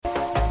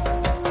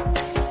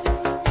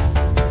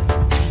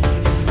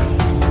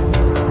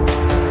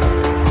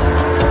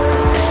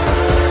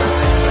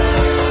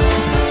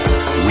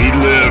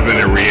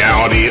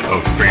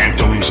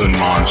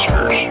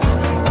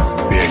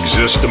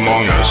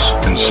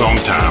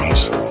sometimes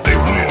they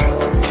win.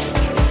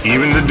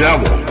 Even the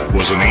devil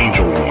was an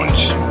angel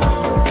once.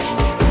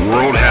 The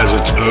world has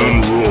its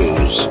own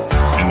rules,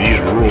 and these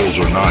rules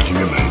are not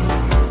human.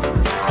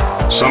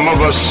 Some of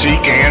us seek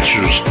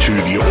answers to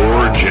the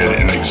origin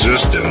and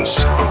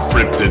existence of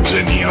cryptids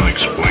and the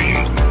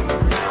unexplained.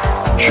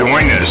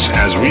 Join us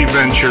as we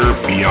venture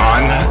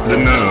beyond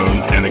the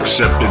known and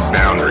accepted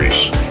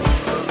boundaries.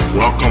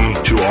 Welcome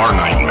to our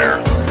nightmare.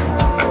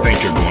 I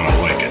think you're going to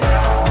like it.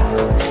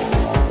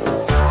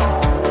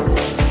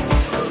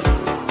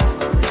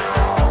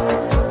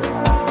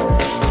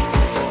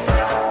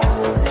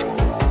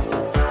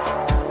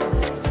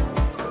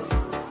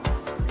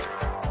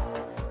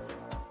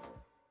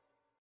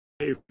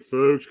 Hey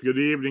folks, good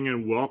evening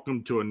and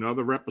welcome to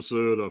another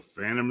episode of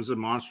Phantoms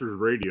and Monsters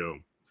Radio,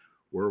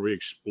 where we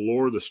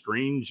explore the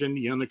strange and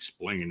the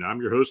unexplained.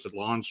 I'm your host,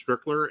 Lon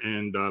Strickler,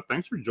 and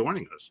thanks for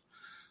joining us.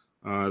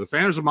 The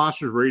Phantoms and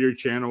Monsters Radio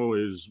channel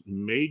is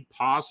made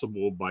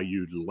possible by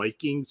you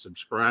liking,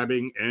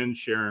 subscribing, and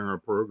sharing our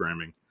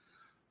programming.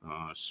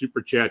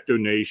 Super chat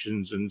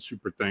donations and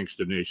super thanks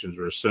donations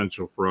are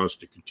essential for us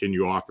to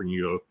continue offering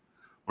you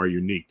our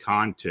unique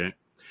content.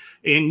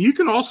 And you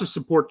can also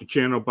support the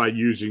channel by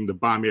using the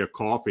Buy Me a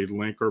Coffee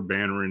link or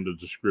banner in the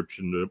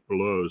description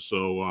below.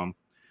 So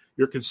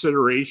your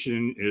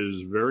consideration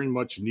is very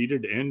much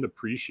needed and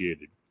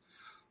appreciated.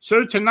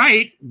 So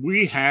tonight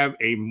we have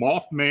a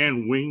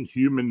Mothman winged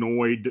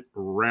humanoid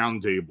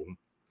roundtable.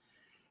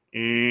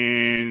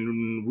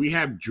 And we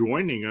have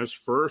joining us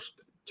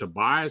first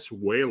Tobias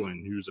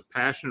Whalen, who's a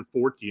passionate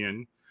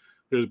Fortean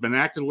who has been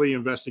actively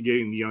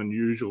investigating the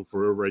unusual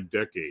for over a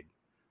decade.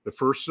 The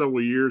first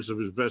several years of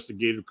his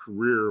investigative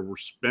career were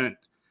spent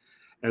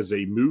as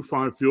a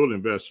MUFON field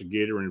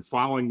investigator, and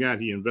following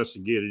that, he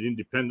investigated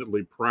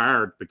independently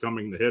prior to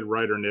becoming the head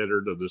writer and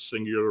editor of the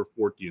Singular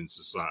Fortean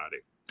Society.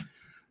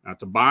 Now,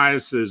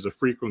 Tobias is a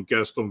frequent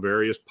guest on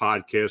various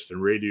podcasts and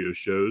radio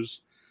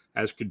shows,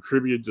 has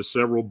contributed to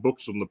several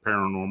books on the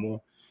paranormal,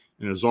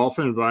 and is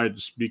often invited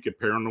to speak at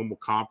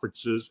paranormal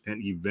conferences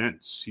and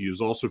events. He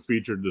is also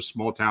featured in the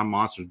Small Town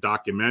Monsters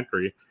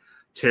documentary,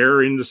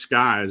 Terror in the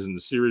Skies, in the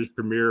series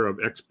premiere of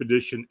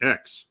Expedition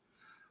X,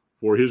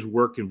 for his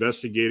work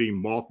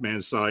investigating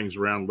Mothman sightings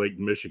around Lake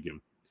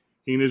Michigan.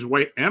 He and his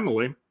wife,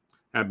 Emily,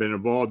 have been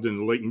involved in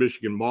the Lake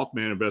Michigan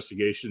Mothman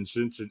investigation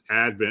since its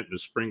advent in the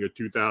spring of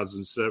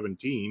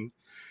 2017,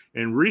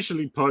 and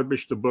recently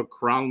published the book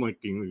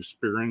chronicling the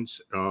experience,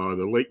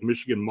 the Lake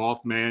Michigan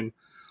Mothman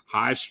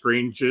High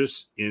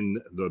Strangeness in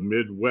the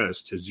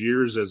Midwest. His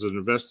years as an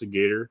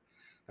investigator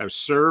have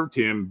served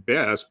him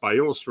best by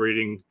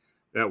illustrating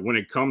that when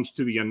it comes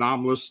to the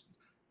anomalous,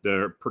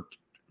 the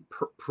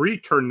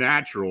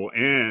preternatural,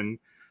 and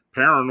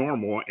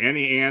paranormal,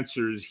 any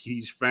answers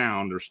he's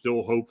found are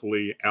still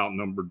hopefully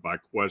outnumbered by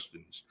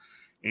questions.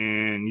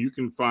 And you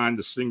can find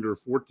the Singular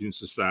Fortean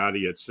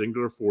Society at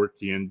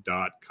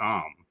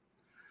singularfortean.com.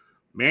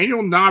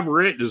 Manuel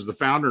Navarrete is the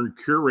founder and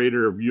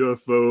curator of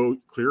UFO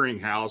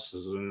Clearinghouse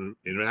as an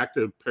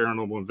active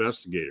paranormal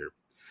investigator.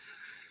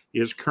 He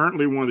is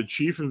currently one of the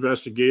chief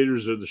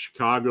investigators of the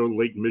Chicago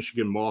Lake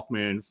Michigan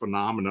Mothman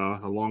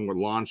phenomena, along with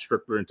Lon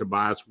Strickler and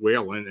Tobias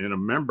Whalen, and a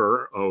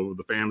member of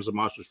the Phantoms and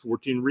Monsters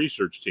 14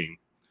 research team.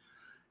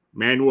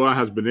 Manuel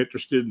has been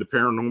interested in the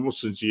paranormal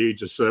since the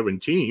age of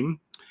 17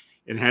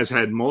 and has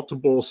had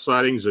multiple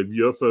sightings of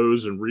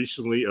UFOs and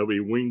recently of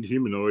a winged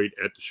humanoid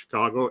at the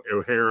Chicago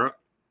O'Hare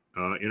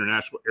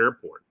International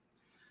Airport.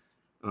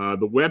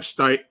 The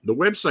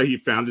website he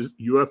founded,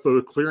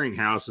 UFO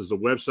Clearinghouse, is a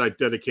website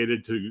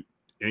dedicated to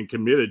and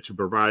committed to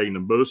providing the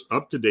most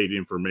up-to-date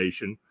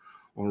information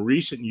on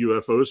recent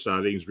UFO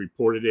sightings,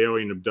 reported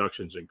alien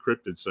abductions, and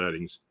cryptid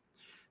sightings.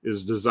 It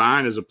is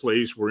designed as a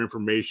place where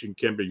information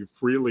can be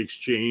freely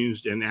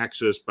exchanged and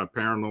accessed by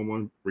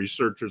paranormal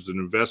researchers and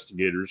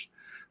investigators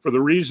for the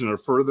reason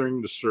of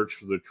furthering the search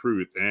for the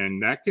truth.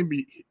 And that can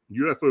be,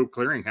 UFO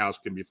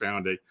Clearinghouse can be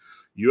found at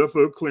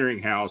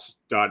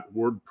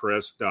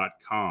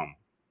ufoclearinghouse.wordpress.com.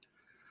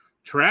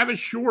 Travis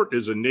Short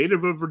is a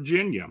native of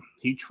Virginia.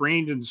 He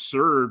trained and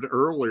served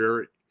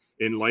earlier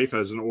in life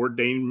as an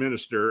ordained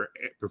minister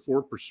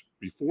before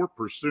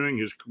pursuing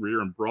his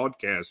career in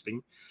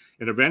broadcasting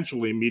and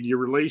eventually media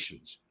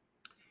relations.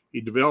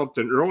 He developed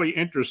an early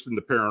interest in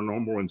the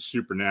paranormal and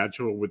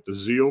supernatural with the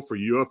zeal for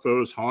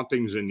UFOs,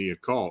 hauntings, and the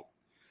occult.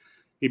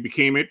 He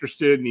became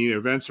interested in the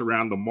events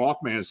around the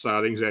Mothman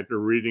sightings after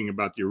reading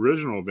about the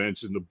original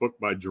events in the book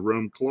by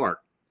Jerome Clark.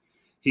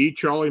 He,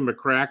 Charlie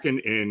McCracken,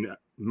 and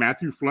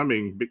Matthew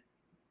Fleming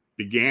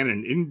began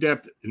an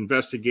in-depth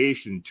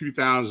investigation in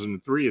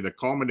 2003 that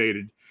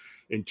culminated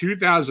in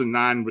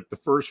 2009 with the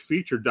first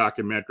feature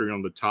documentary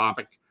on the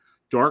topic,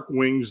 Dark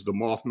Wings, the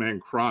Mothman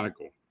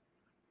Chronicle.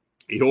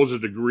 He holds a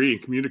degree in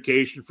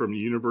communication from the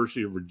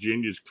University of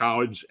Virginia's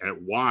College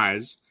at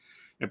Wise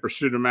and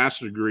pursued a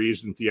master's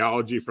degrees in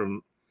theology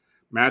from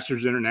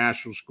Masters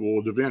International School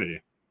of Divinity.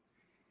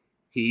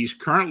 He's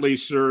currently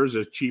serves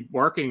as Chief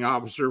Marketing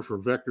Officer for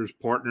Vectors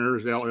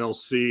Partners,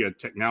 LLC, a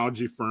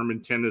technology firm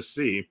in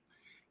Tennessee,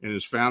 and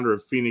is founder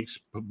of Phoenix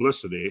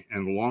Publicity,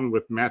 and along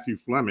with Matthew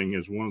Fleming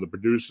is one of the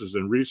producers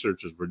and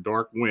researchers for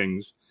Dark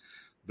Wings,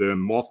 the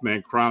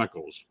Mothman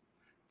Chronicles.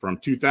 From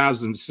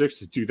 2006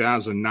 to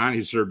 2009,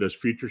 he served as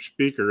featured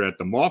speaker at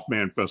the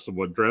Mothman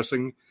Festival,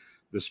 addressing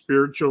the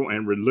spiritual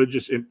and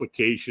religious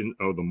implication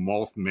of the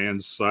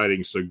Mothman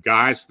sighting. So,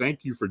 guys,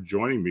 thank you for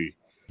joining me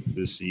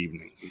this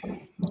evening.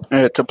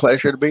 It's a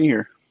pleasure to be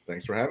here.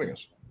 Thanks for having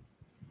us.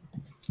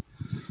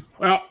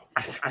 Well,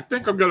 I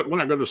think what I'm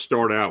going to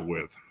start out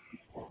with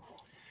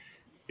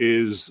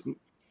is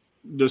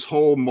this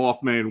whole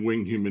Mothman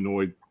winged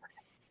humanoid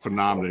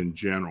phenomenon in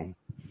general,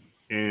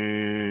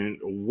 and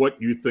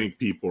what you think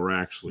people are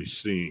actually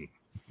seeing.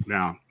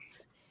 Now,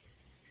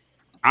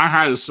 I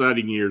had a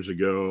sighting years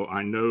ago.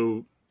 I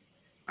know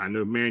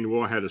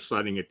Manuel had a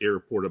sighting at the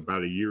airport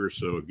about a year or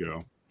so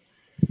ago.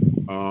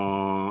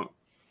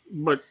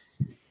 But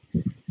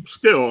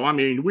still, I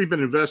mean, we've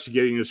been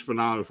investigating this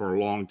phenomenon for a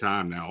long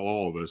time now,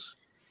 all of us,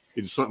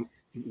 in some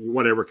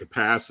whatever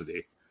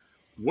capacity.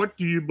 What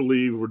do you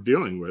believe we're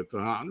dealing with?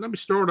 Let me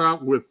start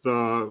out with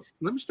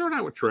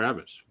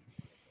Travis.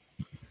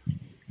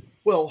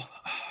 Well,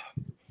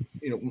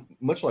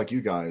 much like you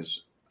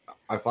guys,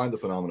 I find the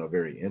phenomena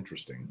very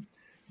interesting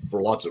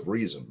for lots of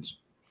reasons.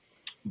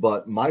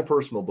 But my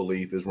personal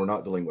belief is we're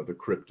not dealing with a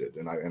cryptid,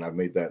 and I've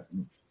made that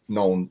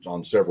known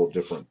on several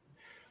different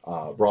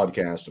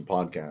broadcasts and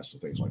podcasts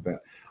and things like that.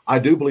 I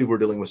do believe we're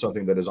dealing with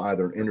something that is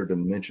either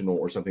interdimensional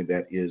or something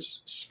that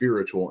is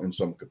spiritual in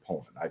some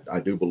component. I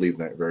do believe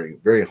that very,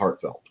 very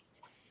heartfelt.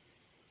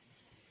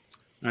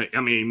 I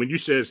mean, when you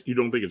say you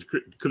don't think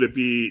could it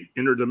be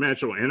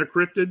interdimensional and a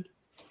cryptid?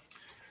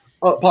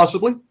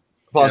 Possibly.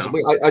 Yeah.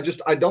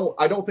 I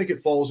don't think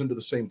it falls into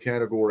the same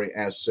category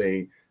as,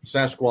 say,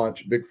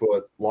 Sasquatch,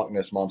 Bigfoot, Loch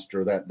Ness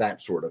Monster,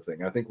 that sort of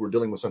thing. I think we're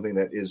dealing with something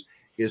that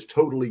is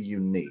totally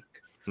unique.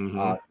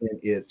 Mm-hmm.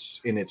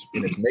 in its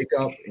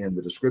makeup, in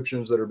the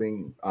descriptions that are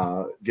being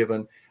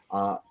given,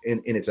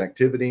 in its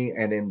activity,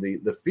 and in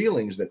the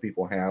feelings that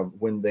people have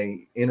when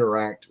they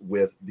interact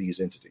with these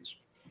entities.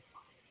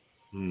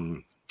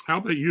 How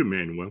about you,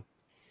 Manuel?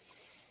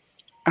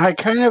 I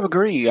kind of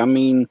agree. I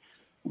mean,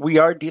 we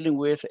are dealing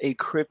with a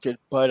cryptid,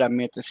 but I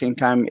mean, at the same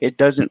time, it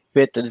doesn't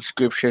fit the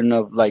description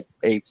of like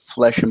a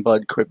flesh and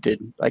blood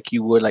cryptid, like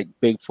you would like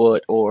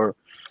Bigfoot or,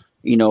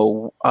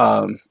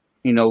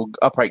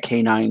 upright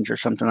canines or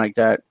something like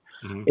that.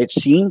 Mm-hmm. It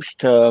seems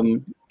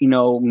to,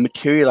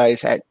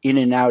 materialize in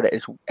and out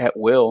at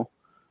will.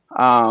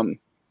 How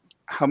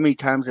many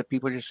times have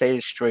people just say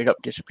it straight up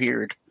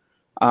disappeared?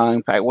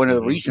 In fact, one of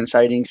the recent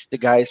sightings, the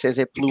guy says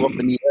it flew up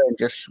in the air and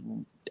just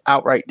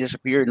outright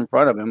disappeared in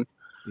front of him.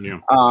 Yeah.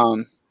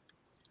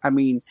 I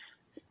mean,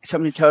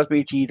 something tells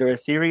me it's either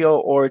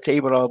ethereal or it's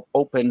able to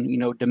open,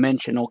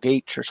 dimensional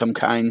gates or some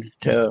kind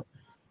to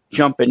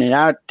jump in and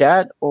out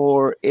that,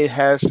 or it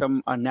has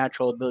some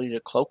unnatural ability to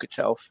cloak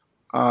itself.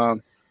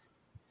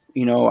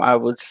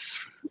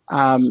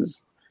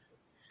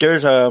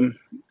 There's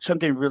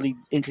something really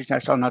interesting I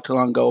saw not too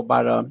long ago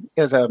about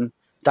it was a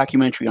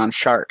documentary on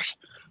sharks.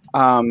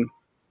 I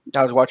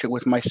was watching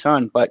with my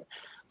son, but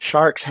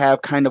sharks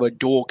have kind of a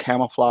dual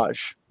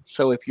camouflage.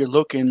 So if you're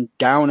looking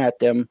down at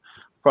them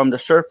from the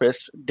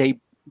surface, they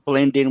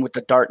blend in with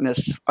the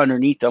darkness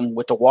underneath them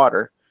with the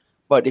water.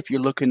 But if you're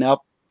looking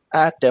up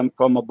at them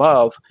from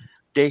above,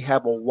 they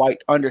have a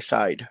white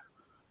underside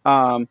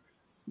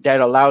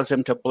that allows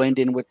them to blend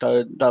in with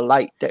the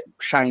light that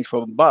shines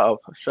from above.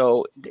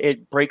 So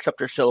it breaks up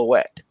their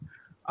silhouette.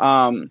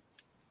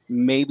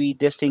 Maybe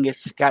this thing has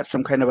got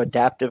some kind of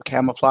adaptive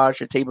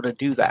camouflage. It's able to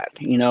do that.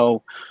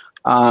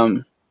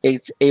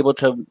 It's able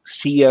to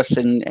see us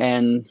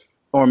and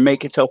or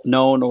make itself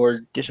known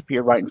or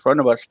disappear right in front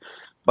of us.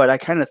 But I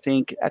kind of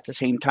think at the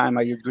same time,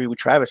 I agree with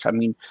Travis. I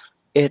mean,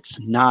 it's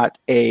not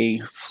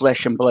a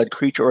flesh and blood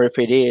creature, or if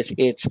it is,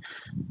 it's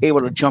able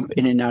to jump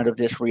in and out of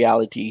this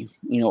reality,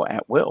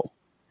 at will.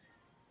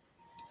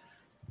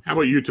 How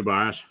about you,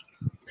 Tobias?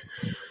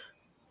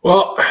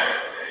 Well,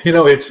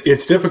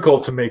 it's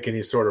difficult to make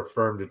any sort of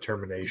firm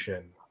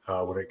determination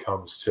when it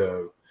comes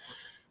to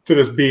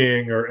this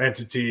being or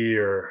entity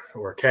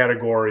or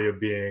category of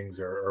beings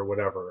or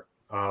whatever.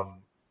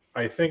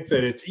 I think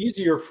that it's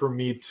easier for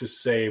me to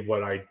say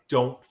what I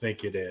don't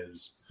think it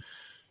is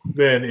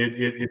than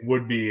it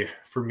would be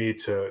for me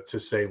to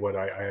say what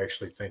I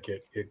actually think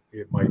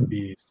it might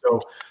be. So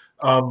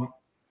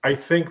I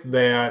think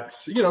that,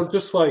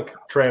 just like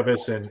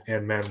Travis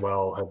and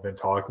Manuel have been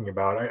talking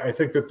about, I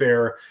think that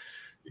there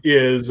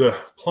is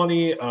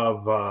plenty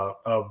of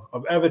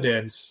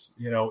evidence,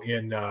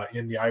 in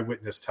the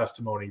eyewitness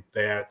testimony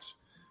that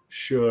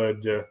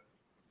should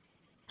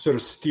sort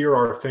of steer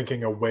our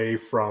thinking away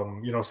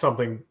from,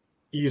 something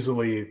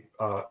easily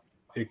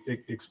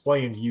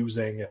explained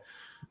using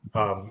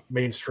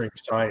mainstream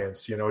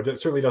science. It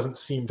certainly doesn't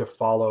seem to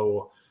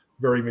follow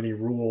very many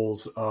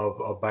rules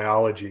of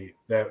biology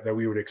that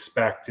we would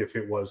expect if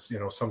it was,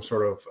 some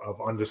sort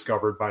of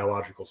undiscovered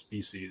biological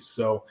species.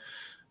 So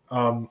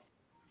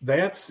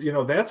that's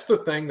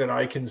the thing that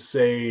I can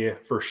say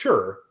for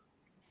sure,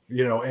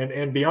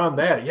 and beyond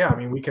that, yeah, I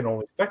mean, we can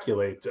only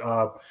speculate.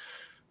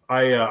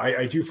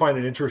 I do find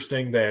it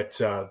interesting that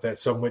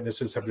some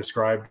witnesses have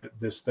described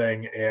this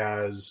thing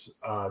as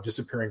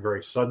disappearing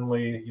very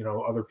suddenly.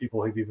 Other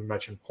people have even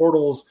mentioned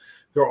portals.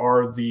 There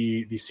are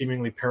the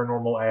seemingly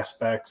paranormal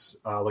aspects,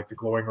 like the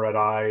glowing red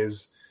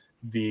eyes,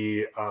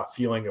 the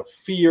feeling of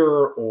fear,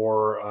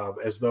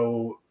 or as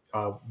though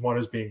one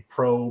is being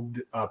probed.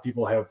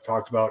 People have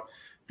talked about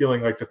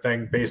feeling like the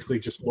thing basically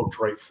just looked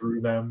right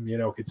through them,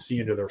 could see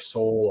into their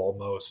soul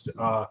almost.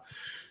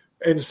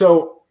 And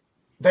so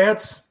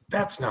that's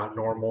not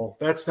normal.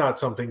 That's not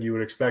something you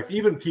would expect.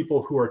 Even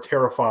people who are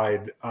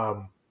terrified,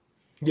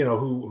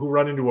 who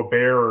run into a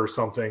bear or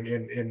something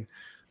in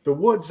the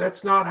woods,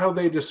 that's not how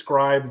they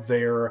describe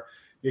their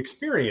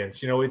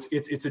experience.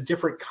 It's a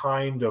different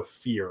kind of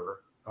fear.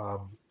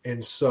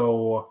 And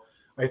so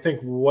I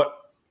think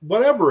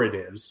whatever it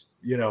is,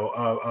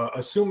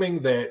 assuming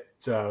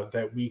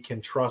that we can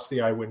trust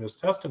the eyewitness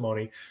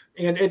testimony,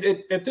 and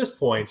at this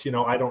point,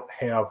 I don't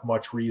have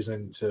much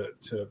reason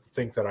to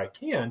think that I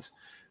can't,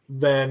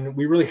 then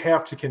we really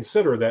have to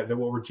consider that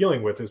what we're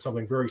dealing with is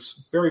something very,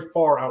 very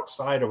far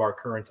outside of our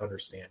current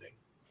understanding.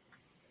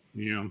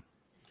 Yeah.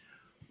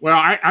 Well,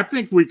 I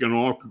think we can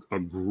all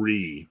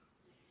agree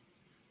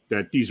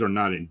that these are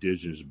not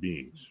indigenous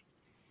beings.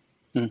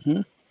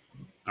 Mm-hmm.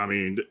 I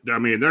mean,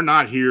 they're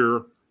not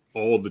here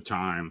all the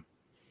time,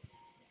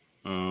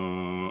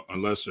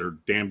 unless they're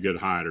damn good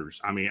hiders.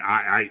 I mean,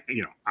 I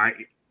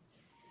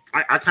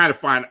kind of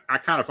find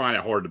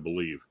it hard to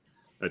believe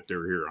that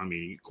they're here. I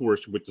mean, of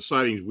course, with the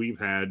sightings we've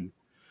had,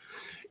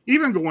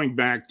 even going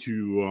back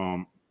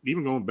to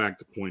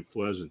Point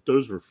Pleasant,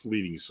 those were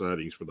fleeting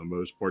sightings for the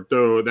most part.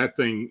 Though that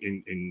thing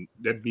in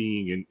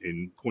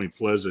Point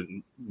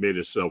Pleasant made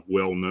itself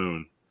well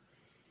known.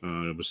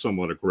 It was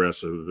somewhat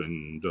aggressive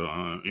and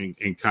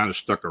kind of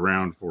stuck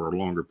around for a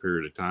longer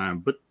period of time,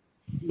 but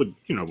would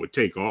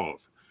take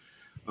off.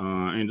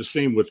 And the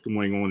same what's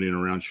going on in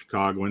around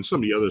Chicago and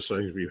some of the other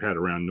sightings we've had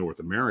around North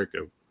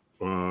America.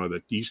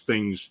 That these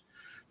things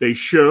they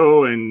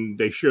show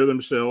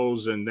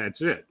themselves, and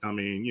that's it. I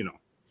mean,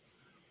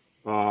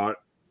 and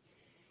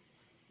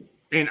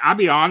I'll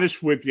be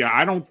honest with you,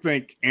 I don't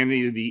think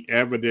any of the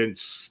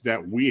evidence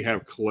that we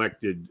have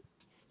collected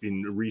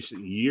in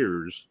recent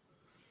years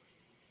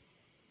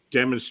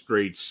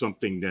demonstrates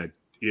something that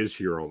is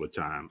here all the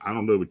time. I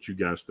don't know what you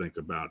guys think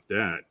about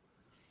that.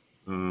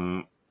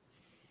 Do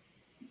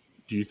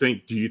you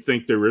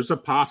think there is a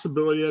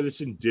possibility that it's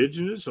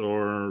indigenous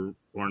or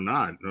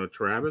not,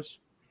 Travis?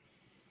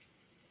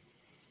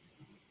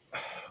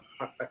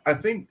 I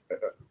think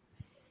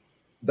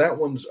that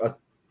one's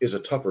is a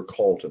tougher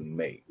call to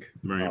make.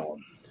 Right.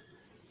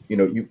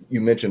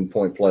 You mentioned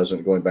Point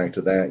Pleasant, going back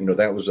to that,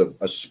 that was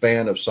a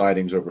span of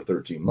sightings over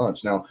 13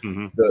 months. Now,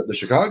 mm-hmm. the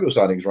Chicago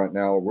sightings right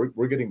now,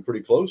 we're getting pretty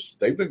close.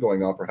 They've been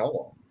going on for how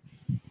long?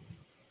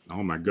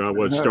 Oh, my God.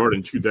 Well, it started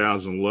in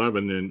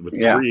 2011 and with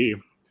 3.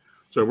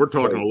 So we're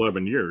talking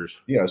 11 years.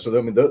 Yeah. So,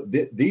 I mean,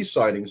 these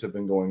sightings have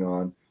been going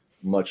on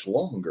much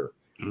longer.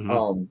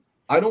 Mm-hmm.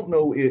 I don't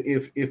know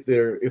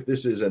if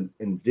this is an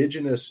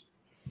indigenous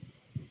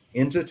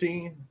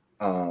entity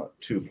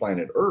to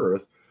planet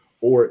Earth,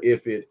 or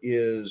if it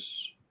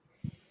is,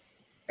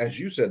 as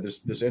you said,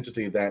 this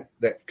entity that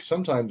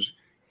sometimes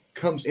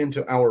comes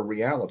into our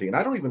reality. And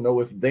I don't even know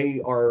if they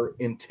are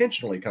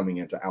intentionally coming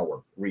into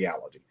our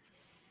reality.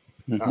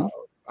 Mm-hmm.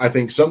 I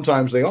think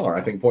sometimes they are.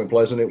 I think Point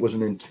Pleasant, it was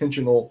an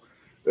intentional,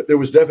 there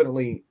was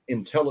definitely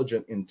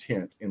intelligent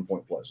intent in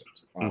Point Pleasant.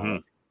 Mm-hmm.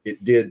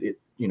 It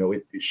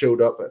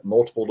showed up at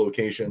multiple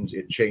locations.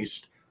 It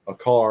chased a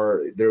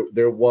car.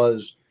 There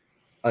was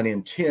an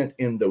intent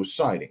in those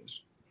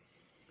sightings.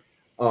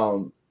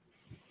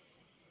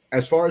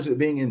 As far as it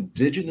being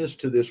indigenous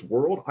to this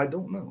world, I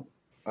don't know.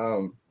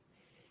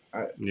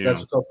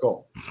 That's a tough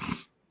call. What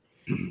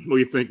do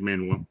you think,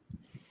 Manuel?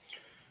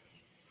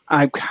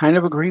 I kind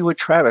of agree with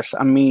Travis.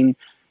 I mean,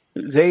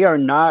 they are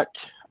not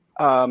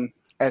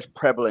as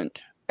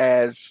prevalent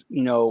as,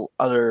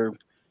 other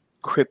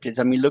cryptids.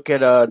 I mean, look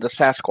at the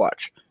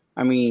Sasquatch.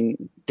 I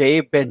mean,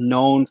 they've been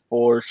known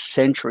for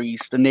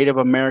centuries. The Native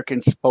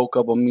Americans spoke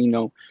of them.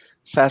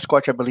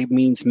 Sasquatch, I believe,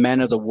 means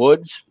man of the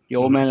woods, the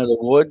old man of the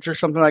woods or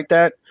something like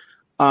that.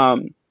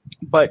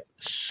 But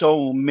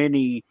so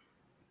many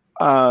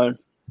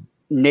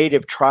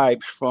native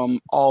tribes from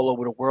all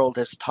over the world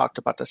has talked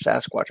about the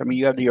Sasquatch. I mean,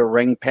 you have the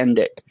Orang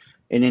Pendek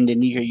in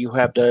Indonesia. You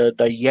have the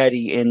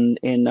Yeti in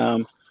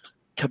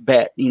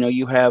Tibet.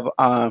 You have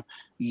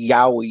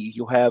Yowie.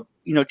 You have,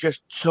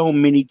 just so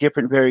many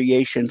different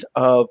variations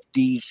of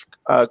these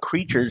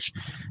creatures.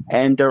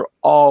 And they're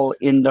all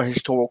in the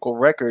historical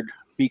record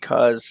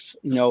because,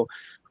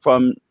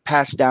 from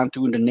passed down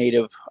through the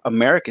Native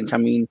Americans. I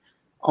mean,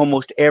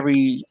 almost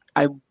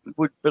I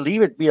would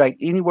believe it'd be like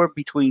anywhere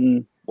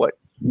between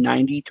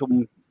 90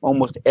 to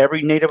almost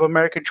every Native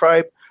American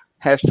tribe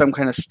has some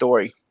kind of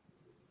story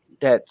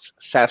that's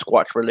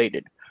Sasquatch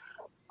related.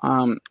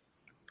 The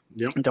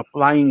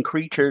flying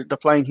creature, the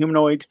flying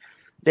humanoids,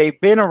 they've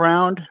been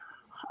around.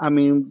 I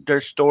mean,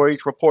 there's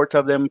stories, reports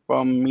of them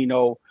from,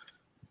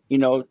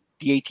 the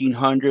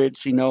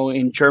 1800s,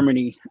 in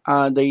Germany.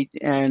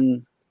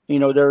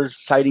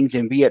 There's sightings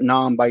in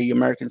Vietnam by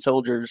American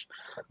soldiers.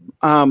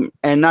 And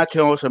not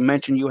to also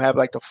mention, you have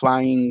like the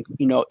flying,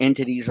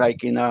 entities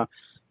like in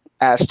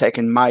Aztec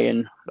and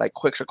Mayan, like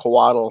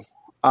Quetzalcoatl,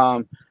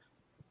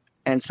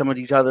 and some of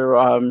these other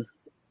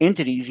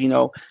entities,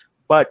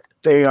 but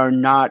they are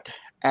not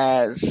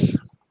as,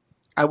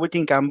 I would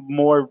think I'm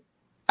more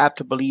apt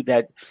to believe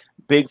that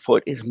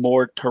Bigfoot is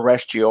more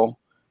terrestrial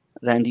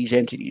than these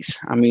entities.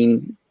 I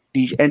mean,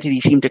 these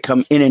entities seem to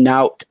come in and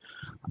out,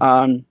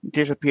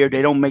 disappear.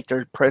 They don't make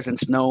their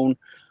presence known.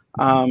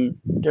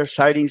 There are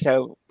sightings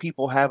that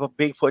people have of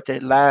Bigfoot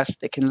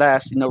that can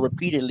last,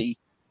 repeatedly,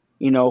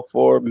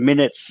 for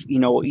minutes,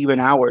 even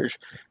hours.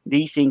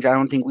 These things, I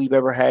don't think we've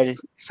ever had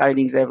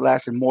sightings that have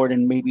lasted more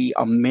than maybe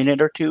a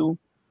minute or two.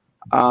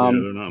 Yeah,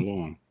 they're not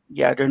long.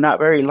 Yeah, they're not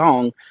very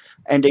long,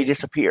 and they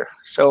disappear.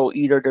 So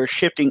either they're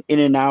shifting in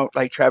and out,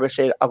 like Travis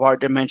said, of our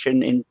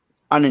dimension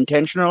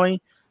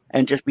unintentionally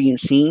and just being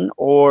seen,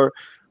 or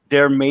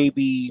they're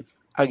maybe,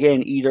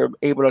 again, either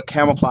able to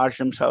camouflage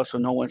themselves so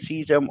no one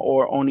sees them,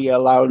 or only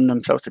allowing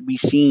themselves to be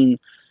seen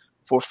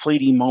for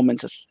fleeting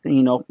moments,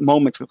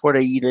 moments before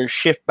they either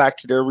shift back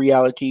to their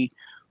reality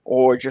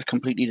or just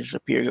completely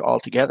disappear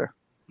altogether.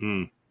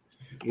 Can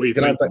I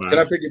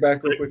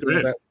piggyback real quickly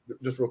on that?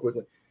 Just real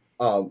quickly.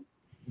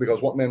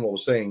 Because what Manuel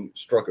was saying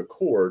struck a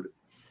chord.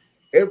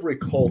 Every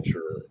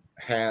culture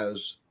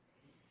has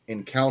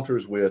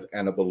encounters with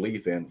and a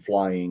belief in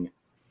flying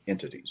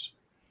entities.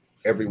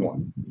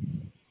 Everyone.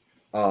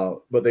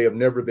 But they have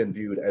never been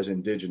viewed as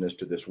indigenous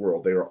to this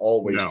world. They are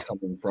always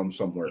coming from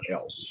somewhere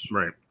else,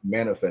 right?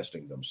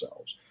 Manifesting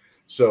themselves.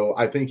 So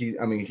I think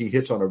he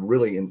hits on a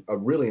really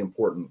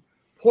important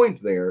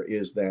point there,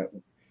 is that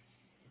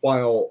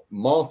while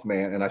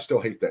Mothman, and I still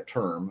hate that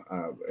term,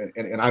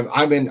 and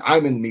I'm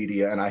in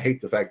media, and I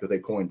hate the fact that they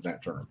coined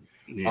that term.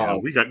 Yeah,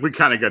 we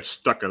kind of got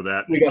stuck of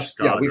that. We got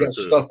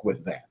stuck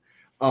with that.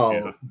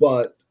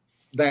 But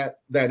that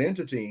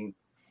entity,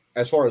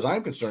 as far as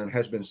I'm concerned,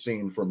 has been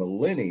seen for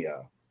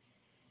millennia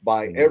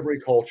by every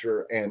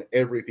culture and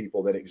every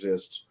people that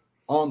exists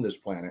on this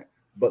planet,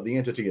 but the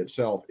entity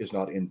itself is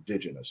not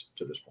indigenous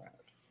to this planet.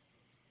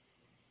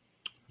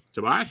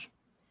 Tobias?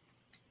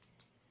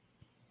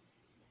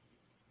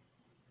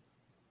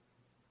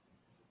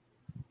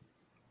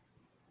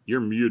 You're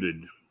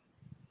muted.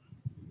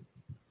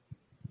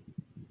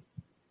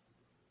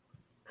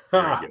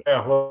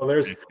 Yeah, well,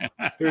 there's the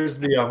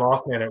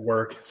Mothman at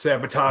work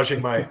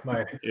sabotaging my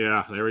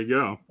yeah, there we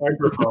go,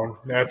 microphone.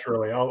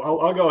 Naturally,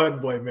 I'll go ahead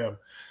and blame him.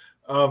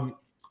 I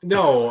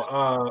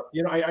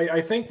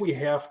think we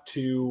have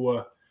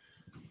to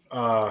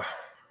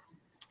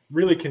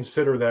really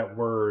consider that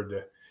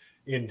word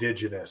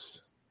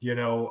indigenous.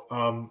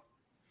 Now,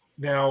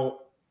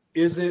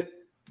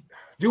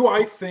 do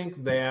I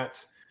think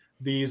that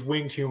these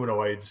winged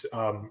humanoids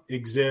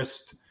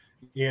exist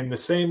in the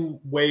same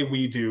way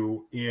we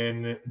do,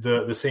 in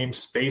the same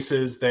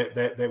spaces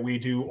that we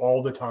do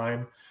all the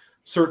time?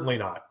 Certainly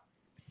not.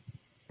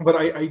 But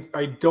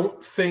I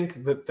don't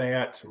think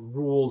that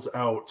rules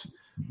out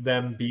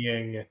them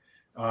being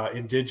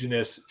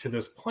indigenous to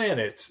this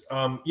planet.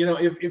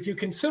 If you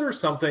consider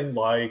something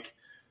like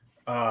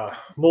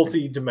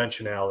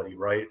multi-dimensionality,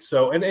 right?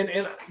 So,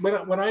 and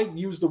when I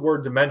use the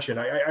word dimension,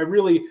 I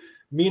really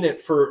mean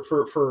it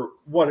for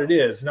what it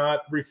is,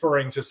 not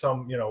referring to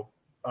some,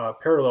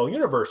 parallel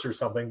universe or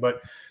something,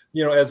 but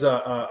as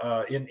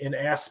an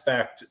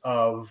aspect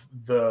of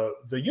the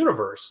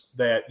universe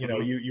that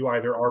you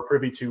either are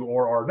privy to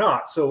or are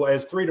not. So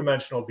as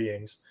three-dimensional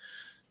beings,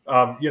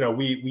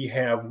 we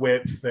have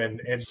width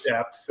and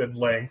depth and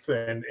length,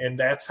 and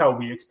that's how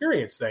we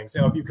experience things.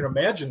 Now, if you can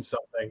imagine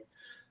something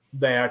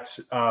that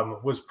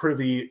was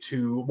privy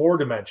to more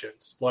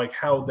dimensions, like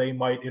how they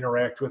might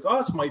interact with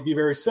us might be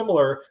very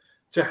similar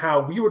to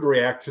how we would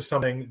react to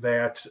something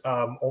that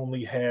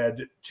only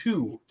had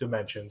two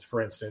dimensions, for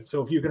instance.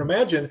 So if you can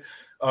imagine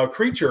a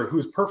creature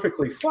who's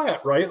perfectly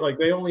flat, right? Like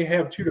they only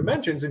have two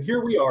dimensions, and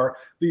here we are,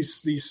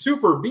 these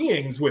super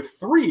beings with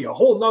three, a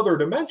whole nother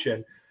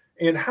dimension.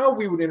 And how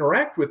we would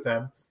interact with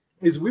them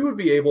is we would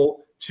be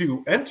able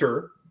to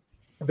enter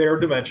their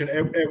dimension,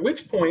 at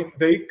which point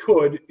they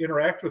could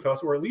interact with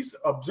us, or at least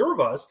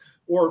observe us,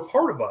 or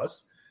part of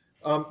us,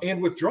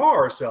 and withdraw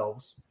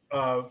ourselves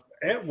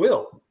at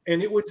will.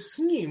 And it would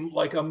seem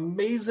like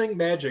amazing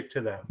magic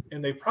to them.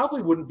 And they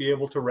probably wouldn't be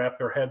able to wrap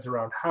their heads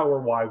around how or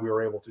why we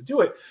were able to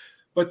do it.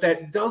 But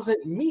that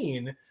doesn't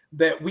mean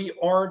that we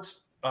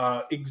aren't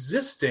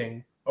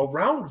existing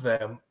around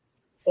them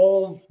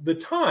all the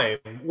time.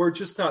 We're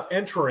just not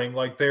entering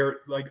like they're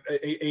like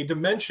a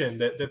dimension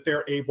that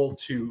they're able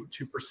to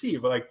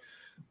perceive. Like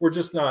we're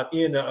just not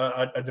in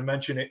a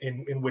dimension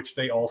in which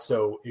they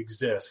also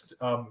exist.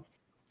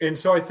 And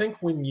so I think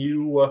when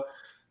you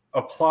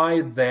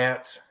apply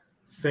that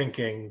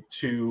thinking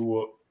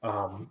to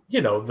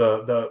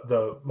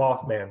the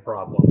Mothman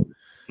problem,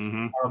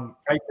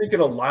 I think it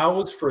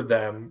allows for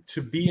them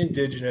to be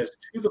indigenous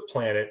to the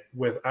planet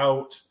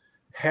without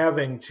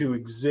having to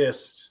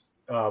exist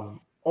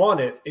on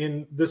it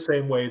in the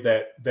same way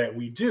that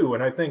we do.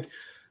 And I think,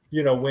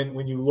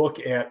 when you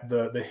look at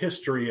the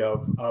history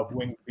of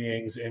winged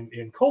beings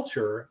in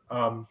culture,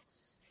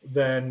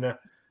 then,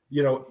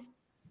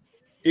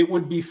 it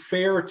would be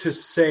fair to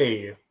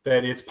say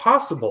that it's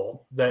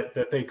possible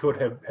that they could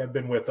have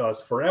been with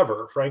us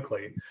forever,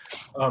 frankly.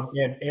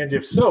 And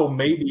if so,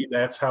 maybe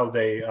that's how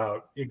they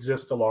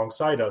exist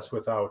alongside us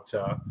without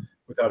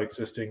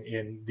existing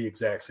in the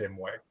exact same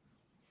way.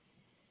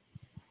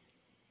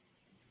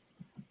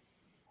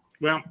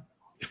 Well,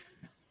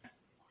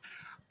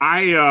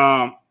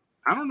 I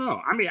don't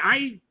know. I mean,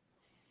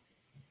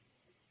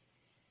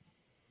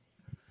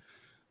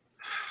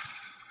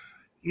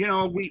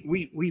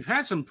 we've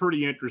had some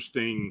pretty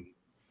interesting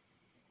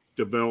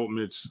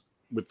developments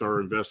with our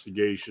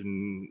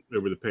investigation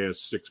over the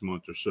past 6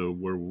 months or so,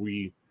 where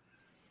we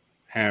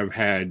have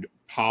had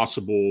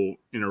possible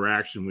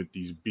interaction with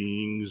these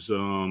beings.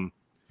 And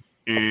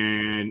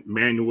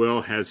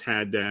Manuel has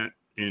had that.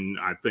 And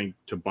I think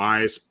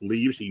Tobias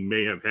believes he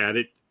may have had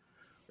it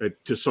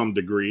to some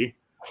degree.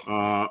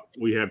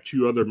 We have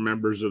 2 other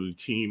members of the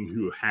team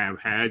who have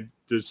had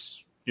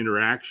this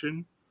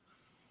interaction.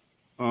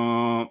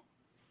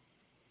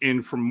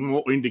 And from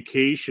all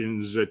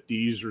indications that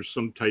these are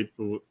some type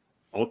of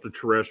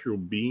ultra-terrestrial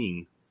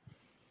being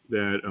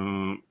that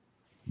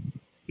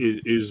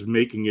is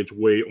making its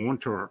way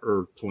onto our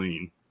Earth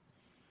plane.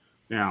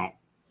 Now,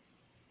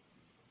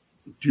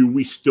 do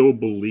we still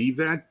believe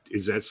that?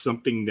 Is that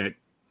something that,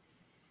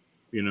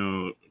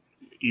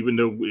 even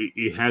though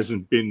it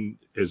hasn't been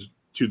as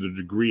to the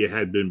degree it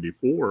had been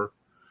before,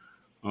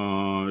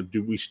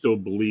 do we still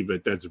believe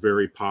that that's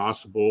very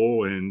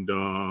possible? And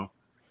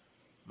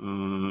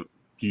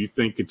do you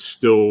think it's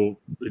still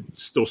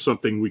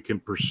something we can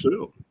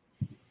pursue?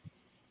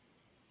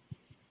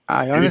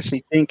 I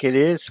honestly think it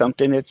is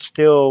something that's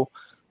still,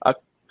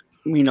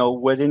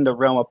 within the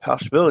realm of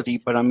possibility.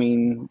 But I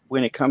mean,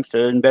 when it comes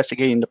to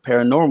investigating the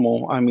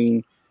paranormal, I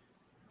mean,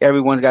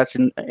 everyone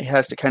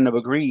has to kind of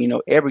agree.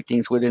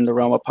 Everything's within the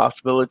realm of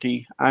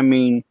possibility. I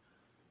mean,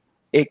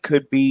 it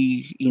could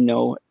be,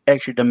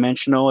 extra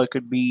dimensional. It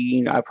could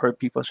be, I've heard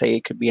people say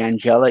it could be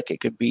angelic.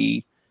 It could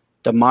be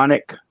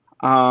demonic.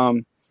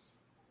 I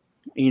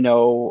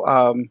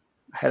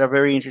had a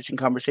very interesting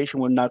conversation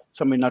with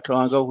somebody not too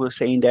long ago who was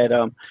saying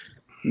that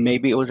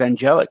maybe it was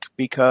angelic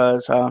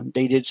because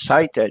they did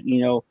cite that,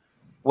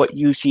 what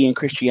you see in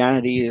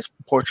Christianity is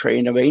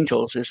portraying of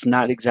angels is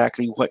not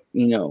exactly what,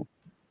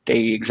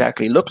 they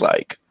exactly look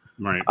like.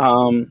 Right.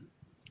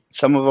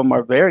 Some of them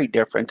are very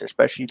different,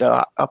 especially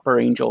the upper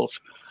angels.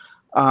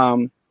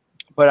 But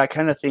I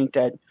kind of think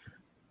that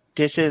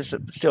this is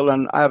still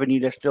an avenue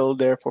that's still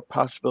there for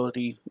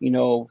possibility,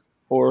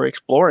 for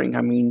exploring.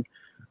 I mean,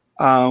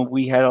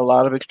 we had a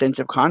lot of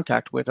extensive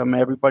contact with them.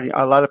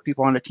 A lot of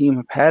people on the team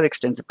have had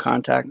extensive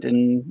contact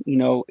and,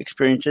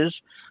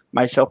 experiences,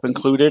 myself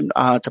included,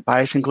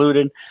 Tobias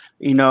included.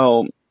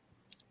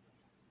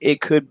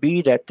 It could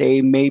be that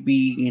they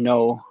maybe,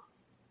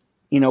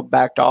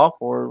 backed off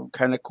or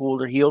kind of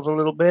cooled their heels a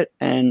little bit.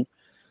 And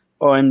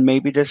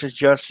maybe this is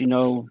just,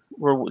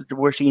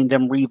 we're seeing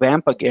them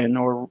revamp again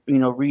or,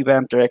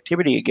 revamp their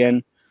activity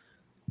again.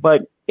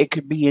 But it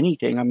could be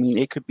anything. I mean,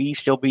 it could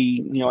still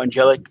be,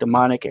 angelic,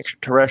 demonic,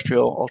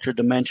 extraterrestrial,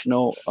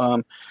 ultra-dimensional,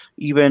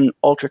 even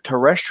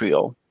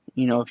ultra-terrestrial,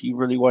 if you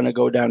really want to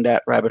go down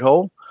that rabbit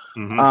hole.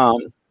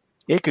 Mm-hmm.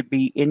 It could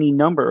be any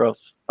number of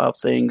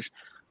things.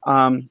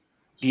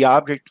 The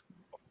object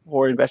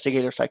for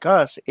investigators like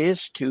us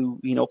is to,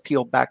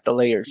 peel back the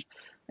layers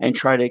and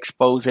try to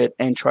expose it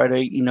and try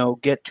to,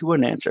 get to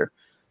an answer.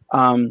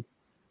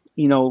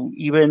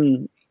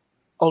 Even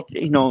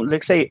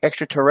let's say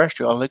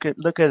extraterrestrial. Look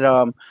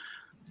at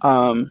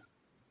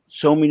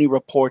so many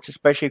reports,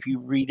 especially if you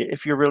read it,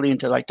 if you're really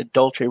into like the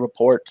Dulce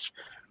reports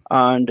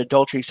on the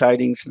Dulce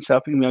sightings and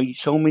stuff.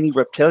 So many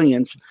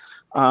reptilians,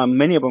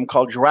 many of them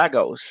called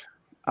Dragos,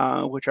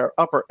 which are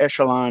upper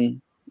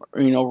echelon,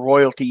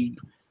 royalty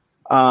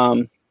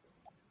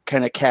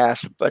kind of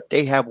caste, but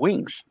they have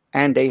wings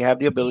and they have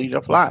the ability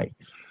to fly.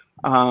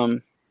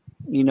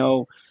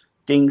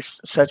 Things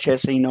such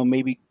as,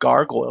 maybe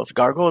gargoyles.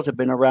 Gargoyles have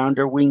been around.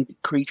 They're winged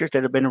creatures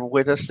that have been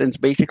with us since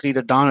basically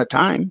the dawn of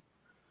time.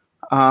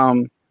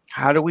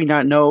 How do we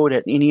not know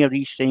that any of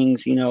these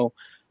things,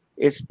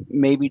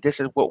 maybe this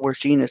is what we're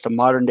seeing as the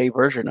modern day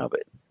version of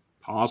it?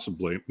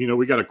 Possibly.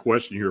 We got a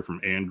question here from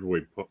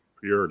Android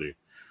Purity,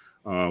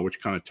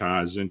 which kind of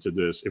ties into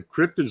this. If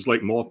cryptids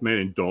like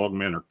Mothman and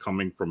Dogman are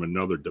coming from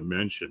another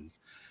dimension,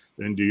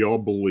 then do y'all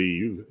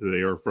believe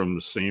they are from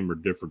the same or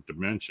different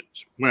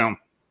dimensions? Well,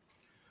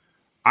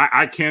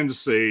 I can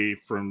say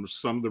from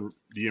some of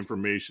the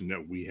information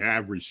that we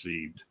have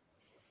received,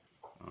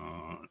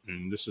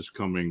 and this is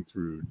coming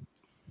through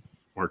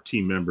our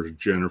team members,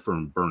 Jennifer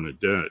and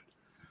Bernadette,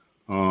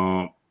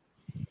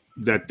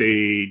 that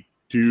they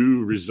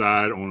do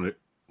reside on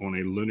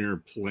a linear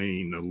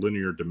plane, a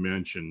linear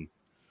dimension,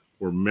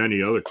 where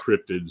many other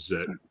cryptids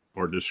that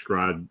are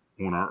described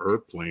on our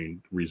Earth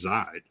plane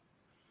reside.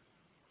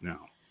 Now,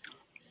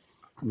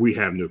 we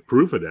have no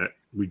proof of that.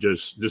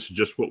 This is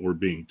just what we're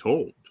being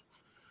told.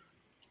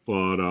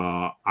 But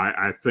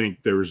I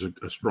think there's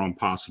a strong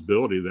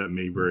possibility that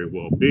may very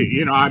well be.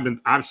 You know,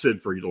 I've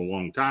said for a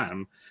long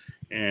time,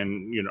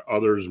 and you know,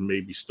 others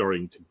may be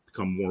starting to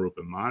become more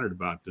open-minded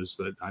about this,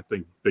 that I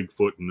think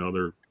Bigfoot and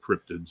other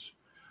cryptids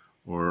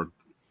are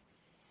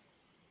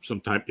some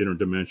type of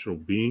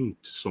interdimensional being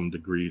to some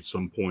degree at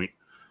some point.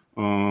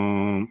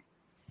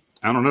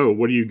 I don't know.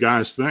 What do you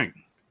guys think?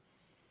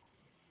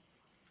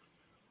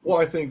 Well,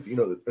 I think, you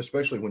know,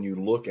 especially when you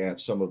look at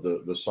some of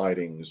the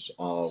sightings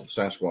of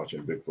Sasquatch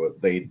and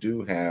Bigfoot, they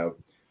do have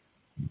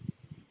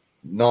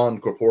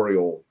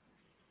non-corporeal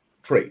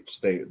traits.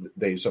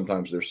 They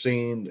sometimes they're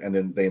seen and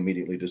then they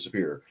immediately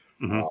disappear.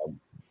 Mm-hmm.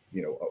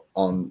 You know,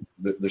 on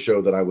the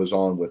show that I was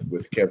on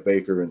with Kev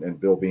Baker and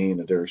Bill Bean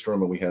and Derek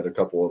Sturman, we had a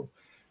couple of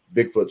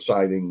Bigfoot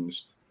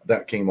sightings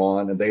that came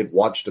on, and they'd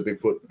watched a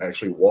Bigfoot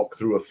actually walk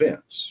through a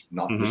fence,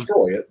 not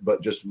destroy it,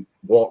 but just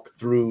walk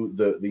through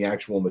the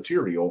actual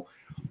material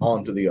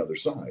onto the other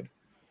side.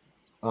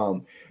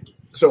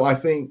 So I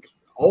think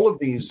all of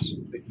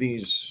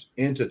these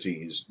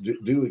entities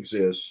do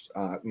exist.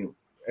 You know,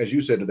 as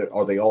you said,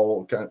 are they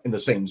all kind of in the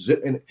same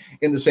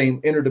in the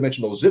same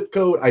interdimensional zip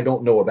code? I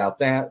don't know about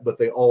that, but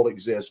they all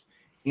exist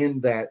in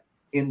that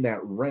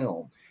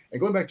realm. And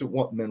going back to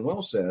what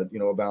Manuel said, you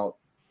know, about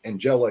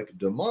angelic,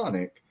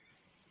 demonic,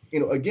 you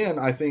know, again,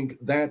 I think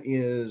that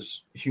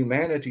is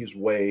humanity's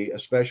way,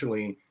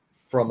 especially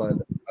from a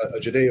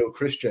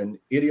Judeo-Christian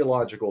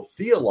ideological,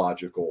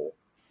 theological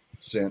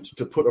sense,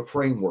 to put a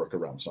framework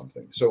around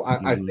something. So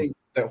I think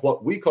that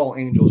what we call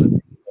angels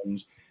and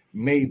demons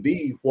may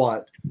be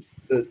what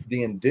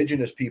the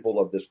indigenous people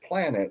of this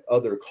planet,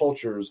 other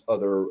cultures,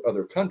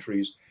 other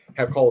countries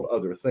have called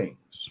other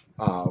things.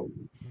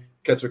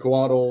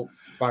 Quetzalcoatl,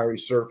 fiery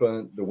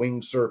serpent, the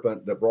winged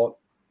serpent that brought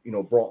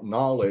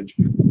knowledge.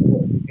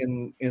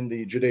 In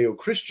the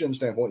Judeo-Christian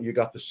standpoint, you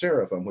got the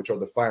seraphim, which are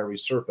the fiery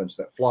serpents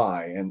that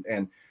fly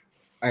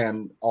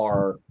and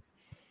are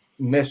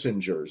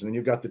messengers. And then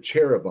you've got the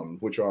cherubim,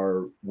 which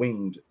are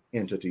winged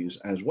entities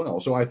as well.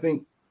 So I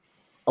think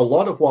a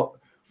lot of what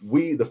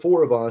we, the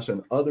four of us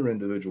and other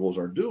individuals,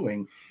 are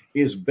doing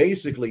is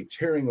basically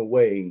tearing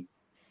away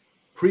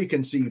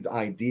preconceived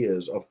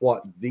ideas of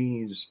what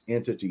these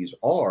entities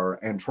are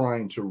and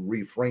trying to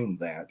reframe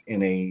that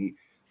in a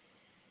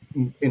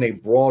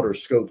broader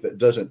scope that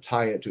doesn't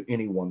tie it to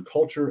any one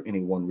culture,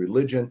 any one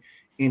religion,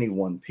 any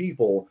one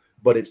people,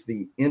 but it's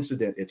the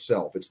incident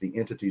itself. It's the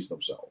entities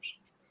themselves.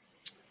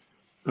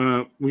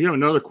 We have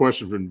another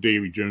question from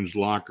Davy Jones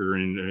Locker,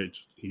 and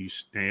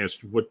he's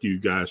asked, what do you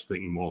guys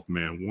think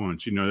Mothman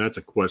wants? You know, that's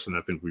a question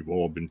I think we've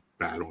all been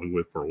battling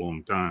with for a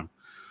long time.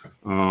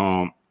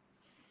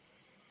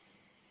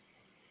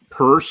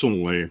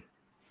 Personally,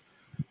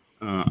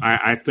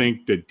 I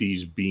think that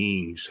these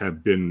beings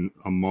have been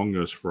among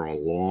us for a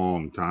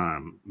long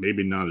time,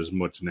 maybe not as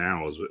much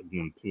now as at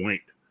one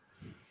point.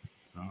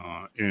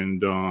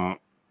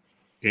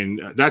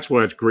 And that's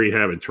why it's great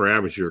having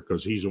Travis here,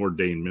 because he's an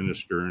ordained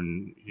minister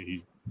and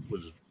he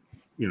was,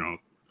 you know,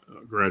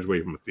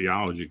 graduated from a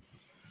theology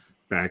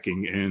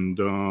backing. And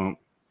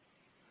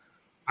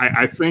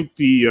I think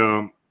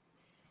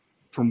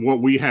from what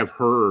we have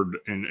heard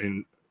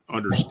and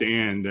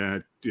understand,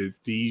 that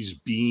these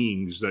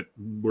beings that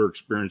we're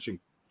experiencing,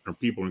 or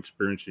people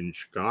experiencing in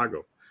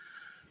Chicago,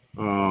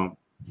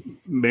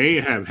 may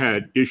have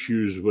had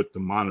issues with the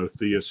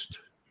monotheist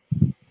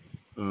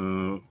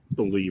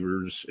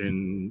believers,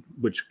 and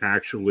which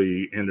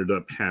actually ended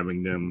up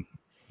having them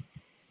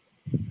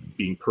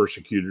being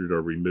persecuted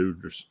or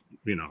removed, or,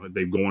 you know,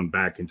 they've gone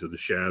back into the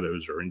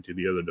shadows or into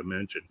the other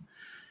dimension.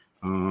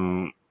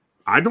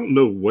 I don't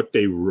know what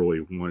they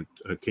really want.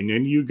 Can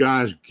any of you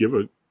guys give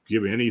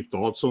any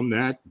thoughts on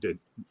that? That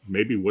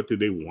maybe what do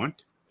they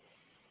want?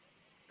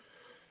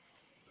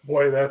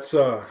 Boy, that's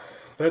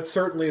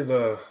certainly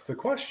the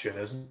question,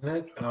 isn't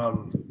it?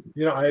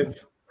 You know,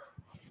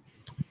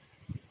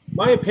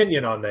 my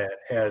opinion on that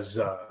has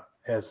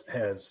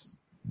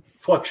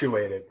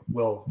fluctuated.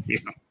 We'll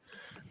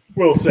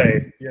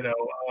say, you know,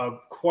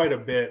 quite a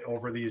bit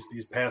over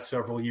these past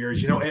several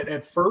years. You know,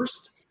 at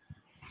first,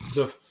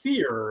 the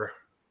fear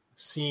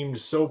seemed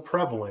so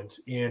prevalent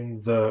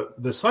in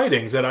the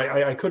sightings that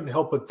I couldn't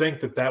help but think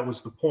that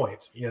was the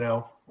point. You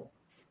know,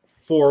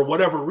 for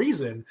whatever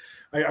reason,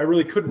 I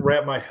really couldn't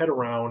wrap my head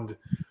around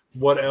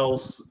what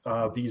else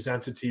these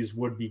entities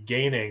would be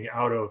gaining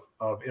out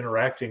of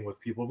interacting with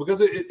people,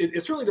 because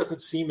it certainly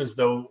doesn't seem as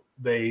though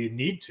they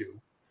need to.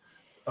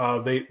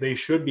 They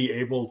should be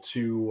able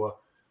to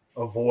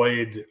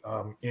avoid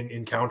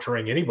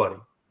encountering anybody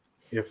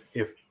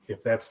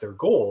if that's their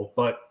goal.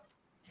 But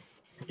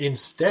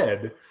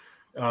instead,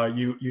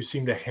 you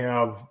seem to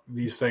have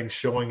these things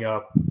showing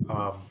up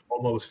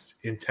almost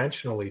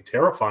intentionally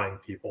terrifying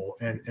people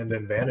and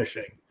then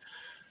vanishing.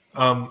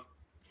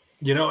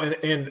 You know,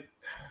 and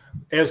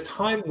as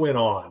time went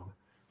on,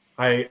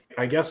 I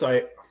guess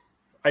I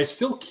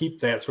still keep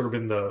that sort of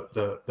in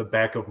the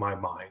back of my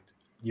mind,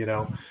 you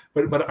know,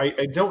 but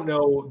I don't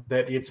know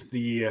that it's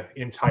the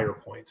entire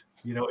point.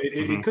 You know,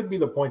 it could be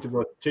the point of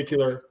a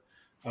particular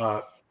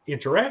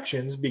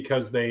interactions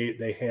because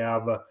they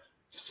have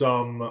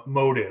some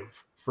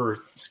motive for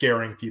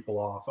scaring people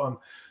off.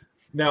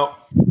 Now,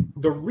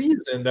 the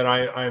reason that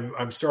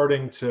I'm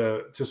starting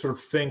to sort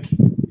of think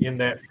in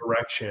that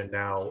direction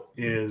now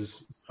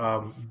is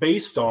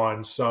based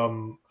on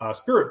some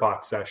spirit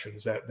box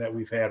sessions that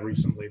we've had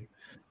recently,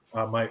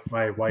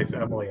 my wife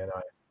Emily and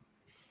I.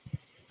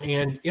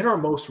 And in our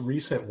most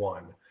recent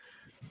one,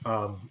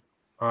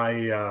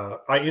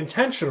 I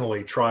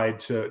intentionally tried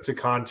to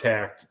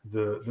contact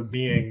the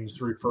beings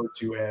referred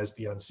to as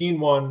the unseen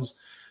ones,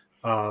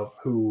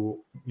 who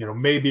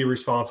may be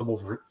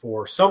responsible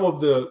for some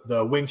of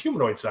the winged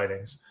humanoid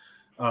sightings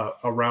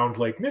around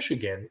Lake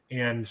Michigan,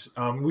 and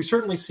we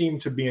certainly seemed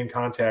to be in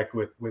contact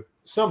with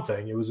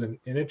something. It was an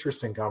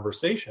interesting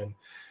conversation,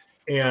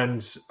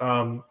 and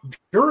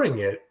during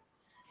it,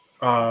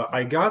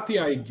 I got the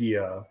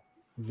idea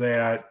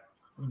that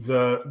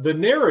the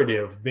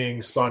narrative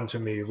being spun to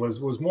me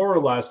was more or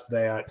less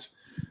that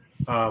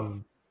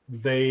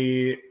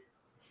they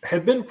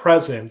had been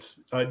present,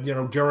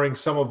 during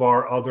some of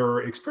our other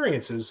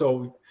experiences.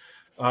 So,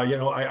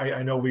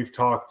 I know we've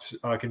talked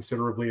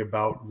considerably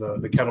about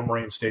the Kettle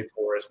Moraine State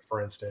Forest,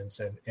 for instance,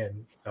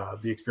 and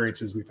the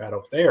experiences we've had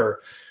out there.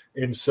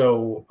 And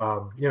so,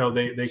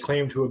 they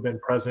claim to have been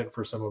present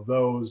for some of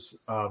those,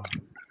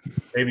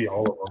 maybe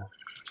all of them.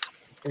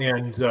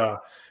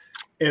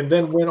 And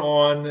then went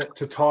on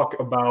to talk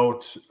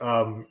about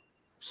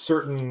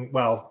certain,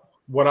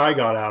 what I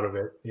got out of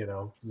it,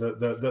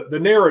 the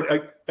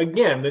narrative,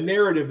 again, the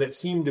narrative that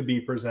seemed to be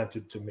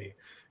presented to me.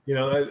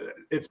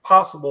 It's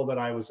possible that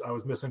I was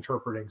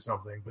misinterpreting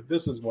something, but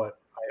this is what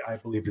I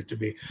believed it to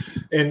be.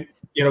 And,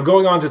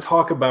 going on to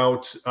talk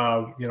about,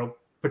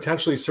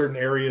 potentially certain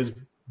areas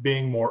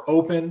being more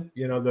open,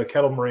 the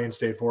Kettle Moraine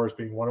State Forest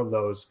being one of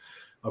those,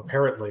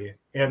 apparently.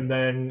 And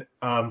then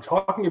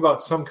talking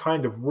about some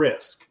kind of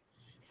risk.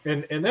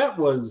 And that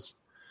was,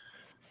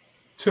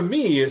 to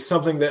me, is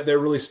something that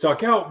really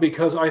stuck out,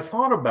 because I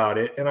thought about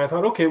it and I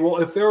thought, okay,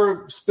 well, if there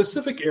are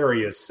specific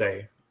areas,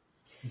 say,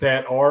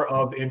 that are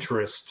of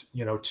interest,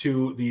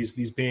 to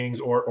these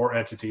beings or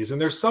entities, and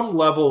there's some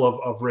level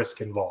of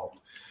risk involved,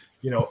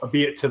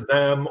 be it to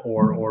them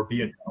or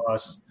be it to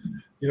us,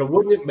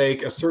 wouldn't it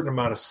make a certain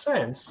amount of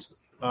sense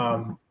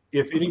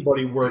if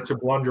anybody were to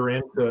blunder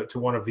into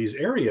one of these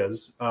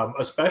areas,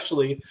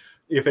 especially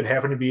if it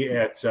happened to be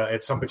at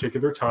some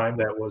particular time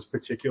that was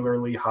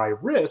particularly high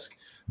risk,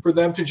 for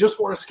them to just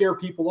want to scare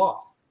people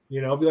off, be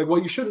like,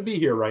 well, you shouldn't be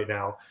here right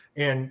now.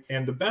 And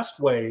the best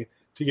way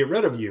to get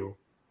rid of you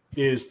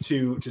is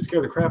to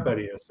scare the crap out of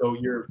you. So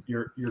you're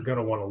going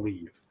to want to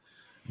leave.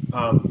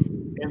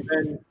 And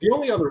then the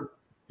only other,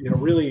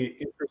 really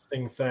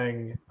interesting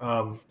thing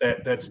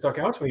that stuck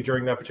out to me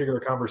during that particular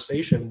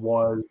conversation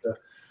was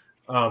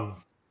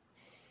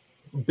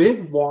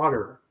big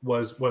water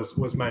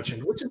was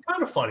mentioned, which is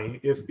kind of funny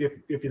if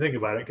you think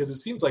about it, because it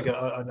seems like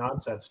a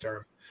nonsense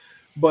term.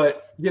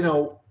 But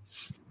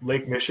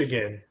Lake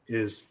Michigan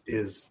is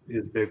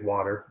big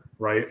water,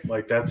 right?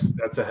 Like that's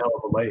a hell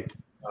of a lake,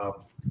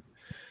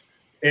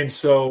 and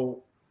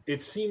so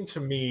it seemed to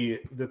me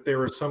that there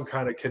was some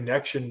kind of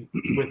connection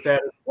with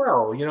that as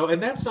well,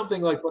 And that's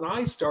something like when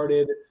I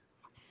started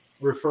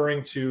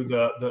referring to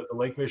the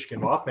Lake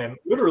Michigan Mothman,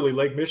 literally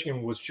Lake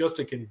Michigan was just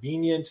a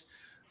convenient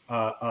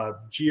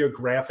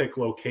geographic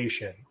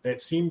location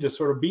that seemed to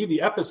sort of be the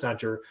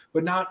epicenter,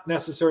 but not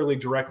necessarily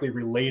directly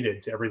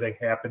related to everything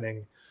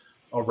happening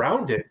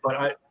around it.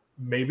 But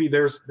maybe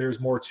there's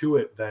more to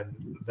it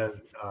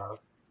than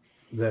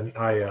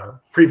I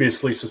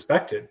previously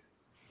suspected.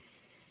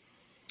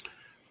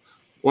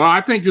 Well,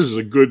 I think this is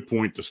a good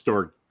point to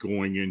start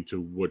going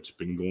into what's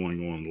been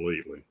going on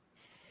lately.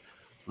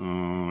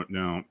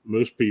 Now,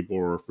 most people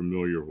are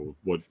familiar with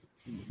what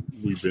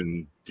we've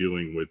been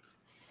dealing with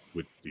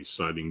these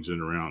sightings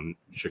in around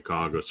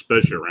Chicago,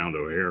 especially around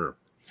O'Hare.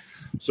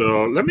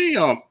 So let me,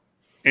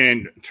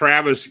 and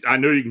Travis, I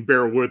know you can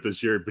bear with us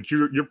here, but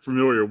you're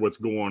familiar with what's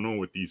going on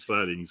with these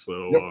sightings.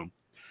 So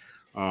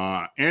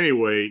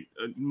anyway,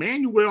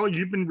 Manuel,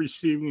 you've been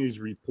receiving these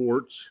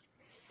reports.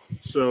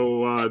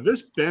 So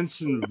this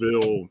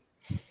Bensonville,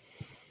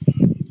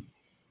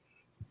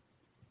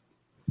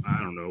 I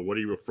don't know, what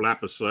do you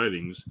flap of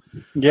sightings?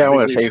 Yeah, I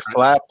want to say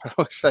flap.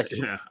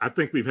 Yeah, I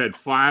think we've had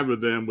 5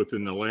 of them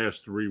within the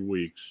last 3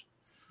 weeks.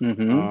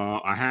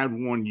 Mm-hmm. I had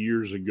one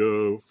years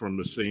ago from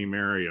the same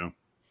area.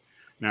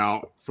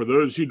 Now, for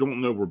those who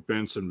don't know where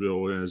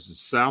Bensonville is,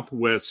 it's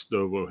southwest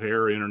of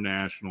O'Hare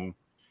International.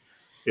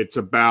 It's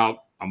about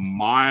 1.5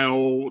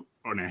 miles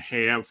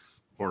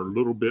or a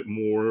little bit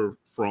more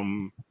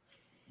from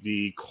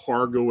the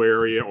cargo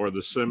area or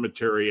the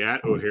cemetery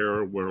at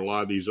O'Hare, where a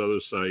lot of these other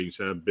sightings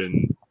have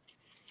been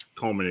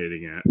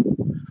culminating at.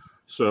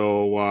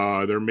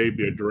 So there may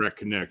be a direct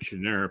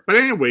connection there. But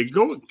anyway,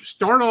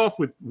 start off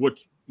with what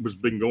has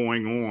been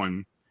going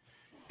on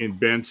in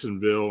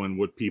Bensonville and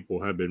what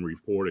people have been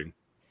reporting.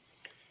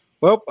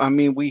 Well, I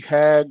mean, we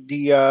had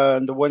the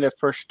one that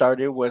first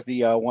started was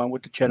the one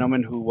with the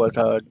gentleman who was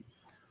a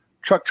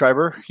truck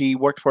driver. He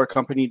worked for a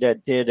company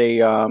that did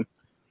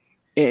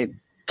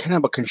kind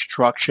of a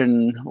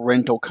construction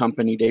rental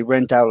company. They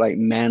rent out like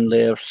man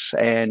lifts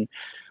and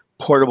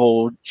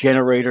portable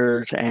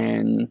generators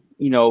and,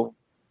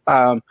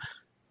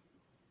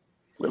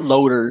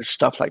 loaders,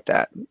 stuff like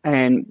that.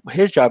 And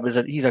his job is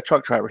that he's a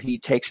truck driver. He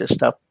takes his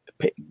stuff,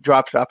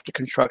 drops it off at the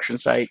construction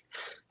site,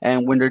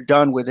 and when they're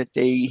done with it,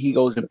 he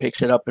goes and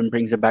picks it up and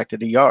brings it back to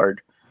the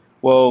yard.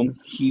 Well,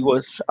 he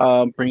was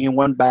bringing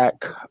one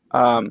back.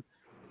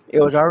 It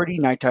was already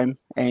nighttime,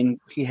 and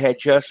he had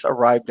just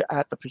arrived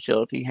at the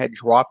facility. Had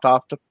dropped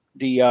off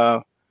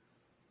the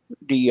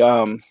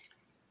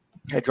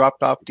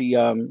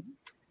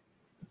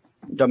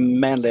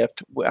man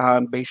lift.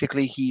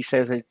 Basically, he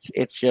says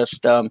it's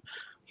just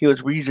he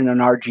was using an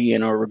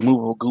RGN or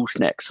removable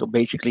gooseneck. So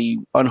basically,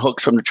 unhooks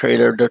from the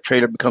trailer. The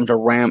trailer becomes a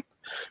ramp,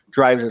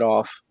 drives it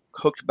off,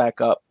 hooks back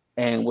up,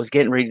 and was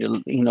getting ready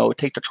to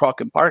take the truck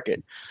and park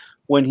it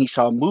when he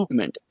saw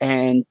movement.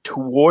 And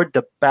toward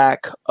the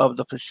back of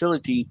the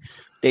facility,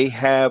 they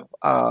have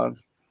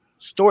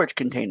storage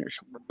containers.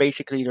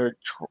 Basically,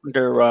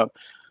 they're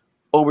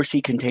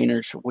overseas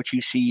containers, which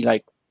you see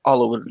like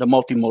all over the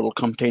multimodal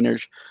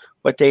containers.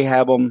 But they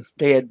have them.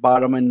 They had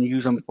bought them and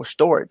used them for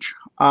storage.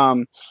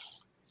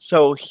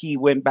 So he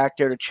went back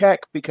there to check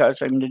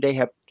because they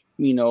have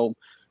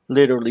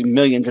literally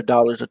millions of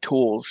dollars of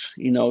tools.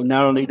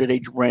 Not only do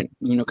they rent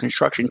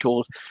construction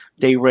tools,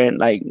 they rent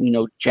like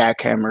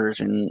jackhammers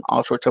and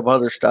all sorts of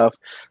other stuff.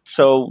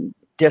 So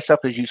this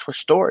stuff is used for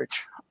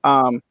storage.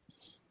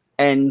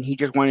 And he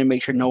just wanted to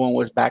make sure no one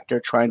was back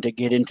there trying to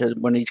get into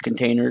one of these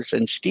containers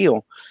and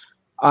steal.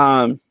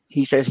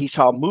 He says he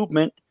saw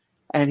movement.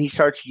 And he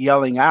starts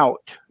yelling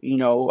out, I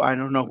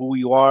don't know who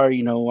you are.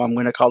 I'm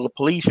going to call the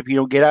police if you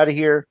don't get out of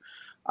here.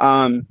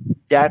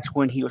 That's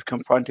when he was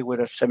confronted with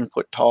a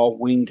 7-foot tall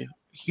winged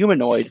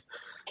humanoid.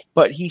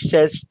 But he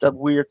says the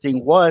weird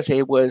thing was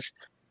it was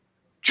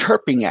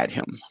chirping at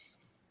him.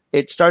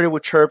 It started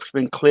with chirps,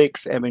 been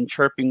clicks, and been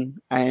chirping,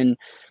 and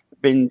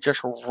been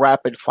just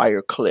rapid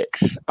fire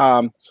clicks.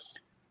 I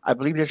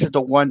believe this is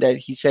the one that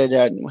he said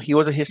that he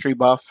was a history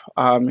buff.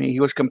 He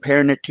was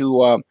comparing it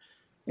to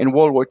in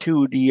World War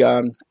II,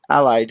 the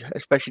Allied,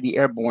 especially the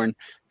airborne,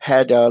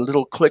 had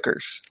little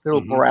clickers, little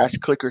brass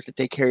clickers that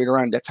they carried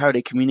around. That's how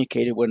they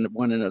communicated with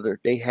one another.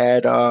 They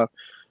had, a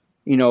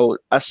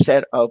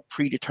set of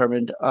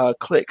predetermined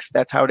clicks.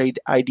 That's how they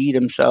ID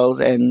themselves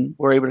and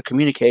were able to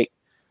communicate.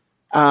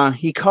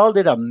 He called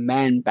it a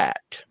man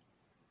bat,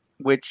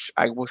 which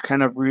I was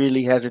kind of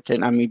really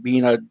hesitant.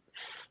 Being a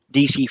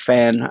DC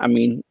fan,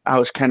 I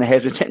was kind of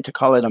hesitant to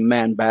call it a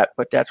man bat,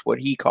 but that's what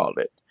he called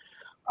it.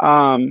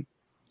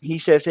 He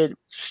says it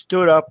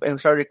stood up and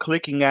started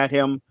clicking at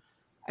him,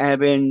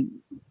 and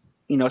then,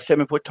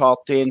 7-foot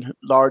tall, thin,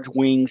 large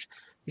wings.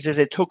 He says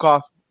it took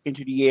off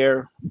into the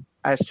air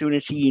as soon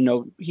as he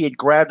had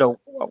grabbed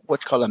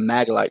what's called a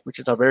maglite, which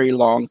is a very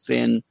long,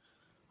 thin,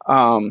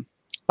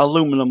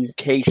 aluminum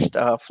cased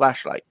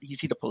flashlight. You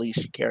see the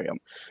police carry them.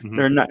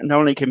 They're not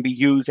only can be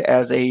used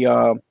as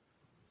a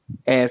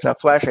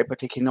flashlight, but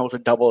they can also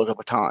double as a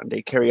baton.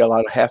 They carry a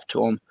lot of heft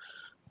to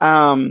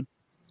them.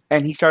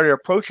 And he started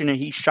approaching it.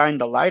 He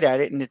shined the light at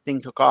it, and the thing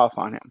took off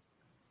on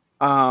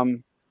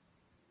him.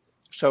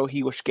 So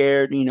he was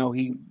scared.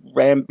 He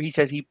ran. He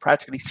says he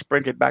practically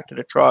sprinted back to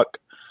the truck,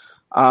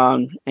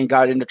 and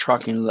got in the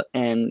truck and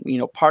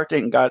parked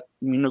it and got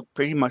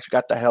pretty much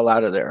got the hell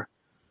out of there.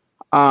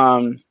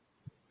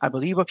 I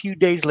believe a few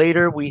days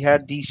later we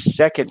had the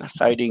second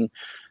sighting,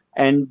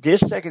 and this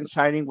second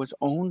sighting was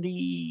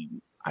only,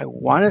 I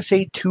want to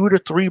say, 2 to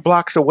 3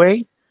 blocks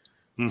away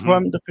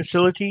from the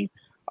facility.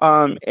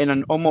 In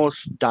an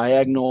almost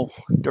diagonal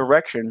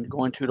direction,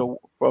 going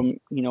from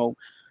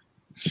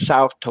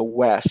south to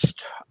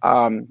west.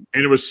 And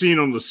it was seen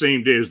on the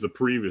same day as the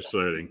previous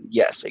sighting.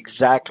 Yes,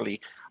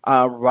 exactly.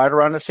 Right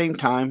around the same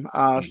time,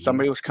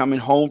 somebody was coming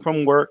home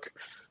from work.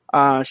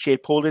 She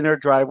had pulled in her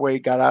driveway,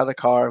 got out of the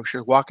car. She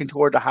was walking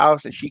toward the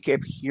house, and she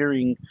kept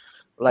hearing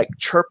like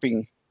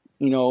chirping,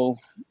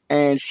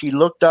 and she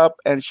looked up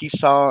and she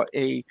saw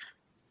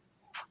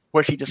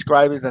what she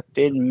described as a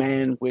thin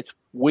man with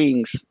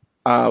wings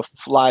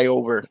fly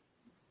over.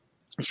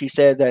 She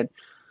said that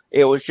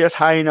it was just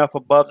high enough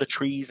above the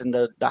trees and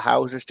the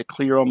houses to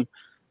clear them.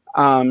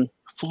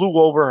 Flew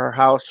over her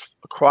house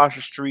across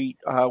the street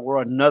where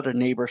another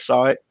neighbor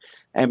saw it,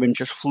 and then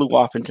just flew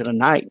off into the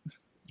night.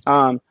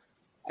 And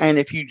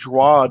if you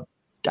draw a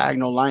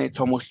diagonal line, it's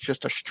almost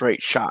just a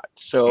straight shot.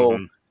 So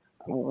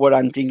what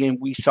I'm thinking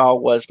we saw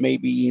was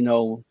maybe,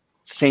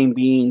 same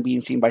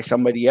being seen by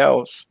somebody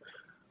else.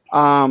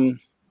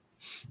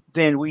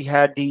 Then we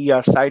had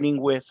the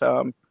sighting with.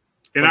 And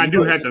I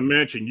do have to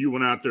mention, you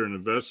went out there and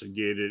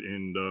investigated,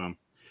 and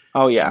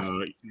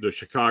the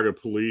Chicago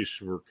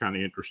police were kind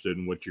of interested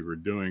in what you were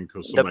doing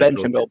because the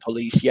Bentonville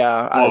police,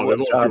 yeah.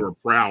 They thought you were a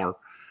prowler.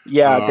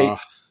 Yeah,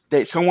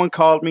 someone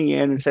called me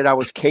in and said I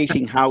was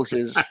casing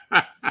houses,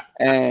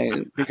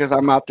 and because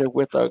I'm out there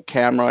with a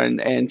camera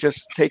and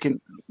just taking,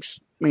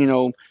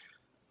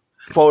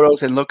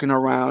 photos and looking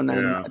around,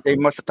 and Yeah. they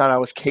must have thought I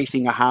was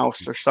casing a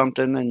house or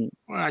something. And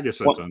Well, I guess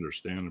that's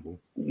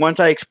understandable. Once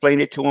I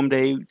explained it to them,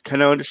 they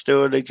kind of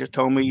understood. They just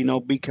told me,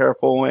 be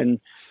careful, and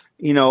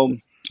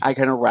I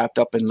kind of wrapped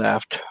up and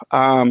left.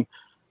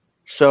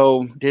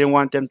 So didn't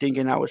want them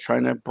thinking I was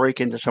trying to break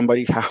into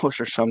somebody's house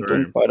or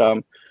something. Right.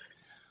 But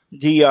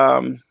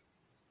the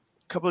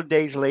couple of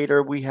days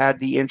later, we had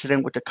the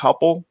incident with the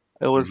couple.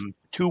 It was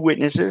two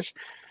witnesses.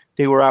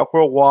 They were out for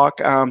a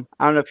walk. I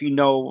don't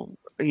know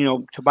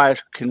if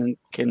Tobias can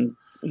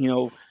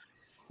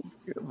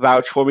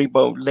vouch for me,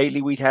 but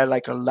lately we'd had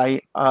like a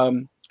light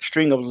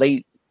string of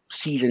late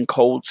season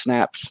cold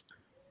snaps,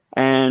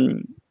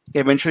 and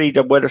eventually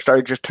the weather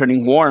started just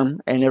turning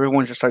warm, and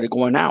everyone just started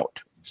going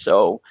out.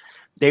 So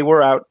they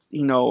were out,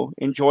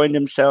 enjoying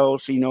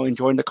themselves,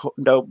 enjoying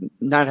the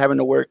not having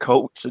to wear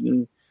coats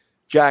and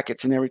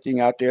jackets and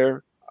everything out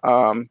there.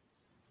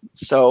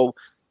 So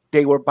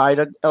they were by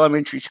the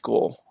elementary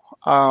school.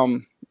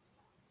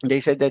 They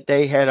said that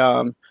they had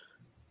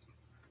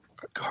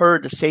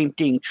heard the same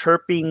thing,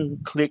 chirping,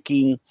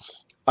 clicking.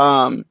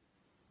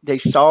 They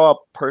saw a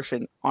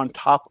person on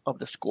top of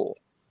the school,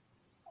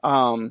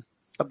 of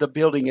the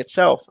building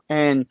itself,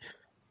 and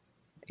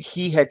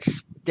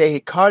they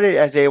had caught it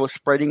as it was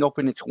spreading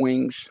open its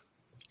wings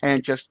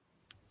and just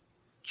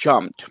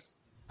jumped,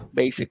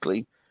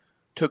 basically.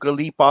 Took a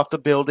leap off the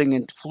building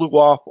and flew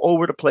off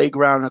over the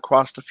playground,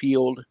 across the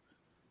field,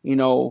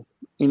 and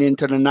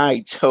into the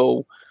night.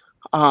 So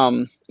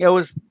it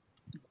was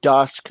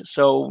dusk.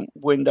 So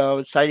when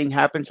the sighting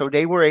happened, so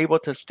they were able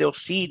to still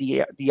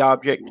see the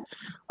object.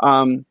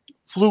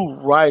 Flew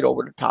right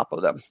over the top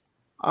of them.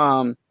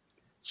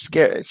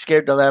 Scared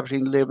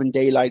the living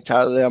daylights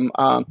out of them.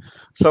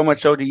 So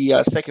much so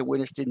the second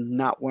witness did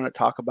not want to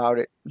talk about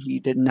it. He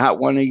did not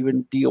want to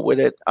even deal with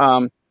it.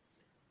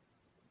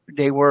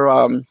 They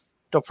were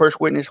the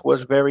first witness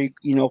was very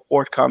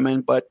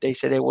forthcoming, but they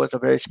said it was a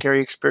very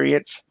scary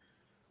experience.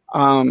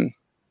 And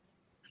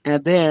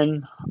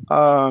then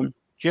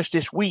just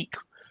this week,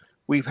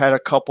 we've had a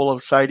couple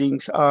of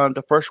sightings.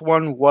 The first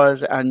one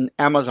was an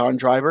Amazon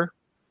driver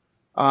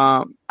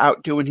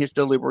out doing his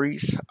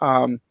deliveries.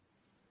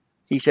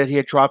 He said he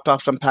had dropped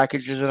off some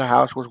packages at the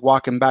house, was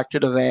walking back to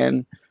the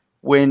van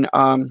when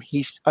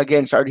he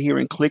again started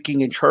hearing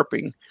clicking and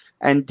chirping.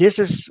 And this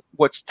is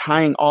what's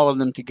tying all of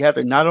them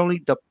together. Not only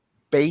the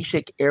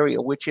basic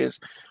area, which is,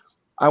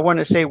 I want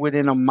to say,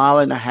 within a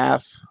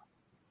 1.5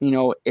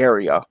 mile,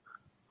 area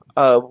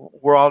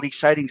where all these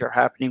sightings are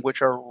happening,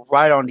 which are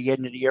right on the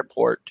end of the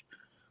airport.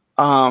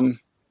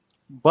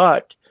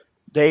 But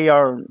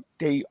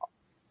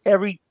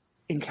every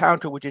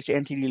encounter with this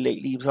entity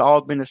lately has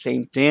all been the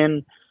same: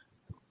 thin,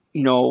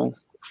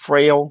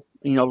 frail,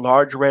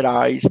 large red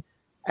eyes,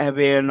 and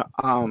then,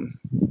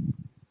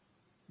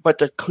 but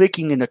the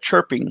clicking and the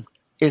chirping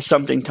is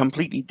something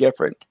completely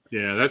different.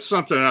 Yeah, that's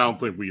something I don't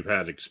think we've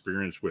had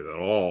experience with at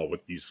all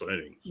with these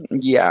sightings.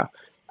 Yeah.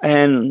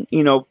 And,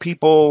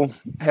 people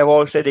have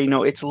always said,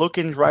 it's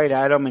looking right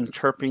at them and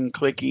chirping,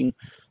 clicking.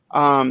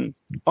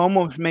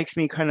 Almost makes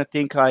me kind of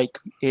think like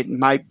it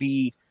might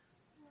be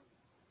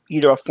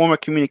either a form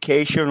of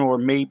communication or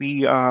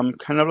maybe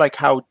kind of like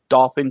how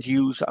dolphins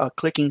use a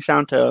clicking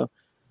sound to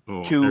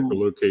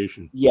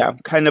echolocation. Yeah,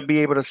 kind of be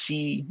able to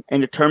see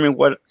and determine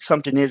what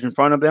something is in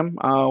front of them.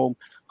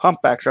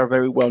 Humpbacks are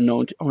very well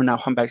known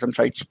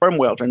sperm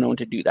whales are known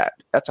to do that.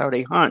 That's how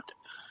they hunt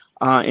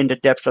in the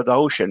depths of the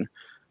ocean.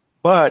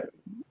 But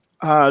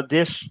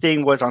this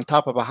thing was on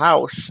top of a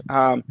house.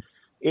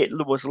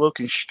 It was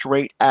looking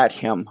straight at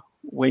him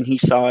when he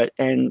saw it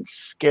and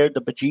scared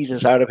the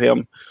bejesus out of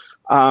him.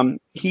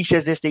 He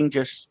says this thing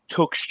just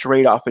took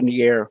straight off in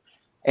the air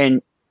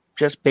and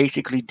just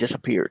basically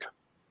disappeared.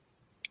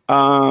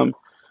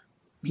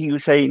 He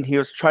was saying he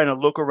was trying to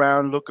look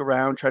around,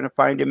 trying to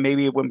find it.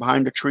 Maybe it went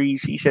behind the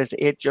trees. He says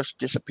it just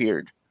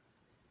disappeared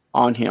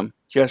on him,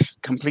 just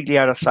completely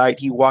out of sight.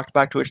 He walked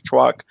back to his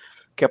truck,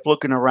 kept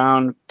looking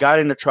around, got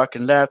in the truck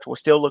and left, was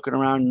still looking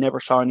around, never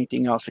saw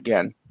anything else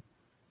again.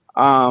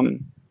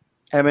 And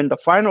then the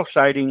final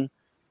sighting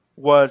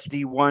was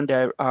the one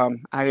that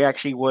I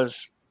actually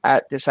was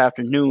at this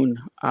afternoon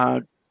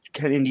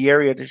in the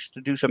area just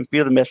to do some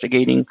field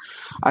investigating.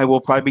 I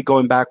will probably be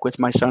going back with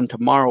my son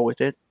tomorrow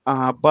with it.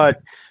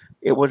 But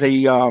it was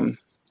a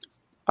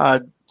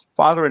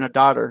father and a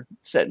daughter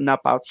setting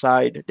up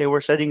outside. They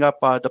were setting up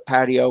the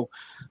patio,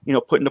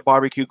 putting the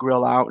barbecue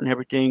grill out and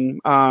everything,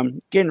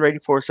 getting ready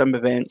for some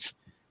events.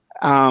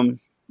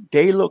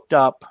 They looked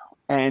up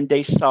and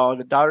they saw,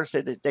 the daughter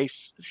said that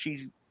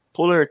she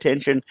pulled her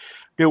attention.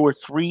 There were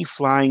 3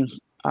 flying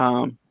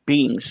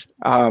beings.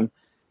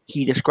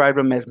 He described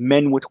them as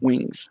men with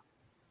wings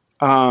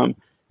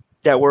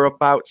that were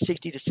about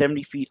 60 to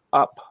 70 feet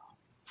up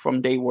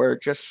from they were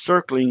just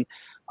circling.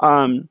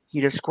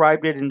 He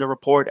described it in the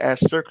report as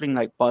circling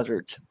like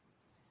buzzards.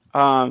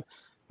 But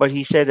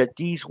he said that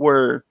these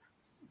were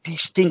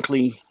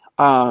distinctly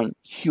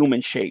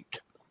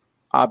human-shaped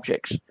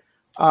objects.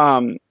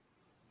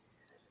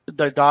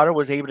 the daughter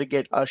was able to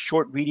get a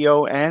short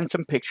video and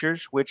some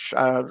pictures, which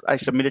I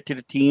submitted to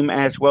the team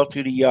as well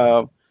to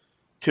the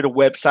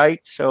website.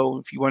 So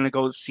if you want to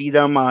go see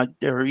them,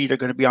 they're either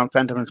going to be on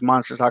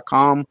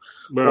phantomsmonsters.com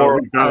Well,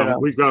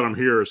 we've got them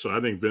here, so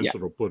I think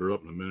Vincent will put her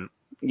up in a minute.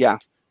 Yeah.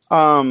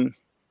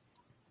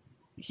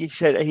 He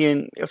said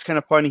it was kind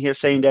of funny. He was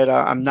saying that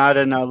I'm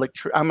an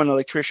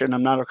electrician.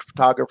 I'm not a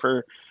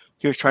photographer.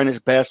 He was trying his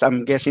best.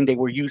 I'm guessing they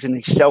were using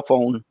a cell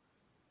phone,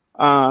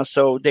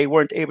 so they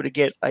weren't able to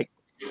get like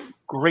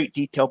great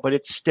detail, but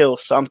it's still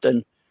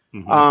something.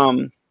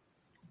 Mm-hmm.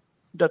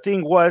 The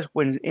thing was,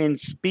 when in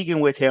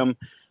speaking with him,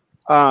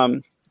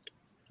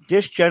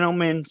 this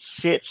gentleman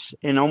sits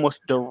in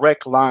almost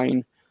direct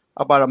line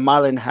about 1.5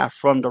 miles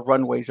from the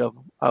runways of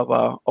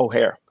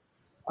O'Hare.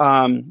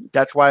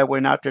 That's why I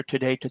went out there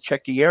today to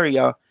check the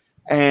area.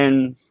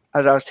 And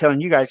as I was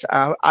telling you guys,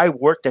 I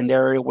worked in the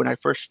area when I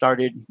first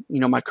started,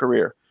 my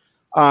career.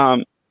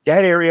 That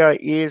area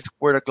is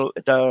where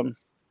the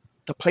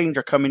planes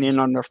are coming in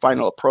on their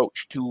final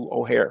approach to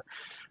O'Hare.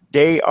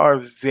 They are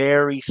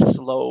very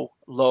slow,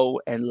 low,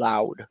 and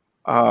loud.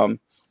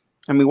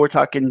 We're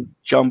talking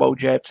jumbo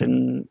jets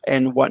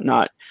and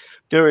whatnot.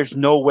 There is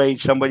no way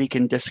somebody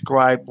can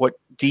describe what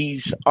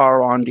these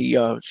are on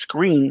the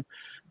screen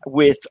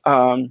with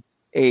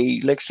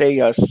let's say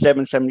a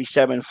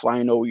 777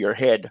 flying over your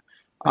head.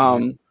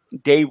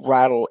 They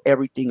rattle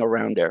everything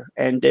around there.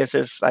 And this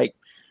is like,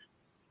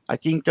 I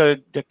think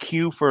the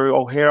queue for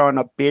O'Hare on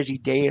a busy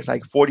day is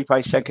like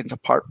 45 seconds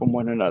apart from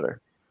one another.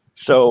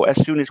 So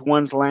as soon as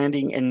one's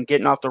landing and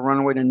getting off the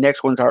runway, the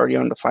next one's already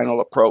on the final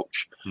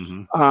approach.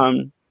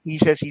 Mm-hmm. He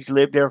says he's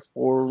lived there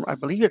for, I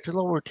believe it's a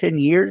little over 10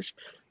 years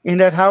in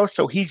that house.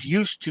 So he's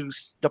used to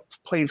the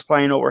planes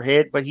flying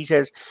overhead, but he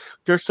says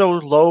they're so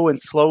low and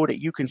slow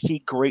that you can see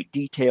great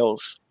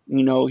details.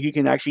 You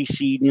can actually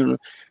see,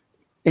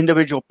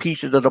 individual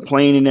pieces of the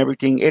plane and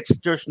everything.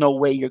 There's no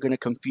way you're going to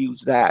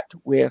confuse that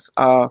with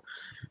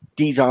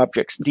these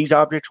objects. These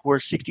objects were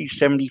 60,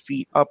 70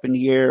 feet up in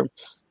the air.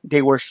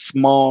 They were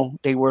small.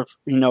 They were,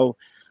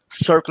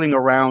 circling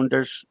around.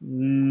 There's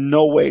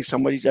no way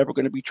somebody's ever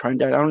going to be trying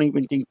that. I don't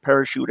even think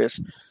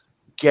parachutists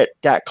get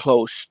that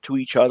close to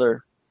each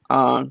other.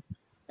 And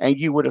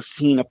you would have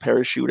seen a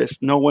parachutist.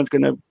 No one's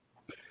going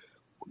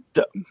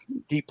to.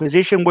 The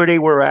position where they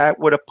were at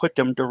would have put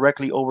them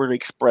directly over the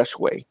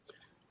expressway.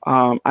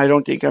 I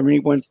don't think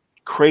anyone's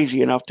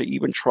crazy enough to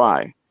even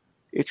try.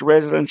 It's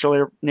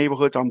residential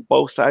neighborhoods on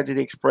both sides of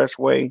the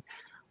expressway.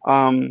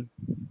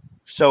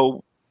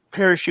 So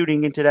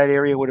parachuting into that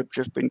area would have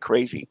just been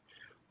crazy.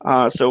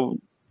 So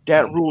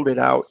that ruled it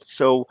out.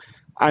 So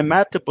I'm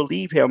apt to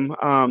believe him.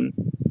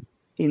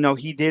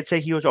 He did say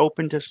he was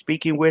open to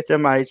speaking with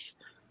him. I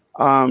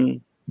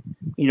did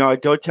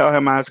tell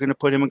him I was going to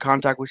put him in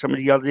contact with some of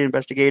the other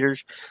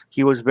investigators.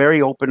 He was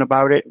very open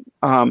about it.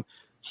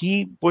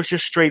 He was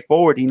just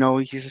straightforward. He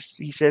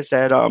says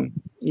that,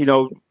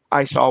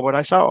 I saw what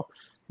I saw.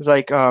 It's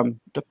like,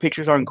 the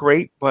pictures aren't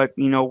great, but,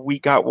 we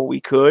got what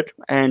we could.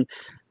 And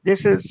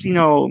this is,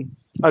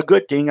 a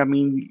good thing. I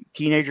mean,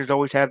 teenagers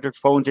always have their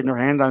phones in their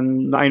hands,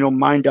 and I know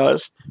mine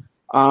does.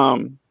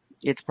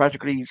 It's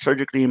practically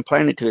surgically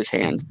implanted to his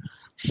hand.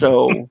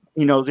 So,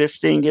 this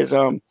thing is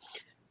a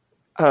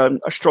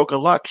stroke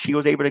of luck. She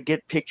was able to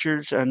get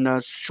pictures and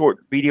a short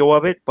video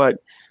of it, but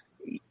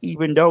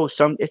even though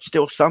it's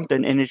still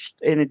something, and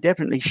it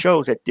definitely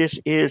shows that this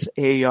is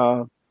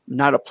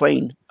not a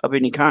plane of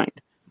any kind.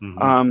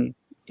 Mm-hmm.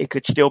 It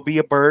could still be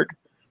a bird.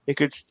 It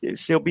could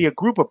still be a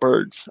group of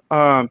birds.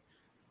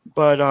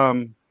 But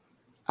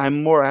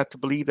I'm more apt to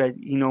believe that,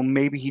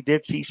 maybe he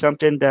did see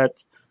something that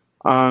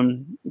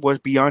was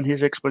beyond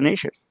his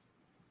explanation.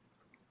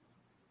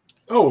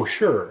 Oh,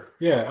 sure.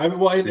 Yeah.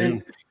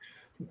 And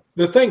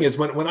the thing is,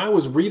 when I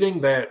was reading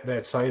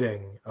that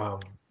sighting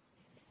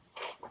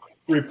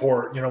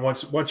report,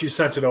 once you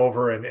sent it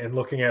over and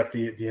looking at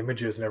the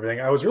images and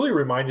everything, I was really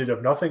reminded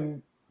of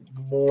nothing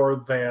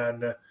more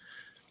than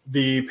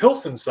the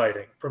Pilsen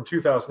sighting from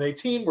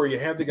 2018, where you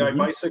had the guy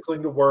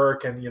bicycling to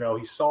work, and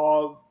he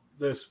saw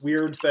this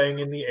weird thing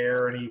in the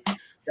air, and he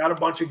got a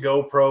bunch of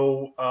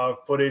GoPro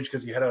footage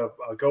because he had a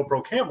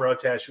GoPro camera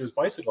attached to his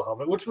bicycle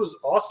helmet, which was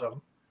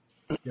awesome.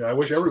 I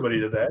wish everybody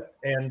did that.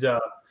 And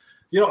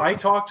I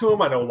talked to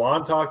him. I know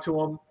Lon talked to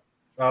him.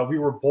 We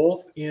were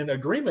both in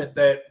agreement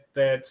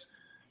that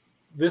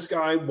this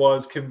guy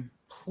was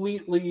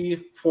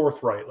completely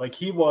forthright. Like,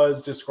 he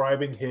was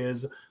describing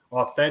his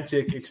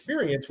authentic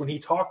experience when he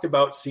talked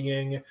about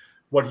seeing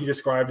what he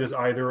described as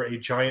either a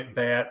giant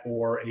bat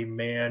or a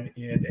man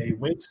in a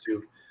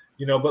wingsuit,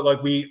 but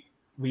like we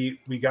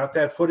got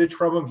that footage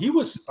from him. He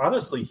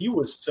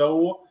was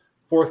so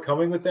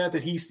forthcoming with that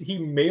he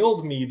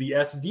mailed me the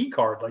SD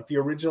card, like the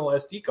original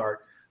SD card.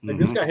 Like,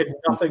 this guy had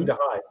nothing to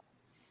hide.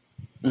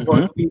 Mm-hmm.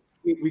 But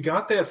we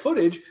got that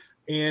footage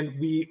and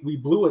we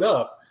blew it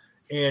up.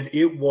 And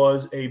it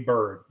was a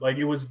bird. Like,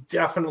 it was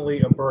definitely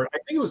a bird. I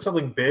think it was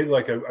something big,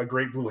 like a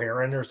great blue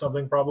heron or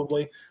something,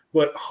 probably.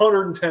 But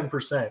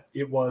 110%,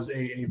 it was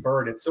a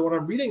bird. And so when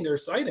I'm reading their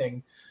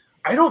sighting,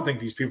 I don't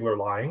think these people are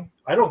lying.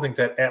 I don't think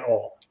that at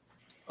all.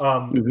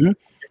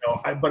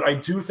 But I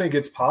do think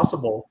it's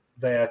possible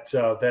that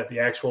that the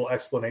actual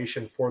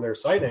explanation for their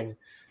sighting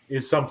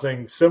is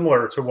something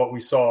similar to what we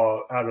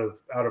saw out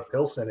of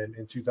Pilsen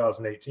in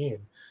 2018.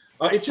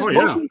 It's just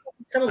mostly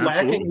kind of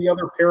lacking the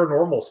other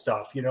paranormal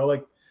stuff,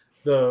 like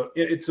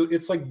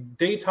it's like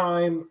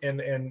daytime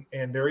and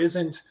there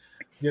isn't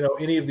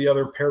any of the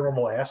other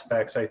paranormal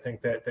aspects. I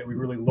think that we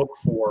really look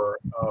for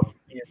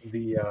in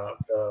the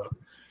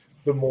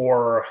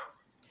more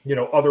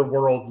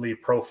otherworldly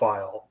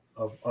profile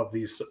of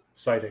these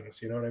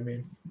sightings. You know what I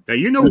mean?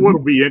 Now what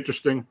would be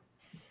interesting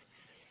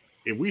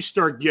if we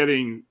start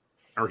getting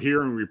or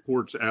hearing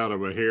reports out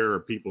of a hair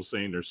of people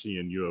saying they're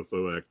seeing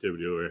UFO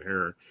activity over a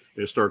hair, and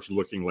it starts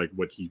looking like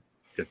what he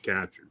got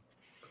captured.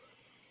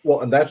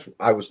 Well, and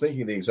I was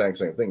thinking the exact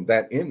same thing.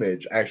 That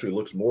image actually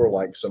looks more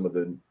like some of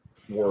the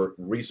more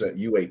recent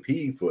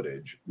UAP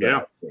footage that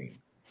I've seen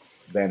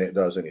than it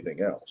does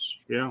anything else.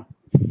 Yeah.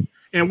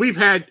 And we've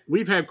had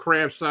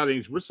craft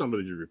sightings with some of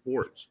these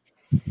reports.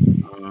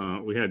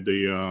 We had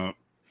the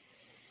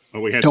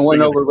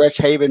one over Rest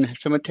Haven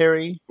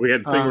Cemetery. We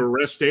had the thing over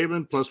Rest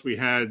Haven, plus we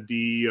had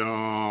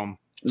the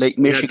Lake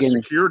Michigan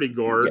security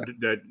guard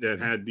that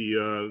had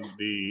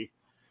the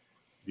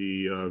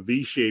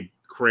V-shaped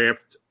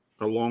craft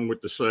along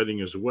with the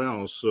sighting as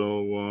well.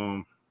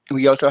 So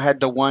we also had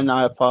the one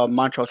of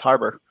Montrose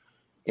Harbor,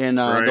 and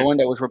the one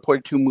that was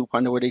reported to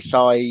MUFON, where they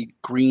saw a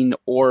green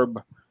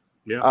orb,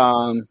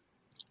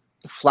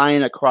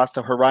 flying across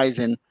the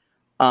horizon,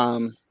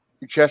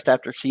 just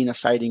after seeing a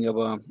sighting of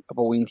a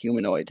winged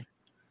humanoid.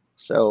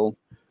 So,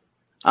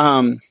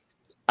 I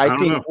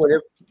think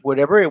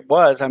whatever it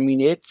was, I mean,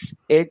 it's.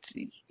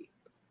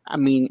 I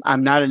mean,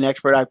 I'm not an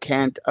expert. I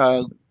can't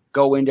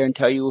go in there and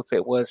tell you if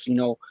it was,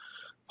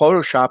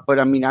 Photoshop, but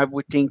I mean, I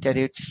would think that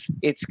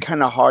it's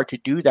kind of hard to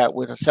do that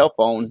with a cell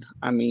phone.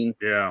 I mean,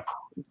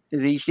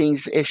 these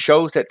things, it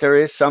shows that there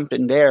is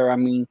something there. I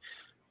mean,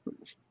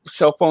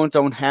 cell phones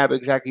don't have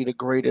exactly the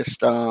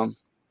greatest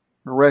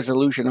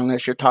resolution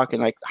unless you're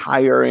talking like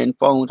higher end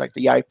phones, like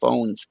the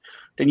iPhones,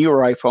 the newer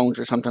iPhones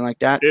or something like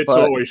that. It's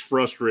always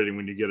frustrating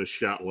when you get a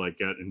shot like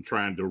that and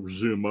trying to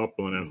zoom up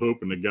on it,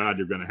 hoping to God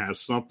you're going to have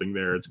something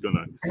there. It's going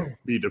to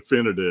be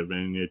definitive,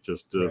 and it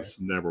just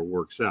never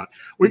works out.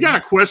 We got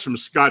a question from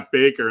Scott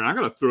Baker, and I'm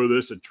going to throw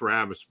this at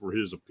Travis for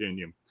his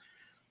opinion.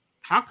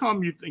 How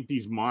come you think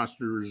these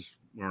monsters,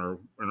 or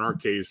in our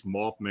case,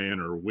 Mothman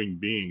or winged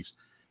beings,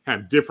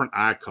 have different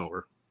eye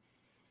color?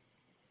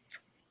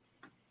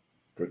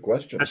 Good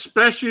question.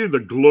 Especially the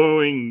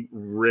glowing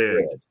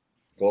red.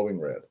 Glowing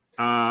red.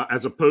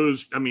 As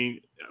opposed, I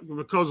mean,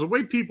 because the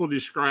way people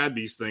describe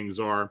these things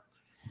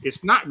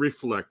it's not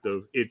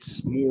reflective,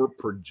 it's more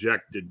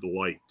projected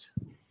light.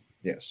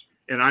 Yes.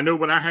 And I know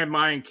when I had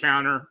my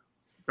encounter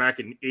back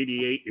in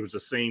 '88, it was the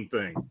same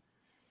thing.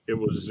 It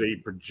was a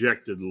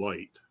projected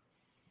light.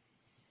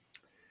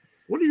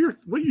 What do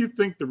you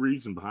think the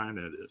reason behind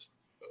that is?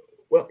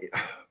 Well,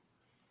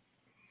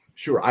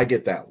 sure, I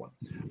get that one.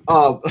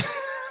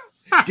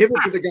 Give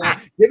it to the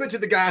guy. Give it to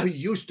the guy who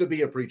used to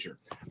be a preacher.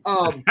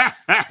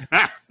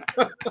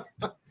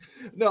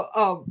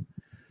 No,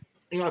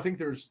 I think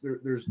there's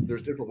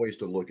different ways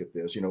to look at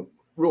this.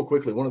 Real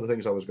quickly, one of the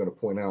things I was going to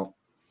point out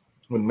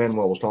when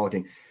Manuel was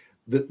talking,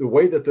 the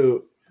way that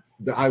the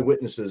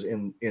eyewitnesses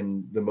in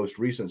the most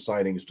recent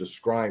sightings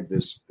describe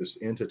this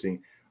entity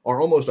are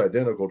almost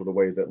identical to the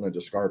way that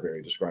Linda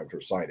Scarberry described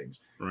her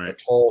sightings. Right. A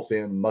tall,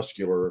 thin,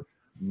 muscular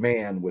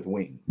man with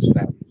wings.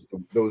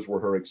 Those were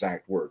her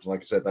exact words. And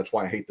like I said, that's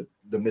why I hate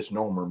the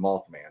misnomer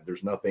Mothman.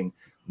 There's nothing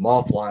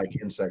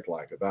moth-like,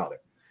 insect-like about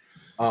it.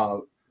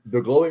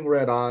 The glowing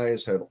red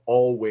eyes have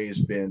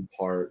always been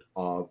part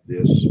of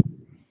this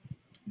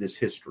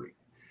history.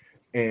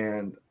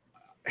 And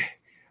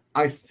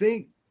I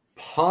think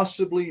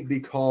possibly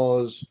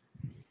because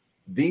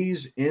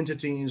these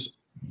entities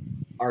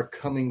are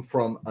coming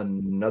from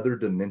another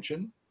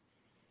dimension.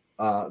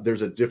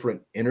 There's a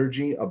different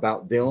energy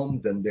about them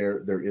than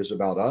there is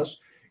about us.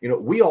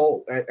 We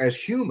all, as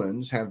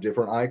humans, have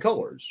different eye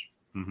colors.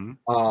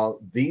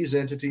 Mm-hmm. These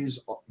entities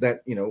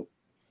that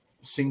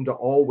seem to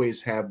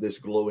always have this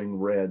glowing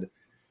red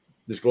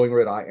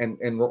eye.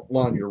 And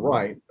Lon, you're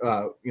right.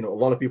 A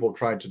lot of people have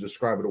tried to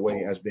describe it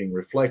away as being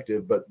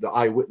reflective, but the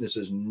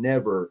eyewitnesses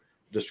never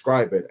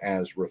describe it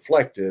as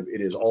reflective.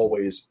 It is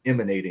always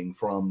emanating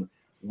from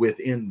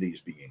within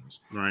these beings.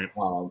 Right.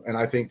 And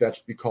I think that's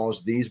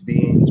because these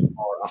beings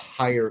are a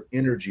higher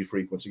energy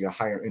frequency, a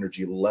higher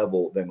energy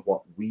level than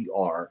what we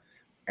are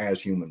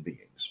as human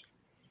beings.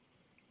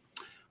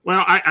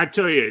 Well, I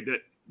tell you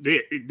that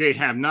they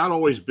have not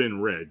always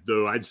been red,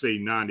 though I'd say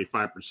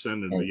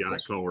 95% of the eye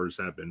colors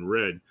have been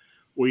red.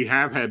 We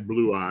have had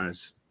blue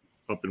eyes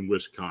up in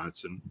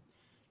Wisconsin,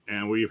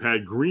 and we've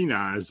had green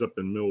eyes up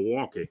in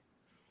Milwaukee.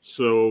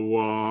 So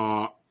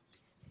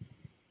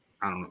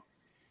I don't know.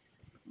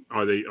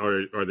 Are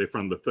they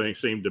from the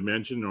same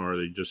dimension, or are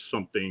they just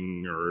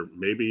something, or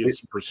maybe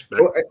it's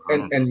perspective?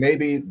 And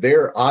maybe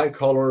their eye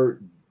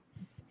color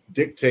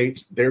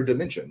dictates their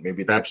dimension.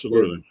 Maybe that's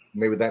absolutely.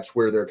 Maybe that's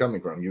where they're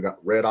coming from. You got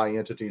red eye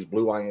entities,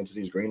 blue eye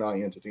entities, green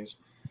eye entities.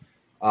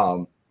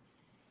 So,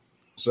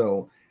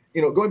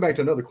 going back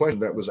to another question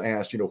that was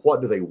asked,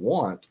 what do they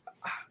want?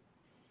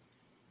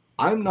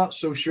 I'm not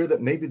so sure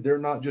that maybe they're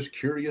not just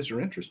curious or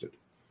interested.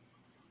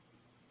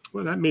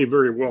 Well, that may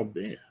very well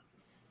be.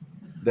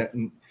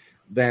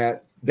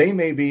 That they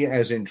may be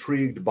as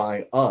intrigued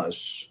by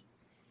us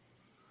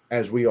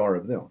as we are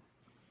of them.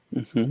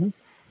 Mm-hmm.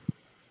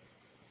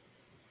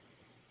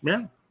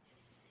 Yeah.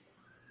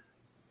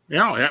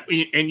 Yeah.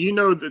 And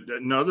that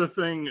another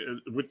thing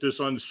with this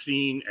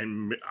unseen,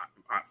 and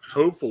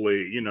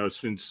hopefully,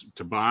 since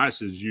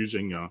Tobias is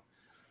using a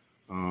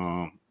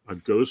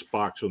ghost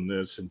box on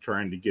this and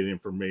trying to get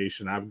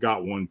information, I've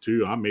got one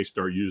too. I may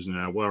start using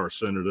that or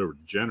send it over to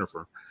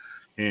Jennifer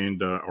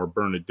and or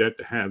Bernadette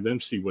to have them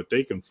see what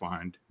they can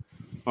find.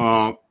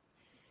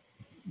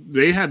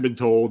 They have been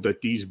told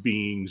that these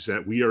beings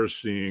that we are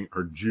seeing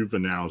are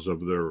juveniles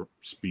of their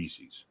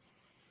species.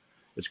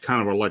 It's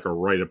kind of like a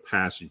rite of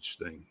passage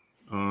thing.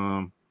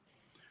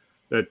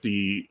 That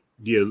the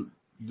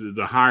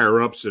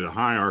higher ups in the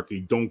hierarchy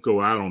don't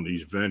go out on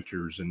these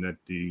ventures, and that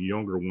the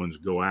younger ones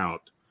go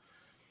out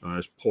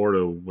as part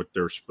of what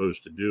they're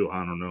supposed to do.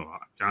 I don't know.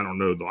 I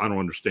don't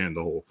understand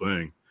the whole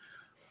thing,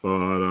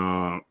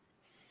 but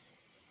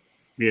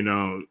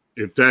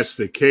if that's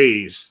the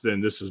case,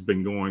 then this has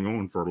been going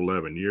on for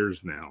 11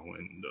 years now,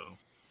 and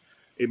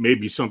it may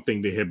be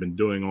something they have been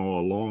doing all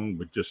along,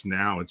 but just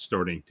now it's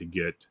starting to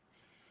get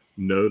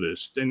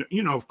noticed. And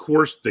of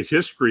course, the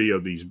history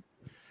of these,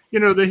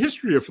 the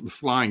history of the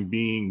flying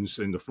beings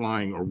and the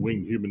flying or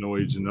winged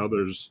humanoids and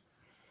others,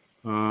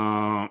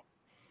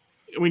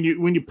 when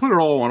you put it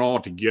all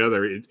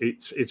together,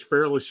 it's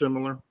fairly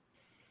similar,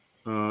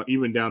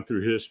 even down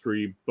through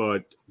history.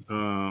 But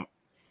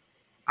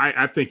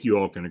I think you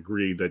all can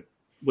agree that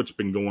what's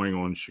been going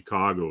on in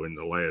Chicago in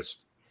the last,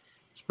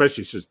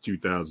 especially since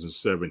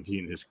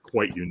 2017, is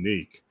quite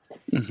unique.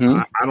 Mm-hmm.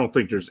 I don't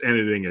think there's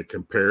anything that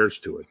compares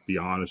to it, to be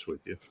honest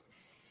with you.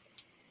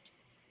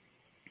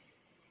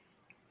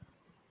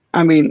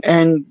 I mean,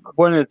 and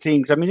one of the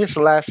things, this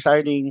last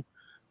sighting,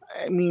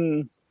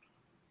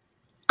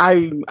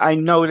 I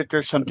know that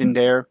there's something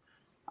there.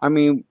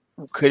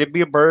 Could it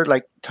be a bird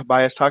like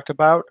Tobias talked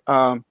about?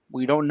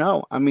 We don't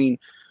know.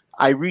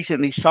 I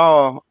recently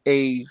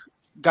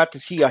got to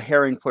see a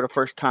heron for the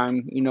first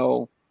time,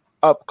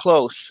 up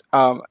close.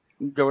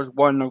 There was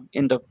one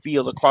in the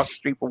field across the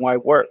street from where I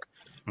work.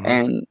 Mm-hmm.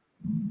 And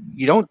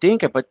you don't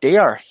think it, but they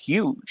are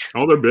huge.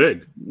 Oh, they're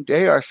big.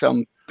 They are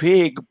some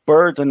big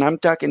birds. And I'm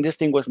talking, this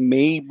thing was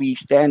maybe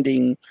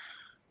standing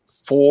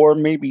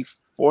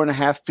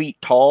 4.5 feet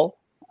tall.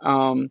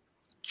 I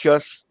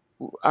just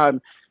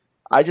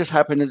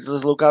happened to just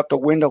look out the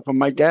window from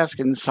my desk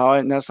and saw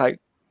it. And that's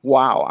like,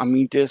 wow.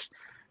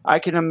 I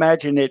can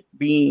imagine it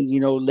being,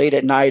 late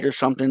at night or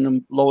something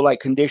in low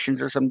light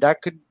conditions or something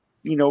that could,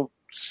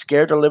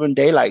 scare the living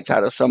daylights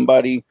out of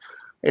somebody,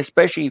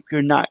 especially if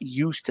you're not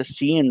used to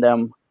seeing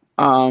them,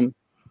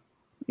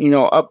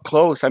 up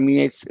close.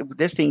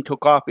 This thing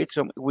took off. Its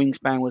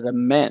wingspan was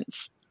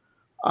immense.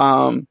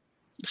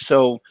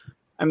 So,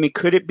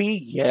 could it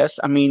be? Yes.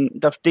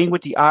 The thing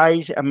with the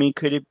eyes,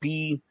 could it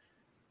be?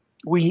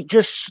 We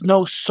just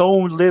know so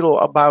little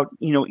about,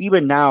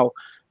 even now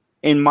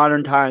in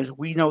modern times,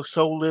 we know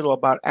so little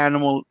about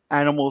animals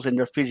and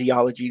their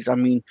physiologies.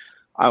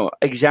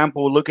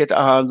 Example, look at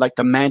like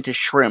the mantis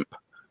shrimp.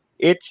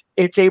 It's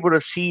able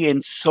to see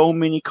in so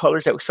many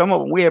colors that some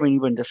of them we haven't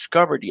even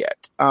discovered yet.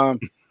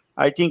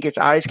 I think its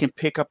eyes can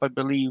pick up, I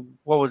believe,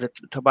 what was it,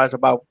 Tobias,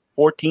 about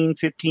 14,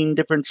 15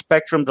 different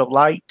spectrums of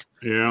light.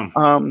 Yeah.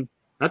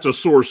 That's a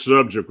sore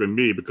subject with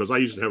me because I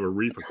used to have a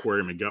reef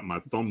aquarium and got my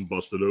thumb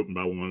busted open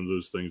by one of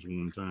those things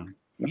one time.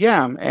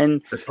 Yeah,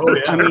 and they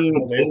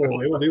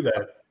will do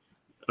that.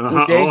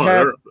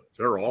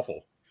 They're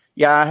awful.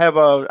 Yeah, I have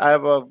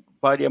a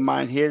buddy of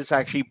mine. His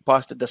actually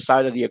busted the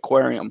side of the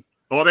aquarium.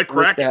 Oh, they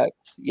cracked it.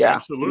 Yeah,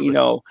 absolutely.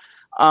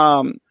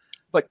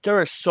 But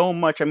there is so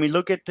much.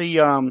 Look at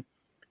the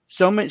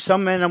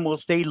some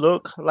animals. They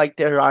look like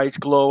their eyes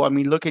glow.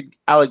 Look at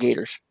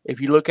alligators. If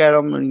you look at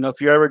them,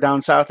 if you're ever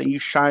down south and you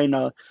shine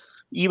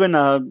even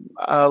a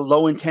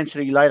low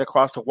intensity light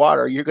across the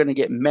water, you're going to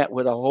get met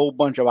with a whole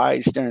bunch of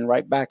eyes staring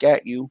right back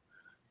at you.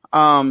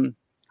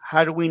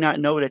 How do we not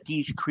know that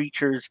these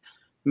creatures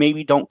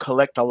maybe don't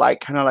collect a light,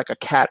 kind of like a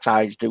cat's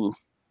eyes do?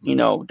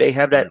 They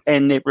have that,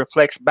 and it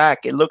reflects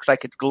back. It looks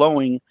like it's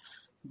glowing,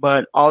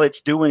 but all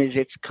it's doing is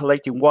it's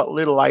collecting what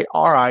little light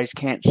our eyes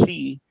can't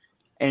see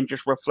and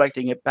just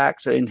reflecting it back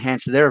to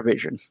enhance their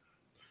vision.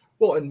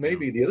 Well, and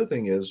maybe the other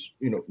thing is,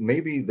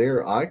 maybe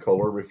their eye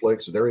color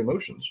reflects their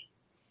emotions.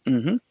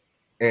 Mm-hmm.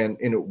 And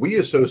we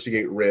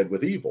associate red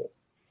with evil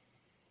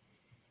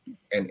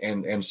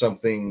and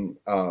something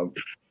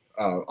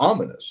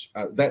ominous.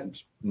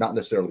 That's not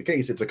necessarily the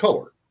case. It's a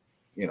color,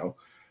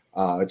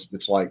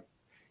 it's like,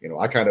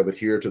 I kind of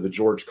adhere to the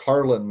George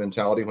Carlin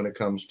mentality when it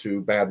comes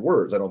to bad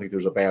words. I don't think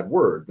there's a bad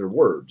word. They're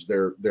words.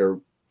 They're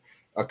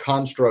a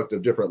construct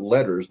of different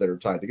letters that are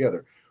tied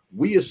together.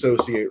 we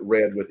associate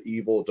red with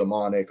evil,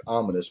 demonic,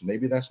 ominous.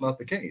 Maybe that's not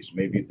the case.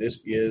 Maybe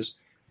this is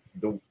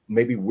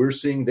maybe we're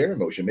seeing their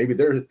emotion. Maybe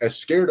they're as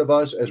scared of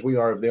us as we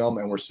are of them,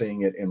 and we're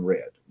seeing it in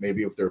red.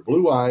 Maybe if they're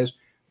blue eyes,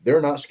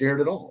 they're not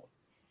scared at all.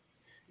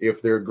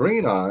 If they're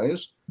green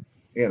eyes,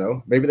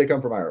 maybe they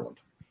come from Ireland.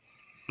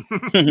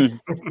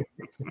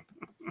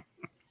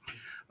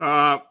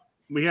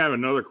 We have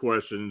another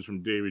question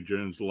from David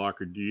Jones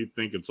Locker. Do you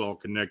think it's all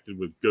connected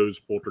with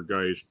ghost,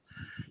 poltergeist,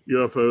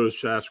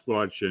 UFOs,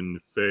 Sasquatch, and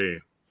Fae?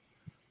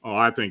 Oh,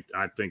 I think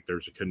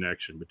there's a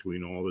connection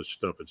between all this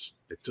stuff. It's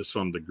to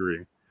some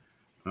degree.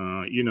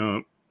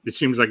 It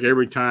seems like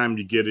every time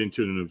you get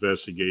into an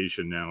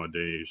investigation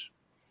nowadays,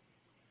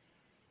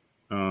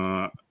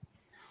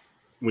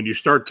 when you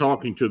start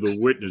talking to the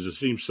witness, it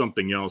seems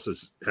something else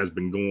has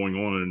been going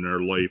on in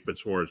their life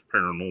as far as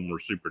paranormal or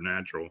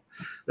supernatural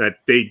that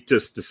they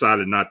just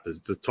decided not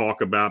to talk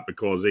about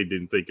because they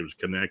didn't think it was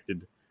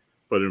connected.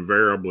 But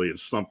invariably,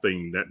 it's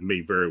something that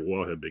may very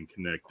well have been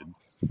connected.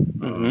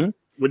 Mm-hmm.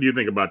 What do you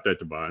think about that,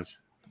 Tobias?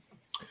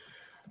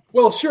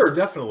 Well, sure,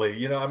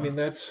 definitely.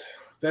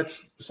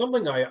 That's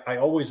something I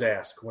always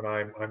ask when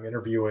I'm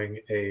interviewing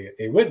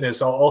a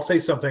witness. I'll say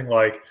something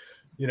like,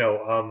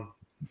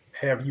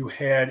 have you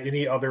had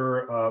any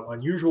other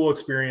unusual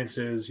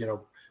experiences,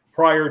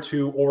 prior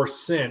to or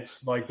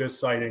since like this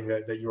sighting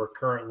that you are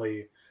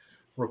currently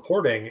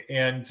reporting?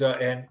 And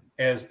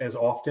as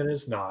often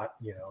as not,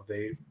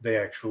 they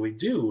actually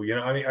do.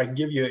 I can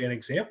give you an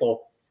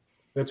example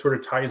that sort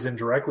of ties in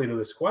directly to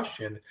this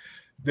question.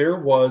 There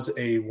was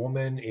a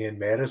woman in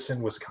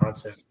Madison,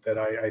 Wisconsin that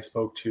I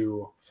spoke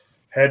to,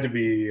 had to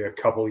be a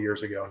couple of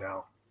years ago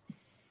now.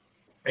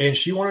 And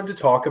she wanted to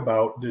talk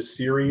about this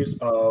series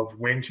of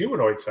winged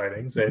humanoid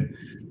sightings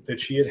that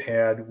she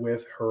had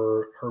with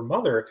her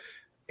mother.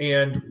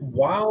 And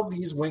while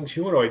these winged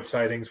humanoid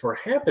sightings were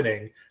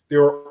happening, they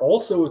were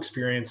also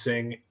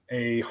experiencing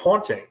a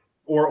haunting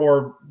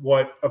or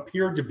what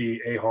appeared to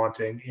be a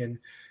haunting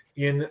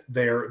in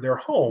their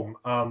home.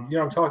 I'm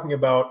talking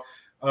about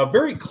a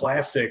very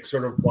classic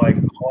sort of like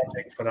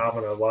haunting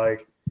phenomena,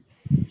 like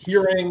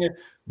hearing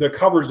the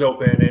cupboards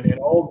open and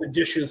all the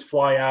dishes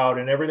fly out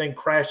and everything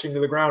crashing to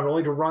the ground,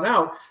 only to run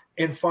out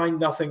and find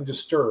nothing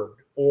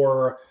disturbed.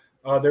 Or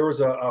there was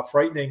a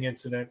frightening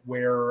incident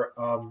where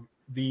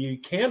the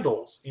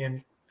candles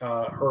in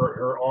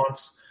her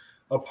aunt's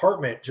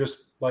apartment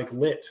just like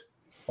lit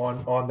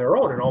on their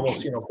own and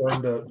almost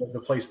burned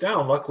the place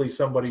down. Luckily,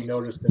 somebody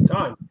noticed in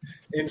time.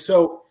 And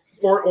so,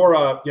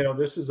 or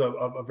this is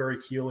a very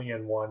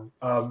Keelian one.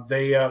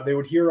 They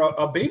would hear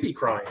a baby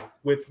crying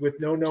with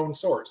no known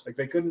source. Like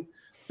they couldn't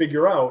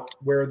figure out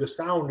where the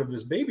sound of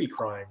this baby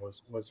crying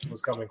was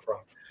coming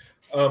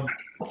from.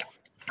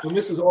 And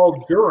this is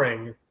all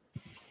during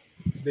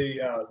the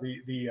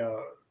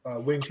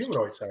winged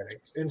humanoid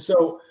sightings. And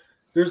so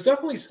there's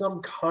definitely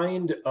some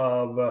kind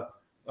of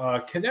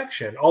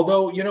connection.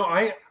 Although,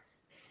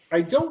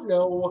 I don't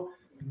know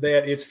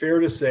that it's fair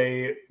to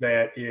say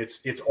that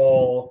it's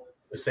all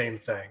the same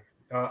thing.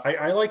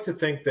 I like to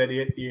think that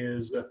it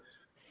is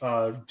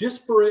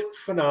disparate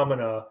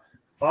phenomena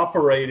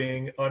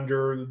operating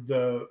under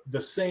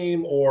the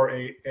same or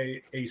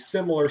a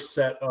similar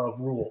set of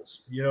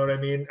rules. You know what I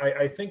mean?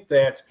 I think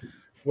that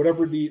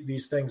whatever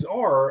these things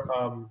are,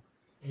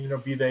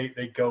 be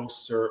they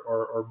ghosts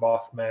or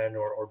Mothmen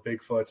or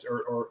Bigfoots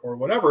or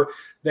whatever,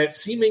 that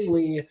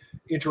seemingly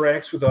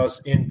interacts with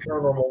us in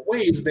paranormal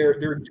ways,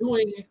 they're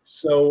doing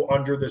so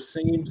under the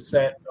same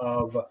set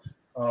of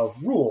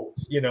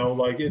rules.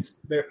 Like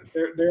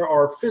there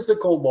are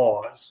physical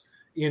laws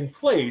in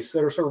place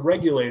that are sort of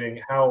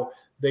regulating how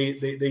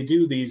they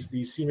do these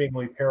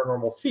seemingly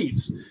paranormal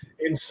feats.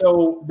 And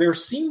so there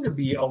seem to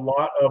be a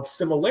lot of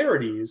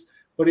similarities,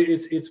 but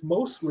it's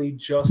mostly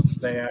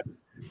just that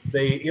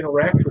they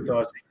interact with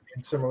us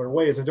in similar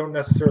ways and don't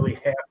necessarily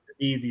have to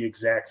be the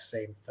exact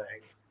same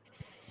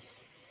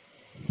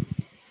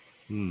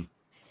thing.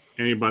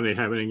 Anybody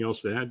have anything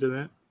else to add to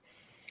that?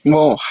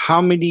 Well,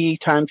 how many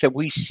times have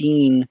we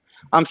seen?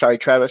 I'm sorry,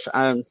 Travis.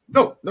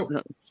 No.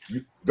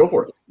 Go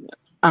for it.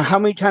 How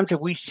many times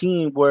have we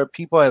seen where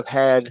people have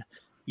had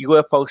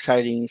UFO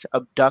sightings,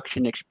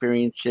 abduction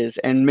experiences,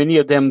 and many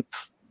of them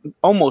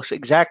almost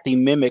exactly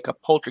mimic a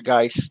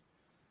poltergeist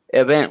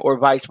event, or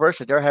vice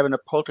versa? They're having a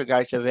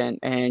poltergeist event,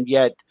 and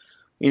yet,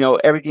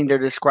 everything they're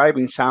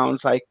describing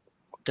sounds like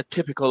the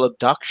typical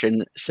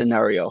abduction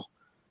scenario.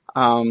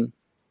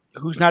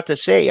 Who's not to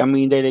say? I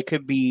mean, that it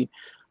could be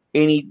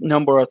any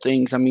number of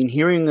things. I mean,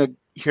 hearing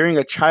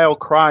a child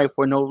cry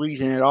for no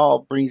reason at all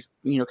brings,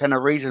 kind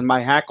of raises my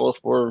hackles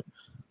for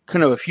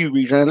kind of a few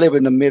reasons. I live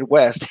in the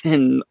Midwest,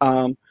 and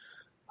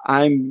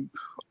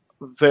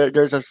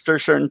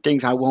there's certain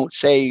things I won't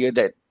say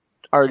that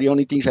are the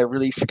only things that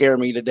really scare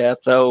me to death.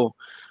 So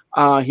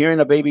hearing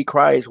a baby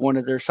cry is one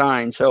of their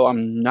signs. So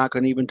I'm not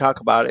going to even talk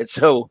about it.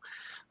 So,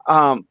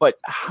 but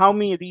how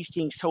many of these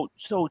things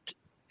so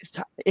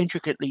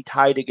intricately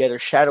tie together?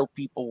 Shadow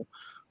people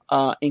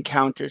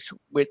encounters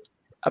with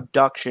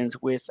abductions,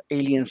 with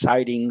alien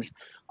sightings,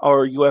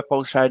 or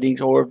UFO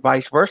sightings, or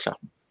vice versa.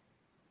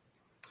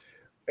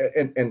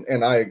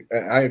 And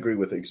I agree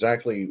with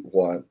exactly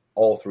what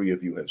all three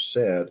of you have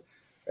said.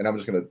 And I'm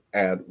just going to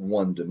add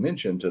one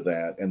dimension to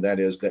that. And that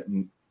is that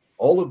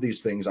all of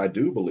these things I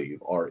do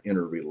believe are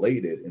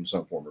interrelated in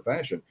some form or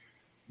fashion,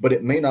 but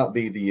it may not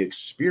be the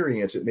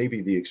experience. It may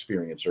be the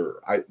experiencer.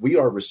 We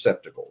are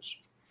receptacles.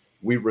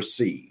 We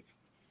receive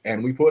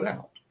and we put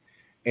out.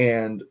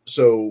 And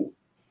so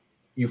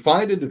you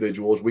find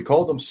individuals, we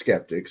call them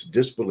skeptics,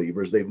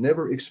 disbelievers. They've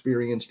never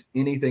experienced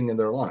anything in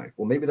their life.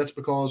 Well, maybe that's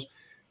because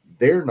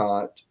they're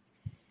not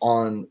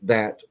on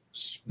that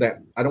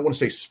I don't want to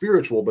say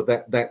spiritual, but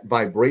that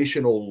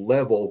vibrational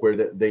level where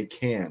that they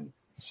can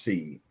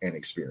see and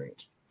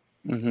experience.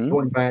 Mm-hmm.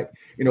 Going back,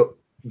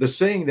 the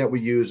saying that we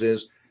use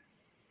is,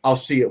 I'll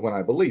see it when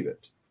I believe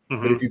it.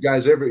 Mm-hmm. But if you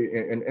guys ever,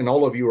 and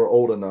all of you are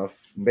old enough,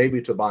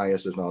 maybe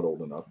Tobias is not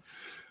old enough,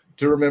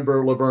 to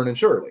remember Laverne and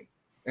Shirley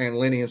and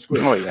Lenny and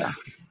Squiggy. Oh, yeah.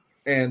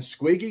 And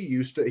Squiggy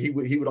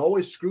he would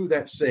always screw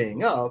that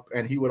saying up,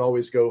 and he would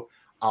always go,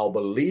 I'll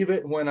believe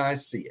it when I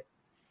see it.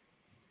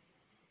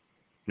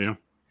 Yeah.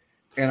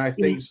 And I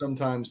think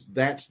sometimes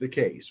that's the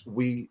case.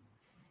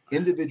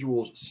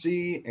 Individuals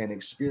see and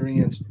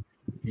experience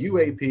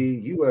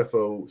UAP,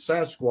 UFO,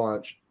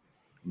 Sasquatch,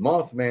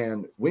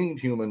 Mothman, winged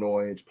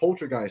humanoids,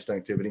 poltergeist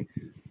activity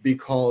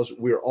because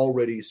we're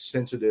already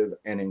sensitive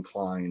and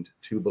inclined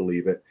to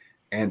believe it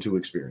and to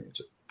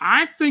experience it.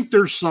 I think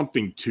there's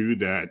something to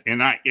that.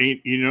 And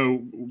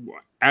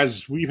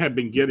as we have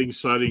been getting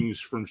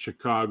sightings from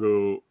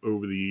Chicago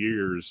over the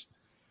years,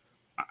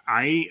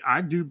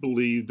 I do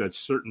believe that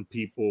certain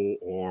people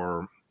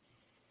are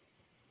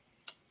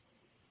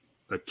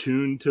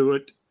attuned to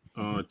it,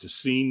 to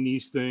seeing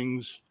these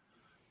things,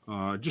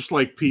 just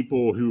like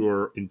people who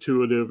are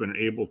intuitive and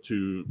able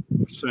to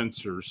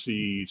sense or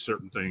see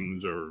certain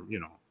things, or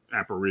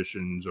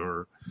apparitions,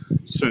 or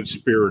sense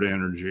spirit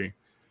energy.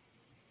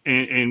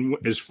 And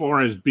as far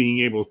as being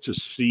able to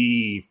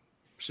see,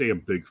 say, a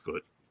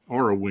Bigfoot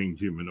or a winged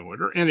humanoid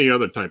or any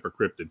other type of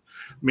cryptid,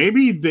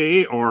 maybe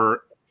they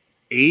are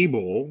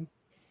able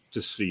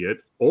to see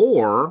it,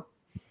 or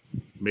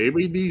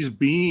maybe these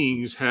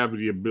beings have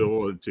the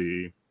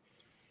ability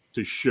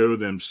to show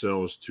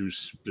themselves to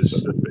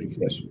specific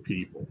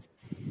people.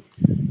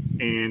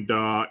 And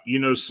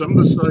some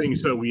of the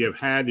sightings that we have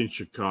had in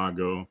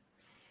Chicago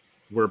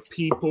where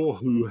people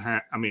who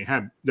there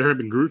have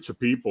been groups of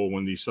people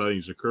when these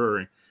sightings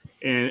occur,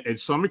 and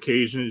at some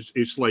occasions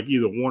it's like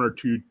either one or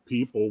two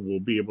people will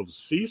be able to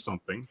see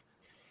something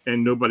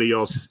and nobody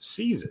else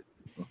sees it.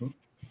 Mm-hmm.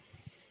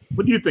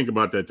 What do you think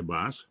about that,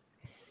 Tobias?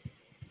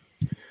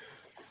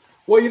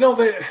 Well,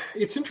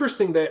 it's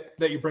interesting that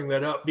you bring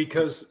that up,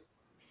 because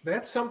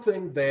that's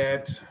something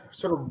that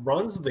sort of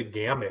runs the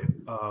gamut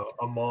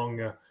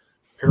among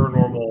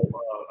paranormal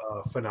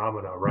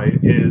phenomena, right?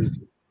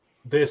 Is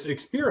this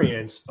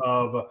experience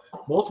of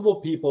multiple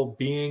people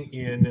being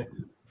in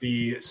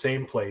the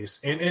same place.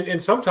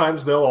 And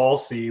sometimes they'll all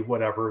see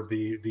whatever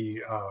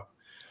the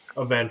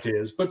event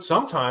is, but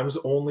sometimes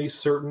only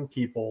certain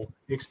people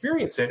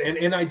experience it.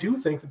 And I do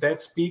think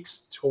that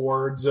speaks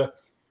towards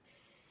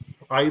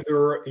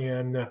either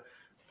an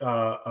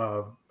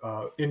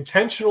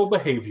intentional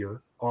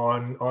behavior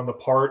on the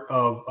part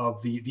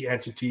of the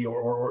entity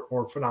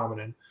or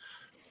phenomenon,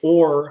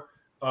 or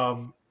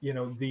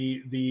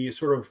the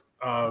sort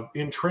of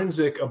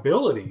intrinsic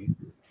ability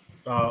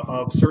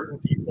of certain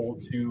people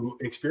to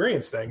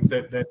experience things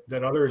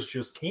that others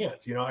just can't.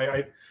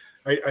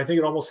 I think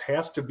it almost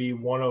has to be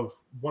one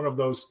of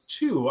those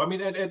two. I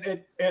mean,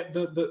 at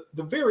the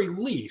very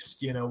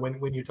least,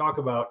 when you talk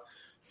about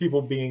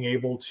people being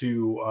able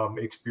to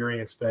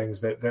experience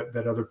things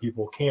that other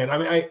people can't. I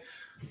mean,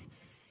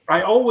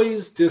 I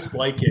always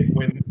dislike it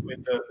when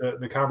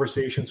the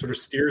conversation sort of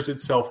steers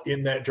itself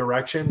in that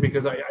direction,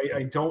 because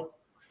I don't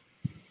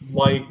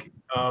like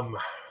the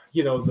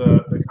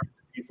kinds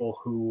of people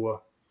who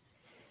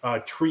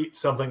treat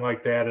something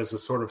like that as a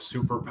sort of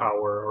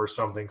superpower or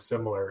something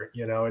similar.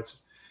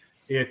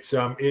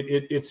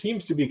 It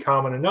seems to be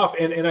common enough,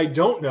 and I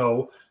don't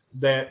know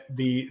that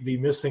the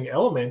missing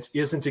element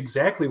isn't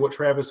exactly what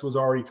Travis was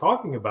already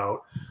talking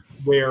about,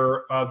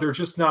 where they're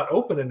just not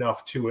open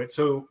enough to it.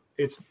 So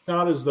it's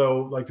not as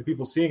though like the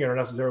people seeing it are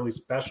necessarily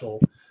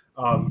special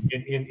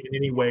in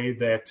any way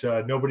that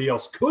nobody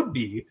else could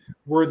be,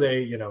 were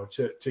they,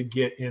 to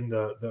get in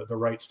the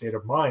right state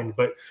of mind.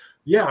 But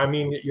yeah, I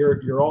mean,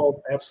 you're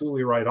all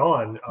absolutely right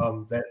on.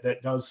 That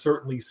does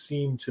certainly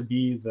seem to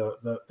be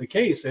the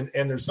case, and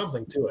there's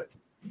something to it.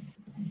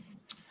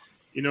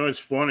 It's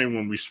funny,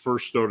 when we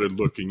first started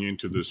looking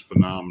into this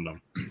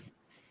phenomenon,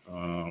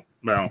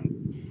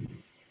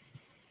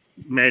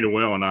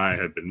 Manuel and I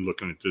had been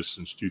looking at this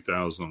since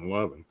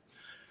 2011.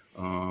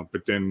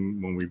 But then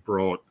when we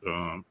brought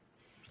the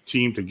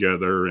team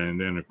together, and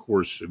then, of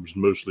course, it was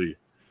mostly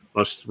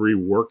us three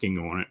working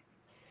on it.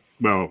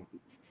 Well,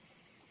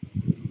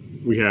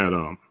 we had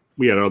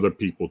other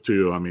people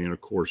too. I mean, of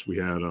course, we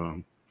had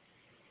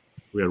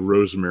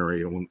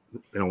Rosemary,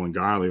 Ellen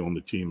Guiley on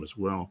the team as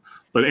well.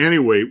 But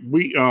anyway,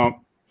 we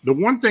the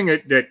one thing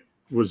that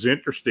was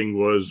interesting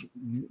was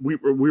we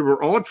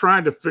were all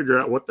trying to figure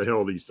out what the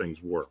hell these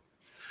things were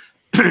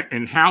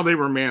and how they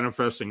were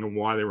manifesting and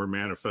why they were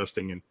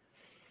manifesting. And,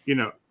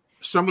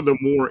 some of the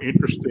more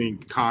interesting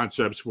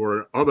concepts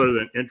were, other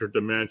than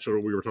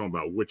interdimensional, we were talking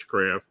about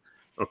witchcraft,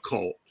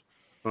 occult,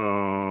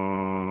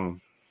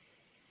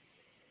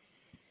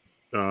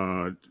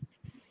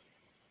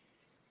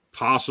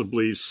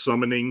 possibly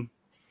summoning.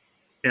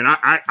 And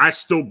I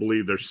still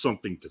believe there's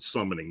something to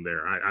summoning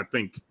there. I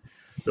think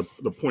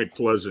the Point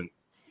Pleasant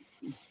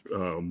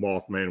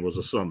Mothman was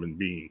a summoned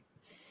being.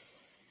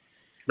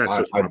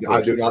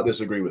 I do not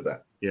disagree with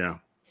that. Yeah.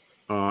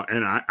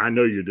 And I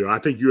know you do. I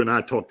think you and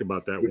I talked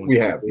about that once. We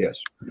have, yes.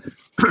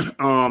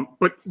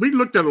 But we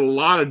looked at a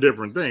lot of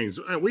different things.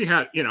 We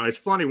had, it's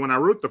funny, when I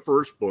wrote the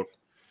first book,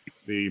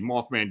 the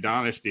Mothman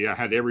Dynasty, I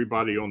had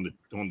everybody on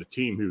the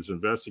team who was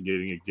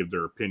investigating it give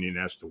their opinion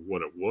as to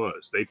what it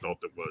was. They thought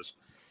it was.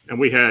 And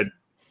we had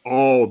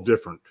all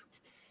different,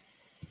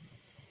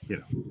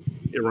 it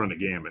run the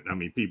gamut. I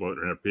mean, people had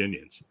their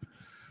opinions.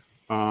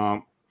 I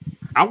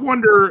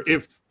wonder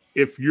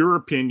if your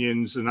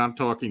opinions, and I'm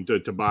talking to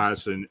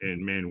Tobias and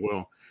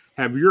Manuel,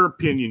 have your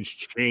opinions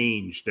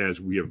changed as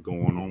we have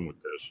gone on with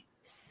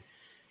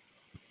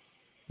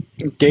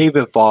this? They've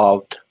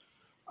evolved.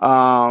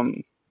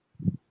 When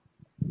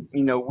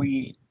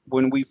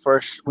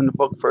the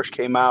book first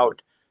came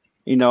out,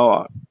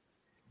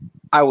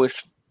 I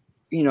was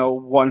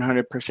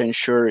 100%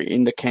 sure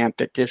in the camp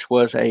that this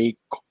was a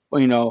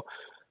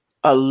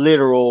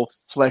literal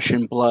flesh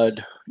and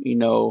blood,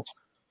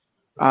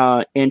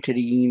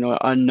 entity,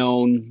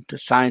 unknown to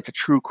science, a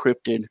true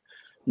cryptid.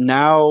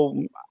 Now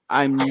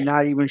I'm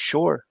not even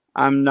sure.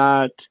 I'm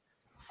not.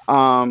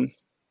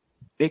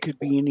 It could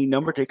be any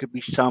number. They could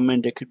be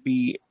summoned. It could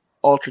be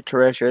ultra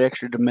terrestrial,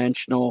 extra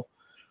dimensional.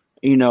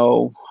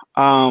 It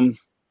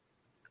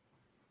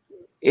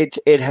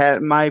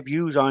had, my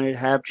views on it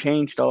have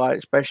changed a lot,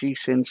 especially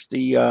since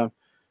the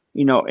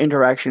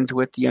interactions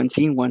with the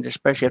unseen ones,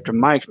 especially after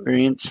my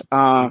experience.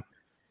 My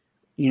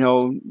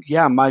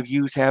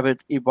views have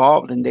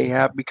evolved and they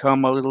have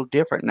become a little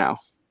different now.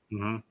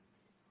 Mm-hmm.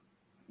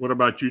 What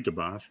about you,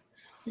 Tobias?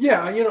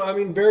 Yeah,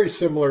 very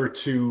similar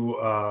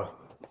to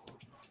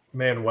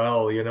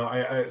Manuel.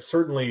 I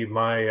certainly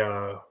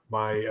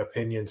my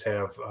opinions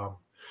have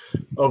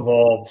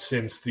evolved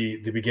since the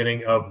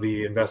beginning of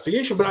the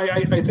investigation, but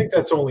I think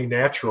that's only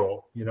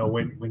natural.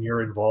 When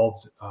you're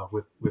involved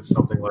with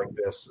something like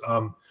this,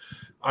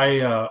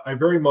 I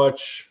very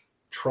much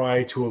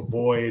try to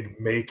avoid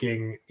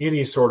making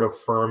any sort of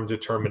firm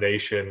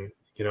determination,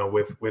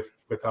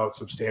 without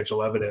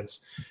substantial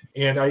evidence.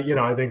 And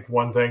I think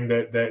one thing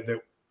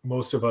that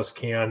most of us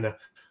can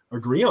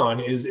agree on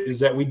is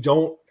that we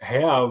don't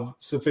have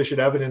sufficient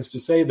evidence to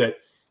say that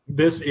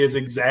this is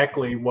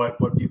exactly what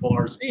people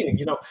are seeing.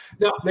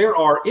 Now there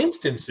are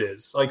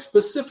instances, like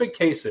specific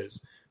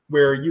cases,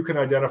 where you can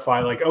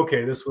identify, like,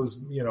 okay, this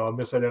was, a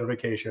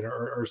misidentification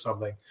or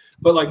something.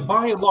 But like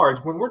by and large,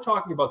 when we're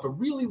talking about the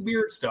really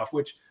weird stuff,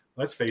 which,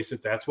 let's face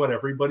it, that's what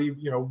everybody,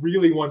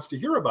 really wants to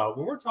hear about.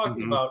 When we're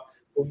talking about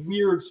the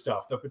weird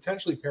stuff, the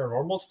potentially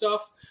paranormal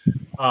stuff,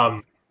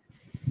 the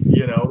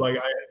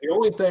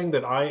only thing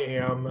that I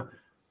am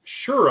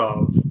sure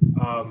of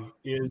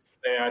is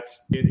that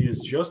it is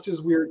just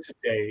as weird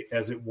today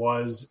as it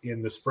was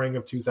in the spring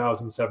of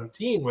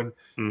 2017 when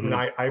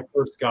I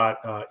first got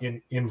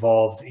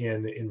involved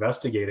in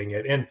investigating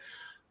it. And,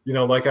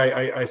 like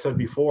I said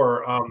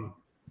before,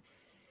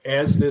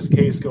 as this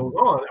case goes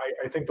on,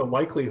 I think the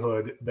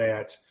likelihood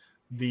that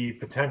the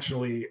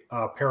potentially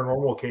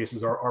paranormal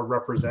cases are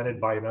represented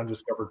by an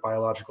undiscovered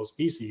biological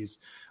species,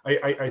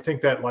 I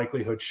think that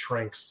likelihood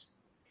shrinks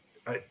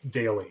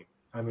daily.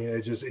 I mean,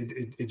 it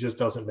just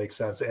doesn't make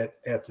sense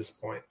at this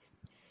point.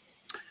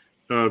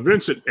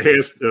 Vincent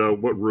asked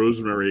what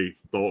Rosemary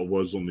thought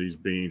was on these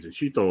beings, and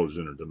she thought it was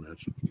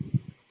interdimensional.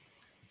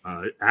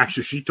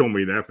 Actually, she told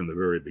me that from the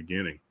very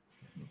beginning.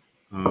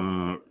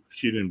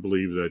 She didn't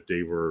believe that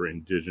they were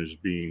indigenous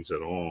beings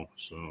at all.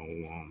 So,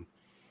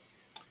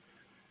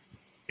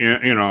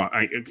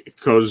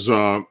 because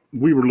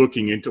we were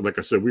looking into, like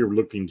I said, we were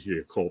looking into the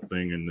occult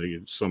thing and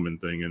the summon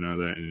thing and all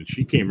that, and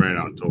she came right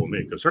out and told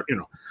me, because her,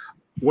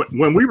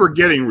 when we were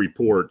getting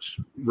reports,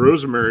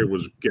 Rosemary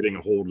was getting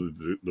a hold of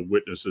the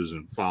witnesses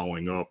and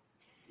following up,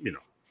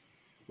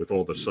 with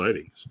all the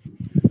sightings.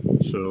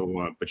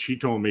 So, but she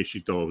told me she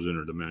thought it was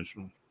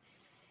interdimensional.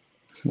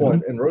 Well,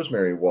 and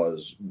Rosemary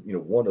was,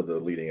 one of the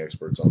leading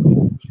experts on the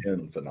whole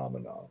Jinn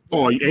phenomenon.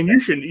 Oh, and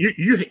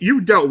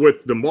you dealt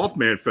with the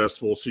Mothman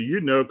Festival, so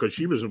because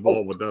she was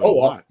involved with that a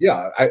lot.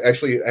 Yeah, I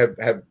actually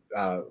have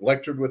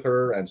lectured with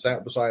her and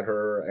sat beside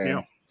her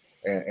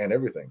and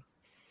everything.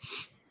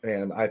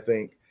 And I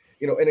think,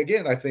 and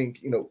again, I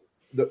think,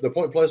 the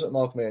Point Pleasant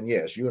Mothman,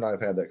 yes, you and I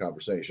have had that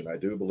conversation. I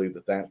do believe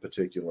that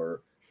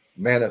particular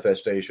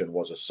manifestation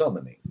was a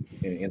summoning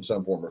in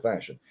some form or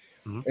fashion.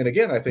 Mm-hmm. And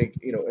again, I think,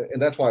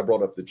 and that's why I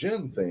brought up the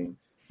Jinn thing,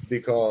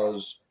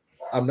 because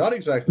I'm not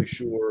exactly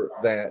sure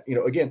that,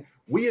 again,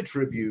 we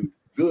attribute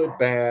good,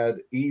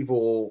 bad,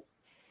 evil.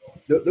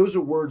 Those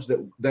are words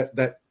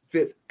that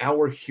fit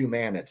our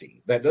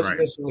humanity. That doesn't Right.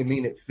 necessarily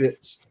mean it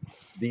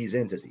fits these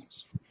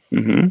entities.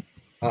 Mm-hmm.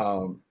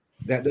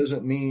 That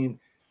doesn't mean,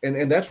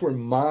 and that's where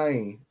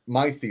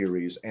my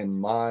theories and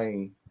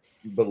my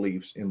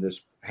beliefs in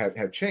this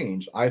have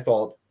changed. I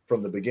thought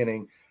from the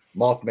beginning,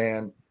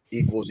 Mothman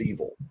equals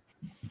evil,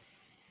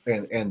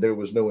 and there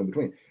was no in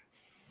between.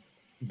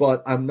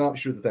 But I'm not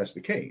sure that that's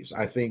the case.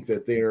 I think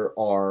that there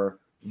are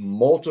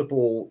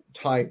multiple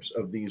types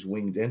of these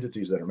winged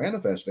entities that are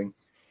manifesting.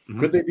 Mhm.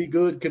 Could they be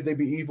good? Could they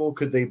be evil?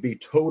 Could they be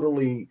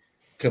totally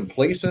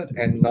complacent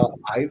and not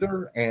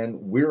either? And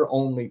we're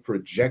only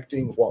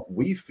projecting what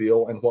we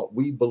feel and what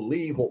we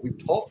believe, what we've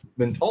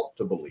been taught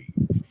to believe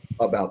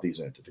about these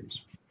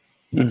entities.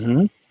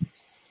 Mm-hmm.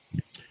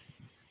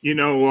 You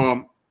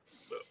know,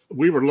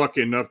 we were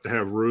lucky enough to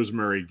have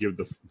Rosemary give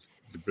the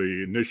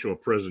initial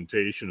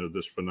presentation of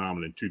this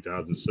phenomenon in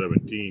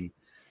 2017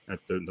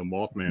 at the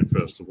Mothman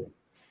Festival.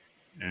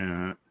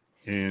 And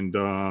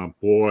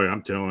boy,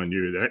 I'm telling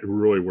you, that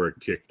really where it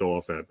kicked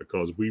off at,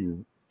 because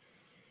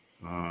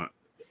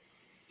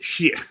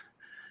she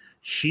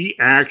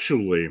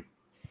actually,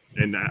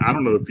 and I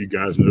don't know if you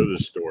guys know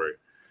this story,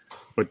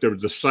 but there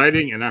was a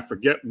sighting, and I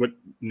forget what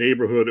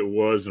neighborhood it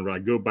was, and when I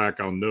go back,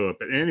 I'll know it.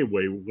 But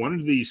anyway, one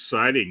of these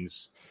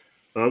sightings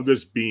of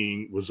this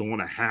being was on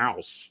a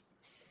house,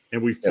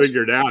 and we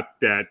figured out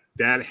that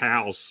that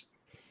house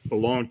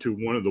belonged to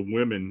one of the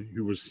women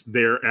who was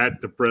there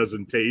at the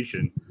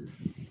presentation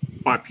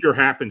by pure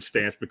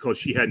happenstance, because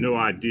she had no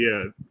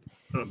idea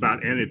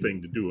about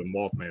anything to do with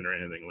Mothman or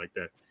anything like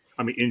that.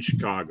 I mean, in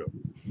Chicago.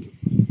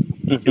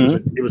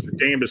 Mm-hmm. It was the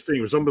damnedest thing.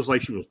 It was almost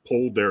like she was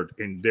pulled there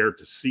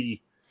to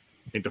see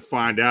and to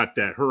find out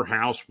that her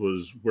house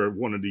was where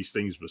one of these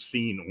things was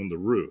seen on the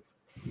roof.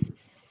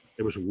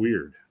 It was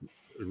weird.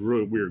 It was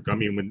really weird. I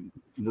mean,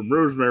 when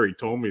Rosemary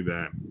told me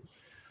that,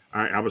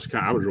 I was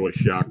really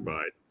shocked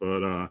by it.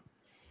 But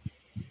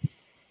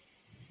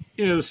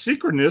the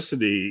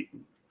synchronicity,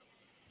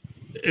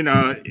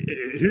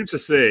 who's to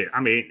say? I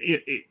mean,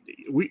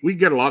 we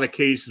get a lot of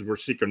cases where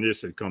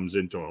synchronicity comes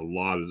into a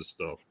lot of the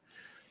stuff.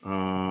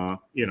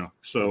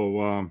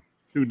 So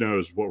who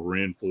knows what we're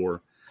in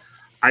for?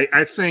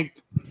 I think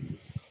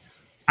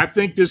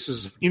this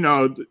is,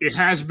 it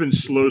has been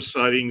slow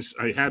sightings.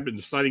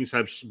 Sightings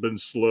have been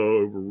slow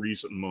over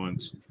recent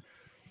months,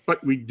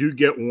 but we do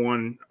get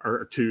one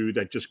or two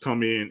that just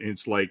come in and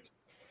it's like,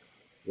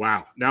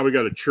 wow, now we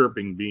got a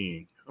chirping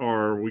being,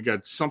 or we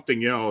got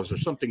something else, or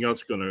something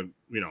else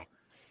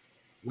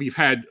we've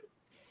had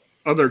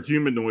other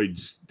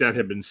humanoids that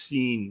have been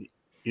seen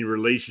in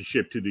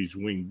relationship to these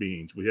winged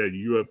beings. We had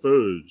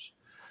UFOs,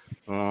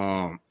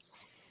 a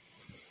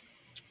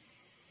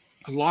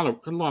lot of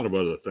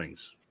other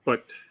things,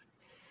 but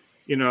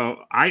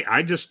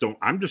I just don't.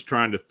 I'm just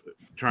trying to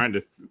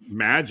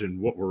imagine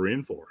what we're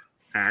in for.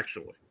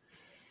 Actually,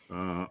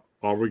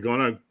 are we going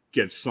to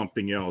get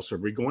something else? Are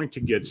we going to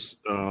get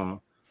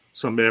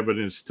some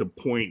evidence to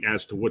point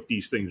as to what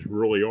these things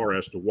really are,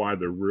 as to why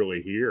they're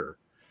really here?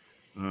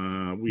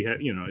 We had,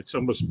 it's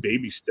almost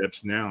baby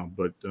steps now,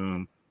 but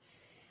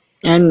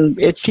and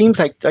it seems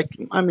like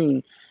I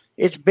mean,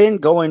 it's been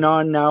going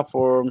on now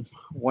for, I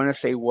want to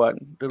say, a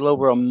little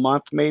over a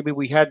month, maybe.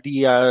 We had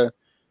the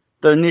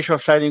initial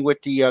sighting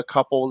with the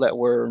couple that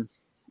were,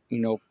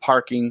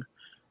 parking,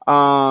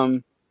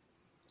 and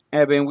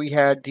then we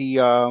had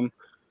the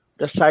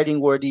sighting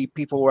where the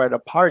people were at a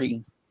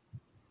party,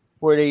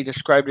 where they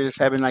described it as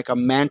having like a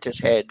mantis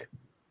head,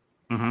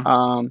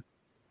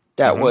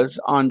 that was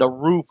on the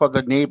roof of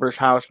the neighbor's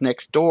house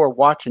next door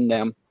watching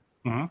them,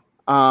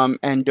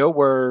 and there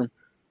were,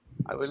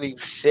 I believe,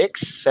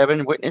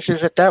 6-7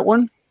 witnesses at that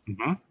one.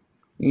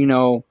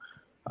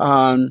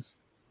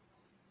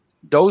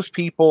 Those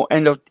people,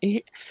 and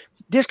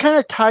this kind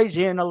of ties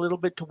in a little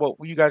bit to what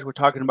you guys were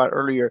talking about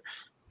earlier,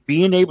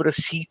 being able to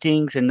see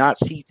things and not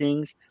see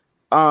things.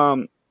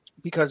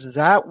 Because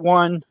that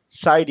one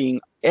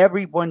sighting,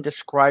 everyone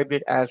described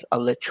it as a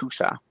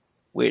lechuza,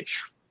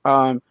 which,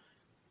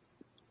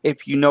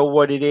 if you know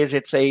what it is,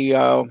 it's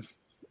a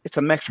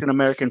Mexican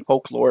American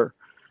folklore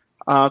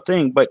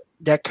thing, but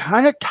that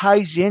kind of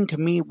ties in to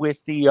me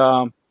with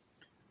the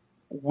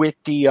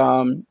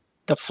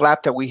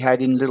flap that we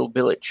had in Little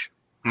Village.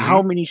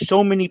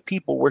 So many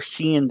people were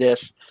seeing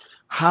this,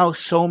 how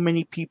so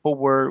many people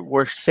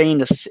were saying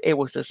this, it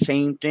was the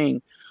same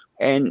thing.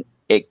 And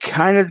it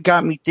kind of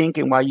got me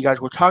thinking, while you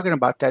guys were talking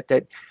about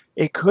that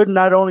it could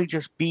not only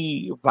just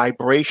be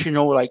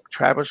vibrational, like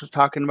Travis was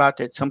talking about,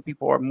 that some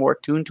people are more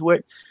attuned to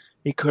it.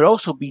 It could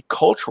also be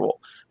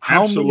cultural.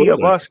 How many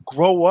of us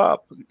grow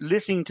up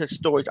listening to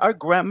stories?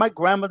 My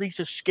grandmother used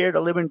to scare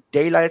the living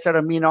daylights out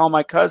of me and all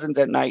my cousins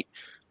at night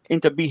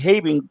into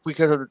behaving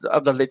because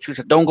of the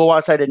lechuza. Don't go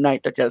outside at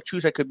night. The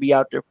lechuza could be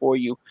out there for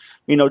you.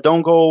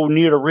 Don't go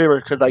near the river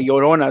because the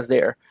Llorona's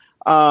there.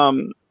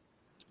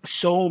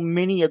 So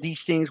many of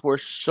these things were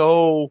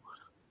so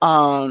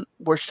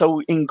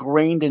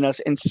ingrained in us,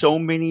 and so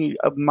many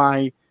of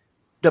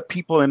the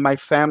people in my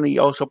family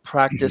also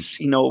practice,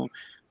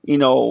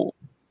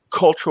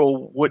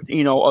 cultural,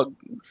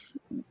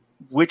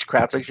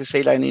 witchcraft. Let's just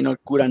say that,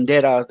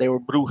 curanderas, they were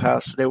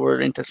brujas, they were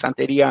into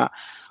santeria.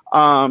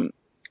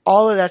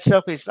 All of that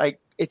stuff is like,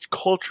 it's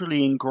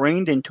culturally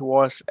ingrained into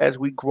us as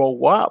we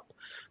grow up.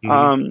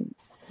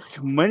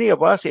 To many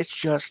of us, it's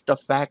just the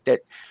fact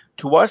that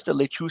to us, the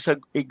lechuza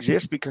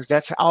exists because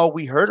that's all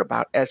we heard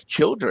about as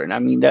children. I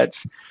mean,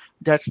 that's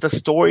the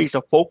stories,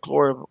 the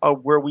folklore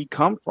of where we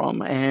come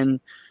from. And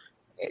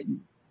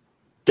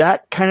I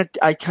kind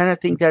of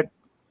think that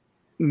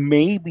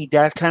maybe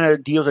that kind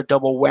of deals a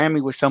double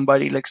whammy with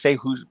somebody, like say,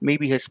 who's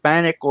maybe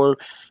Hispanic, or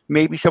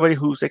maybe somebody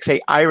who's like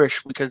say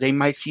Irish, because they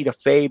might see the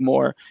fae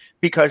more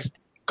because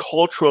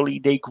culturally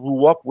they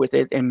grew up with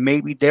it, and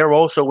maybe they're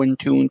also in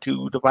tune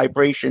to the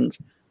vibrations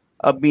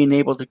of being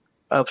able to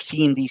of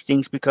seeing these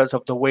things because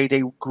of the way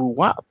they grew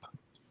up.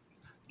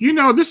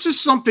 This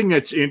is something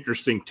that's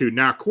interesting too.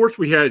 Now, of course,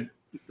 we had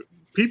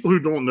people who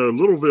don't know,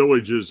 Little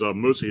Village is a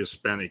mostly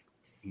Hispanic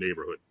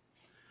neighborhood.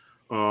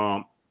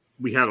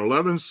 We had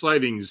 11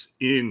 sightings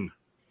in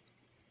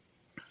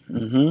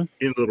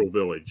Little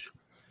Village.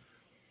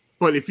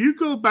 But if you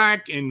go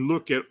back and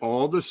look at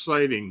all the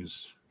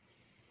sightings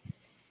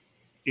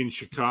in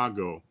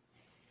Chicago,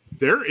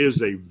 there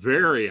is a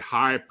very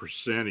high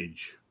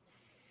percentage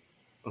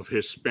of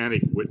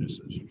Hispanic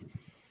witnesses.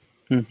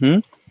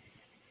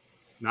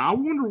 Now, I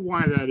wonder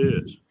why that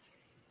is.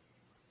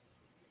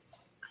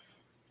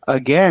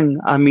 Again,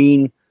 I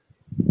mean,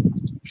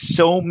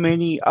 so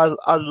many, a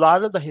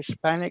lot of the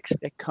Hispanics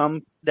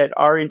that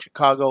are in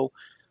Chicago,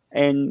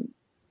 and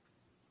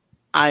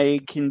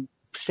I can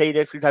say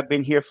this because I've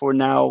been here for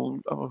now,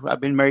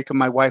 I've been married to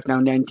my wife now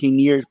 19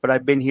 years, but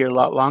I've been here a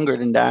lot longer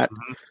than that.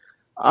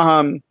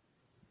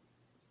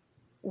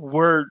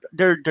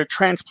 They're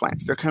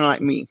transplants. They're kind of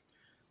like me.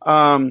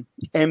 And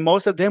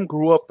most of them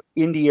grew up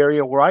in the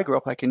area where I grew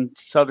up, like in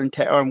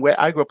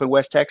I grew up in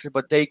West Texas,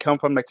 but they come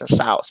from like the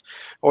South,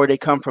 or they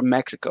come from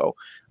Mexico.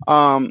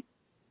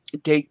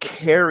 They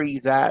carry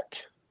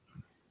that,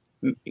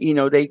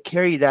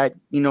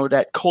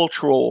 that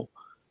cultural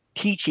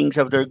teachings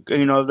of their,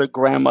 their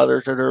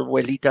grandmothers or their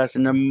abuelitas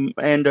and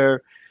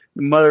their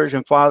mothers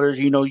and fathers,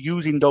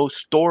 using those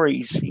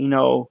stories,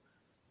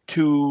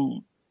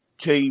 to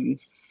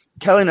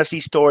telling us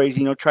these stories,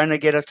 trying to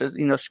get us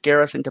to,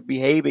 scare us into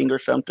behaving or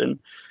something.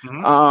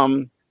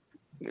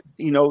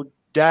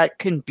 That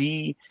can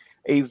be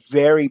a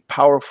very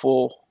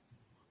powerful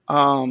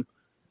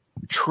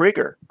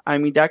trigger. I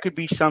mean, that could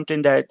be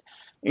something that,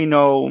 I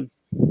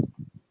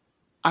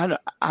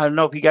don't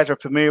know if you guys are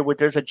familiar with,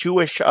 there's a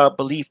Jewish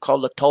belief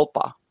called the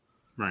tulpa.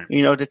 Right.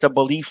 It's a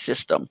belief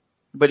system.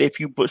 But if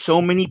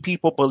so many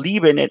people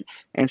believe in it,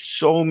 and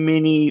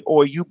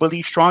or you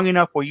believe strong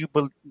enough, or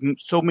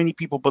so many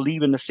people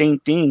believe in the same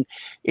thing,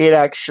 it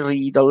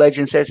actually, the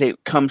legend says,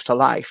 it comes to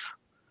life.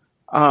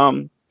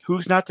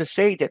 Who's not to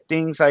say that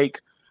things like,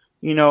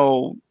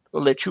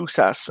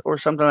 lechuzas or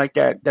something like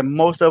that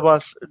most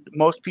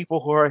people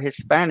who are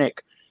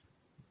Hispanic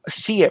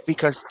see it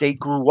because they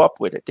grew up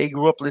with it. They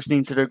grew up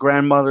listening to their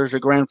grandmothers or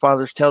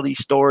grandfathers tell these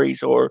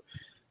stories, or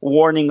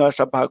warning us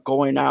about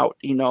going out,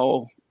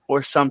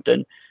 or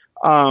something.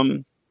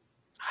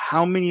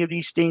 How many of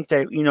these things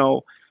that,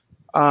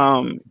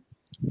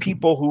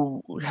 people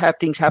who have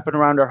things happen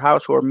around their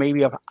house who are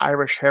maybe of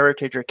Irish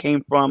heritage or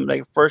came from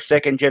like first,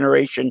 second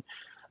generation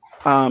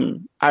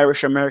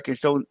Irish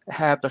Americans don't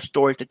have the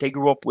stories that they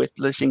grew up with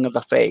listening of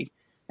the fae,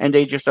 and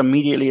they just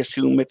immediately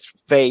assume it's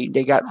fae.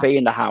 They got fae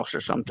in the house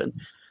or something.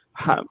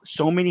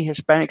 So many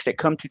Hispanics that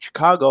come to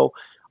Chicago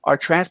are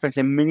transplants,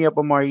 and many of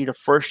them are either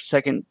first,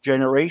 second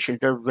generation.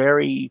 They're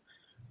very,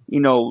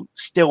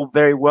 still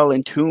very well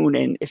in tune,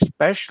 and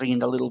especially in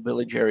the Little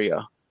Village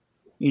area.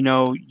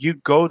 You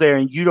go there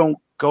and you don't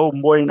go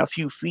more than a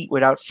few feet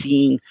without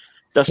seeing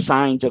the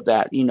signs of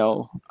that,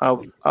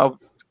 of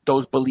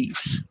those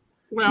beliefs.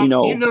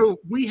 Well,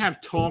 we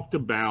have talked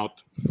about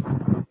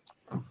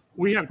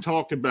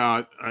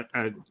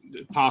a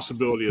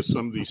possibility of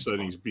some of these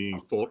sightings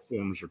being thought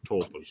forms or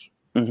tulpas.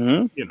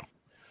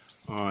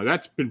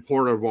 That's been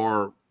part of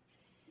our,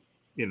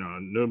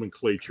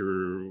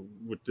 nomenclature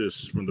with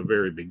this from the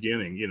very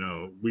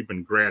beginning. We've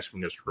been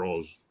grasping at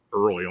straws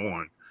early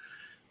on.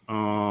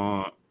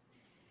 I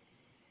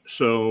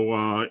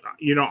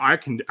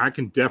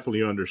can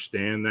definitely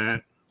understand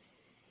that.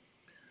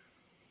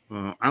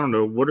 I don't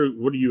know. What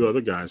do you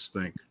other guys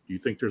think? Do you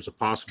think there's a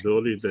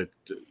possibility that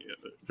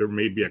there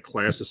may be a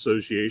class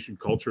association,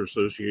 culture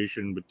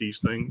association with these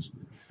things?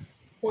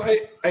 Well,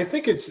 I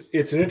think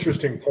it's an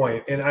interesting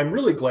point, and I'm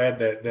really glad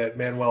that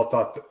Manuel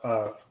thought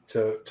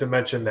to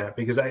mention that,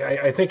 because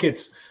I think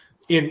it's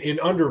an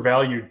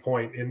undervalued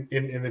point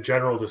in the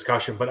general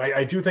discussion, but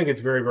I do think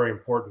it's very, very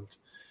important.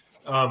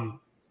 I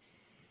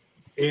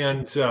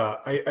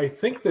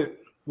think that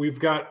we've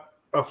got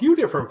a few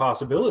different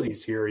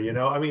possibilities here.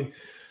 I mean,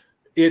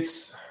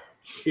 it's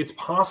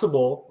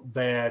possible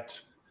that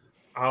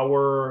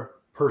our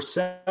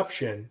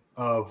perception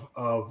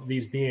of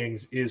these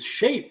beings is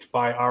shaped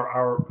by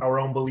our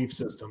own belief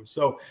system.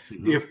 So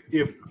if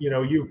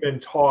you've been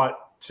taught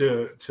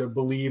to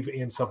believe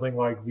in something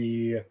like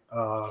the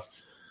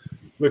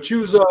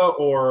Lechuza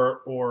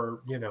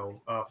or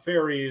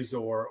fairies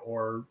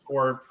or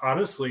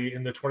honestly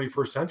in the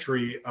 21st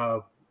century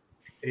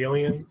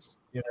aliens,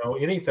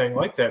 anything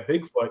like that,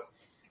 Bigfoot.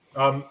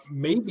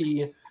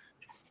 Maybe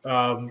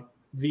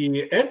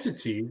the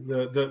entity,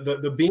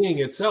 the being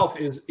itself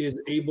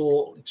is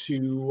able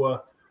to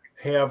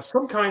have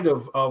some kind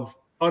of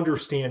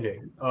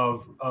understanding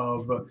of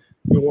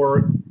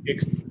your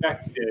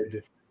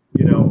expected,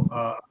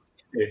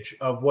 image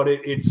of what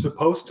it's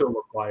supposed to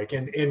look like,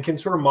 and can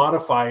sort of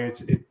modify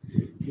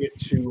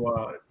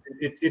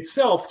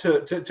itself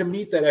to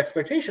meet that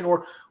expectation,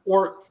 or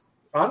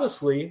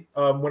honestly,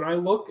 when I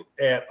look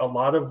at a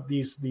lot of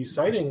these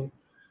sighting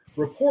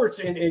reports,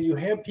 and you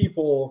have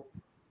people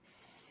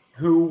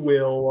who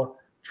will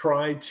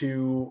try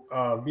to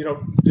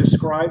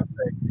describe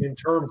things in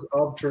terms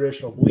of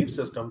traditional belief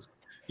systems,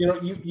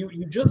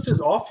 you just as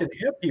often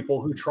have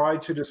people who try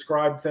to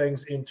describe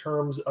things in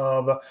terms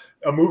of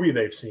a movie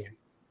they've seen.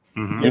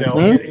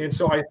 And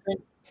so I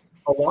think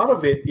a lot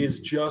of it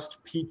is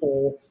just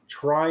people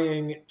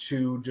trying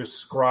to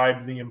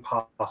describe the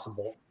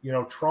impossible,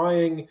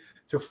 trying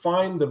to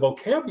find the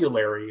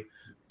vocabulary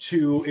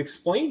to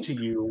explain to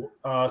you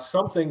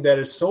something that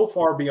is so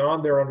far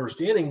beyond their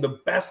understanding. The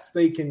best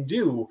they can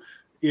do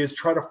is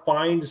try to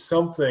find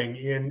something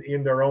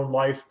in their own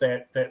life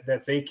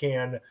that they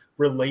can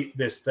relate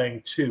this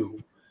thing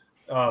to,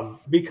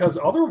 because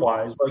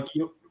otherwise,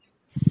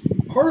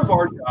 part of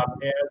our job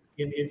as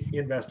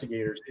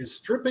investigators is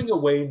stripping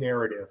away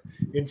narrative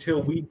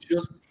until we're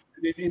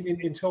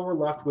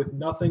left with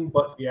nothing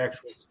but the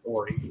actual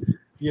story,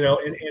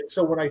 and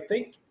so when I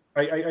think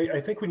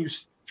when you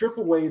strip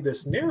away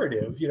this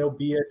narrative,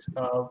 be it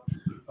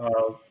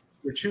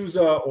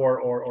Lechuza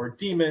or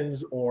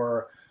demons,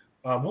 or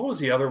what was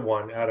the other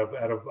one out of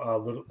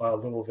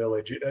Little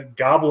Village,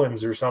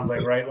 goblins or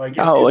something, right?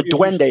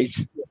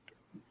 Duendes.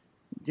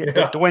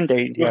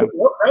 Duende. Yeah,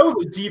 that was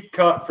a deep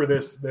cut for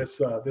this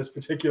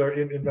particular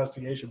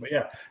investigation. But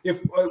yeah, if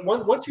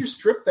once you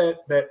strip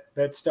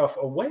that stuff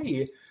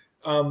away,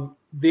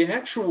 the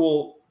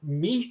actual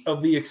meat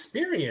of the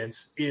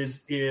experience is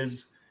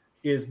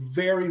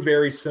very,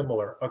 very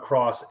similar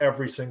across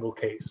every single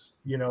case.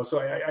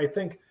 So I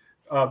think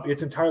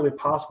it's entirely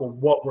possible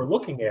what we're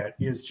looking at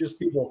is just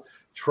people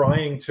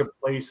trying to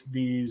place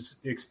these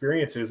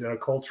experiences in a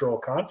cultural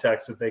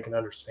context that they can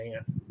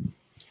understand.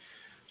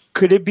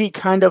 Could it be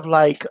kind of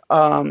like,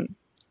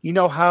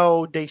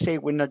 how they say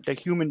when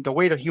the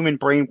way the human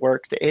brain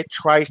works, it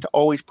tries to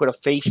always put a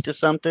face to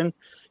something.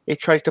 It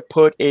tries to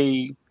put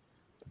tries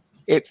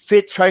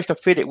to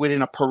fit it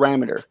within a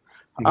parameter.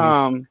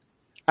 Mm-hmm.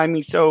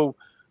 So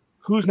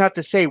who's not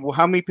to say, well,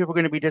 how many people are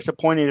going to be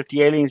disappointed if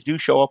the aliens do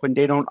show up and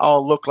they don't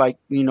all look like,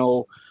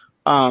 the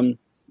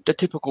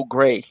typical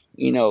gray,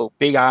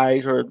 big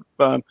eyes, or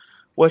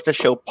what's the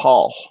show,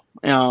 Paul,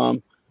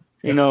 or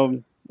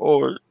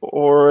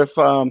if,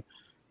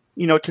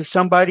 to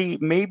somebody,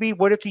 maybe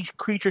what if these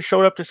creatures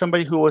showed up to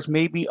somebody who was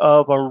maybe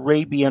of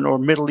Arabian or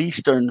Middle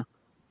Eastern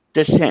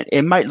descent?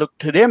 It might look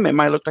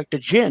like the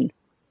jinn.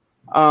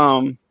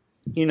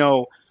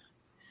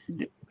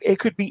 It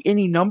could be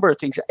any number of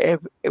things.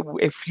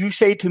 If you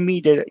say to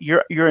me that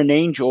you're an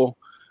angel,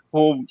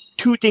 well,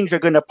 two things are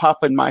going to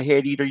pop in my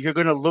head. Either you're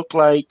going to look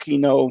like,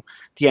 the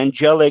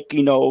angelic,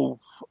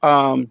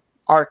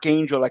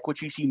 archangel, like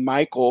what you see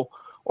Michael,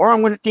 or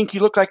I'm going to think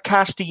you look like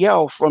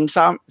Castiel from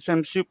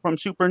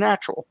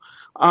Supernatural.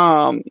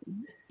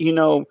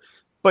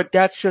 But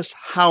that's just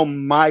how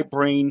my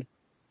brain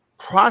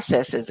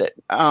processes it.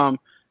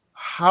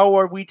 How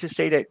are we to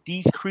say that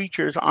these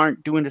creatures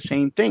aren't doing the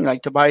same thing?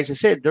 Like Tobias has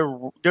said,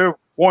 they're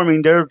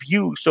forming their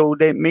view so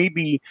that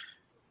maybe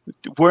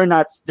they're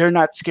not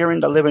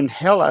scaring the living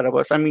hell out of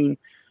us. And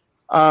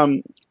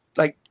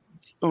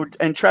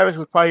Travis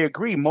would probably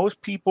agree. Most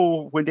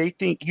people, when they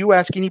think, you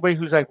ask anybody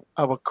who's like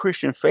of a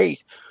Christian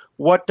faith,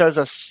 what does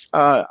a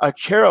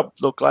cherub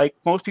look like?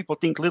 Most people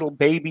think little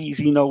babies,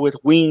 with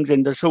wings,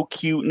 and they're so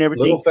cute and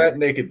everything. Little fat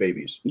naked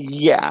babies.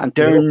 Yeah,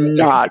 they're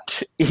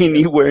not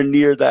anywhere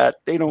near that.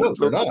 They don't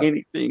look like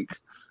anything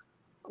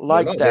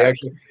like that.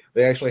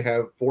 They actually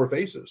have four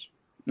faces.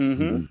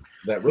 Mm-hmm.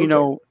 That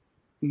rotate.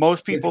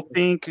 Most people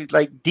think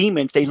like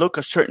demons. They look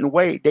a certain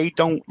way. They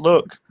don't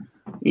look.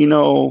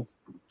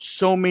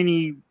 So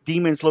many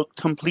demons look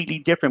completely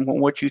different from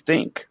what you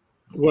think.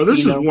 Well,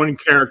 this is one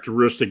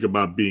characteristic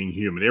about being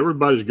human.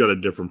 Everybody's got a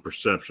different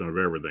perception of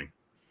everything.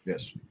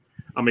 Yes.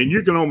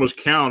 You can almost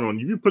count on,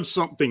 if you put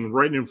something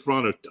right in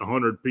front of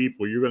 100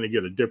 people, you're going to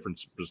get a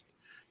different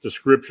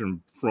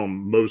description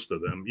from most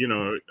of them.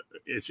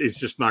 It's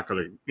just not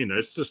going to,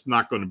 it's just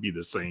not going to be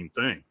the same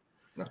thing.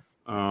 No.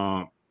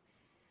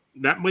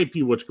 That might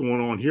be what's going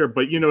on here.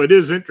 But, it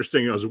is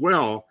interesting as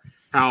well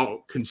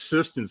how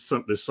consistent some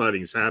of the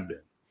sightings have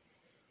been.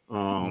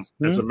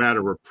 As a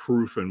matter of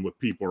proof and what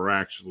people are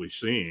actually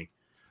seeing.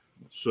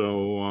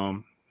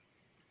 So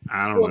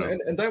I don't know.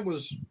 And that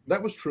was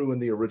true in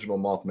the original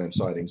Mothman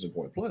sightings in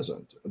Point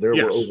Pleasant. There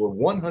were over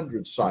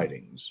 100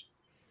 sightings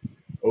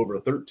over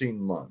 13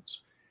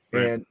 months.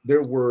 Right. And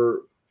there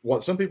were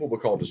what some people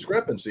would call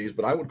discrepancies,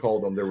 but I would call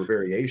them, there were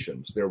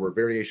variations. There were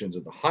variations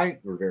in the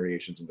height, there were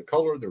variations in the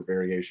color, there were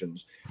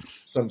variations.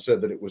 Some said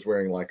that it was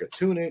wearing like a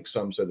tunic,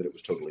 some said that it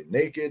was totally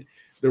naked.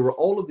 There were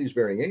all of these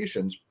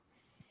variations.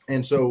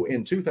 And so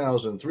in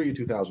 2003,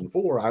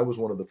 2004, I was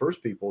one of the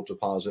first people to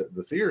posit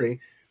the theory,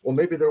 well,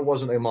 maybe there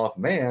wasn't a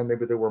Mothman,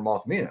 maybe there were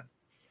Mothmen.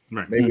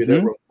 Right. Maybe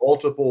there were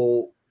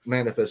multiple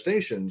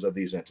manifestations of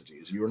these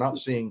entities. You're not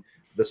seeing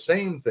the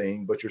same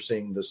thing, but you're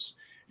seeing the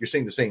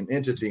same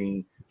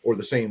entity or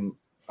the same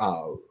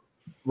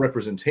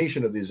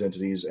representation of these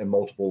entities in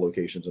multiple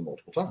locations and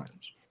multiple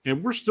times.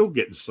 And we're still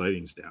getting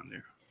sightings down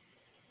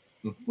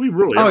there. We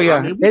really are. are. Yeah,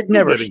 I mean, it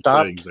never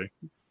stopped.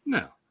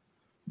 No.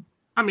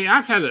 I mean,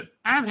 I've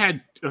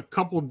had a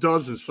couple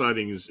dozen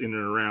sightings in and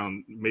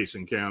around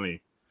Mason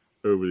County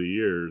over the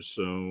years.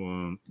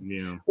 So,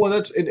 Well,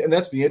 that's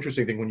the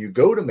interesting thing. When you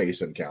go to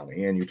Mason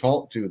County and you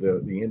talk to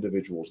the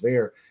individuals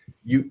there,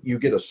 you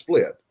get a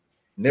split.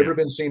 Never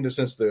been seen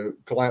since the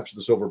collapse of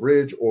the Silver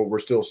Bridge, or we're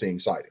still seeing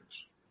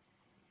sightings.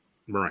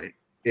 Right.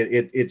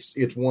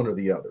 It's one or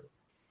the other.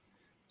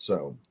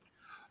 So,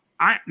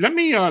 let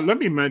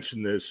me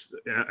mention this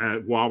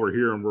while we're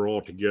here and we're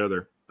all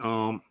together.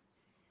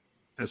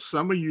 As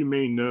some of you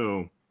may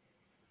know,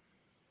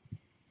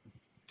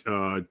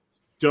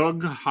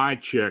 Doug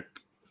Highcheck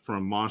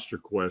from Monster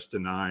Quest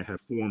and I have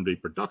formed a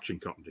production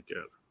company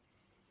together.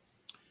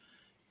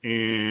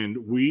 And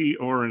we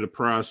are in the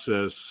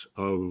process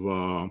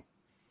of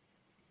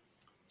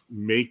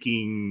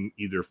making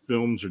either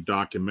films or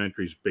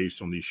documentaries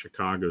based on these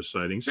Chicago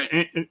sightings.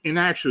 And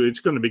actually, it's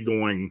going to be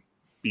going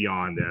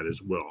beyond that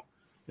as well.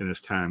 And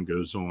as time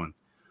goes on,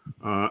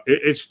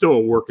 it's still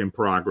a work in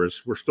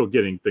progress. We're still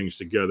getting things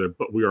together,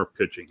 but we are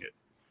pitching it.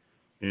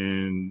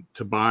 And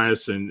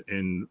Tobias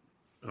and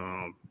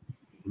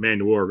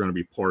Manuel are going to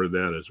be part of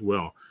that as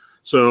well.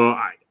 So,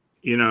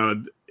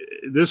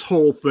 this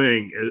whole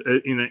thing,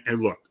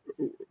 and look,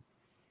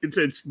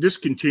 this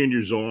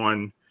continues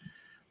on.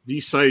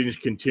 These sightings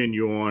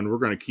continue on. We're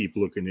going to keep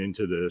looking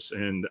into this,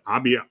 and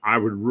I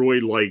would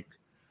really like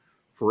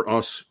for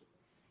us,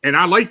 and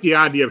I like the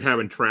idea of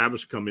having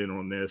Travis come in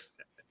on this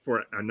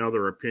for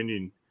another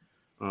opinion,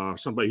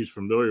 somebody who's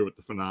familiar with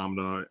the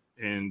phenomena,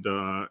 and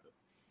to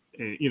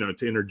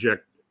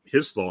interject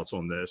his thoughts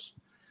on this.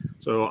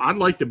 So I'd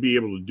like to be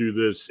able to do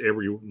this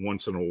every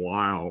once in a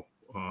while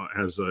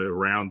as a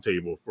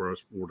roundtable for us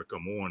four to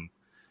come on,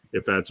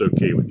 if that's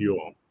okay with you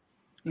all.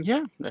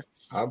 Yeah,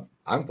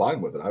 I'm fine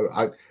with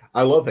it.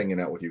 I love hanging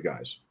out with you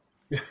guys.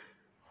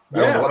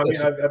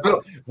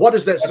 What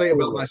does that say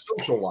about my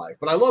social life?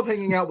 But I love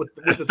hanging out with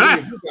the three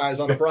of you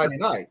guys on a Friday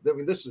night. I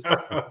mean, this is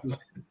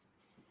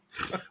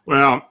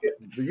well,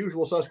 the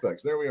usual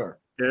suspects. There we are.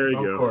 There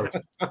you go.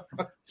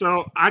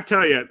 So I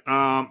tell you,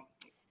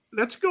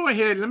 let's go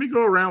ahead. Let me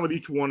go around with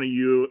each one of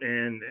you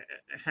and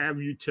have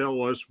you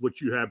tell us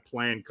what you have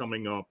planned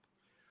coming up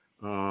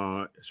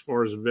as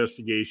far as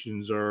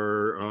investigations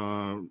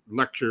or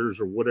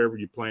lectures or whatever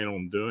you plan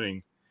on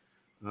doing,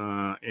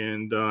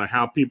 and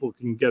how people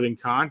can get in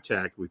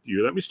contact with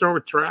you. Let me start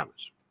with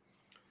Travis.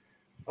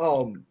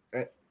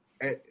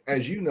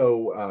 As you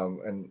know,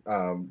 and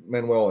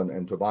Manuel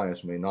and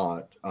Tobias may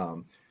not,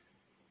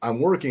 I'm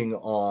working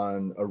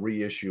on a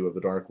reissue of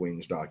the Dark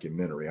Wings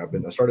documentary. I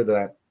started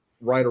that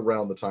right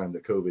around the time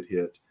that COVID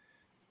hit.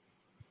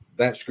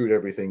 That screwed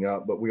everything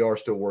up, but we are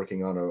still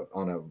working on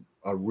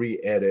a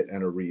re-edit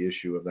and a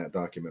reissue of that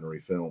documentary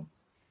film.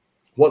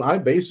 What I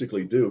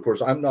basically do, of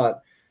course, I'm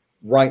not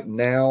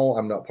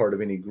part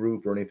of any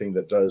group or anything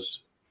that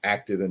does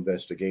active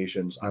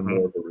investigations. I'm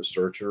more of a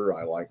researcher.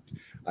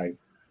 I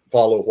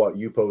follow what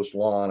you post,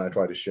 Lon. I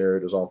try to share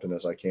it as often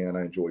as I can.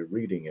 I enjoy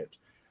reading it.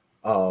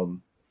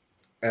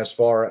 As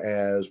far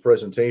as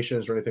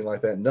presentations or anything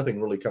like that,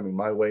 nothing really coming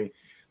my way.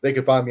 They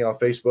can find me on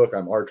Facebook.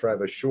 I'm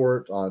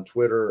 @TravisShort, on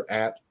Twitter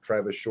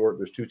 @TravisShort.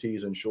 There's 2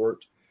 T's in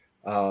short.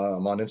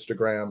 I'm on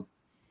Instagram.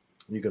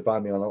 You can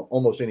find me on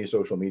almost any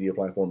social media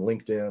platform,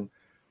 LinkedIn.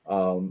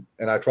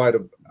 And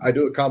I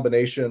do a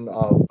combination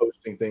of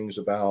posting things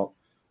about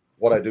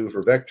what I do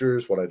for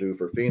Vectors, what I do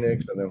for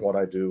Phoenix, and then what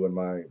I do in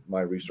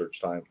my research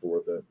time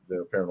for the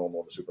paranormal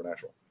and the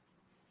supernatural.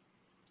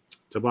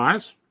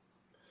 Tobias?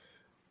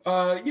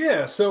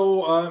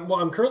 So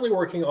I'm currently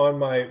working on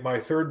my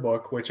third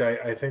book, which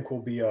I think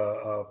will be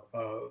a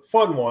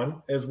fun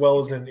one as well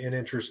as an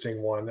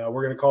interesting one.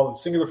 We're going to call it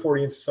Singular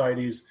Fortean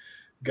Society's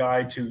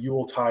Guide to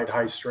Yuletide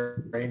High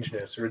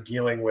Strangeness, or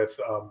dealing with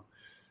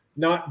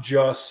not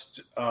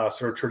just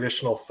sort of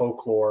traditional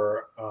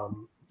folklore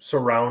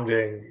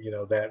surrounding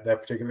that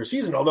particular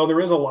season, although there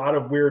is a lot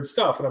of weird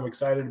stuff, and I'm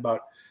excited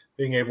about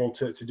being able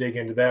to dig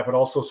into that, but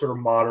also sort of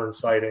modern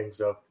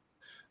sightings of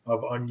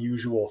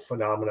unusual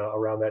phenomena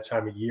around that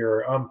time of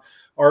year.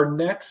 Our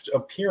next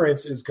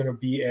appearance is going to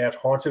be at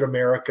Haunted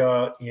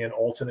America in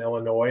Alton,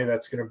 Illinois.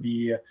 That's going to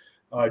be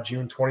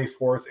June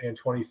 24th and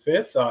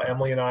 25th.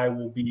 Emily and I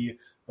will be,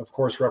 of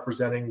course,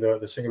 representing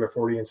the Singular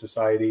Fortean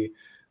Society.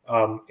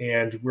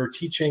 And we're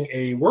teaching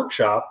a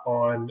workshop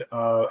on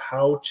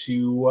how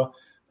to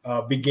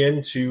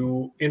begin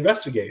to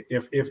investigate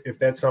if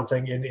that's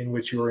something in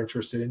which you are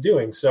interested in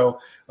doing. So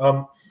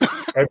I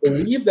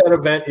believe that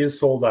event is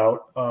sold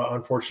out,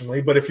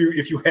 unfortunately. But if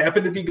you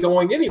happen to be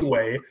going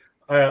anyway,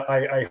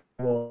 I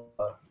will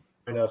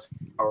join us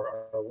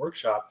our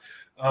workshop.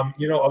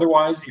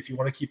 Otherwise, if you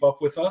want to keep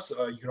up with us,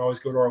 you can always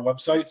go to our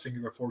website,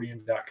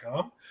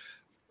 singular40ian.com.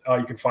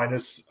 You can find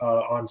us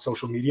on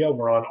social media.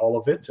 We're on all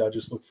of it.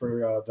 Just look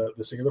for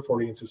the Singular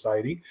 40ian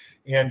Society.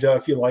 And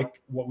if you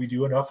like what we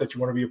do enough that you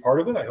want to be a part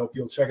of it, I hope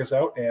you'll check us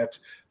out at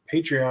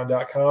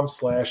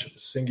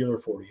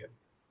patreon.com/singular40ian.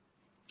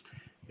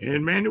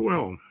 And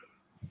Manuel.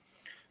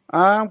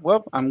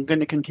 Well, I'm going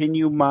to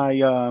continue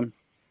my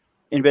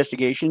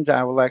investigations.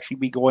 I will actually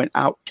be going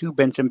out to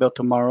Bensonville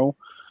tomorrow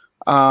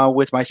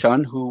with my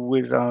son, who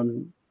is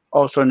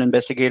also an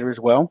investigator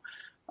as well,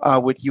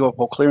 with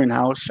UFO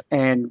Clearinghouse,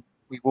 and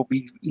we will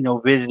be,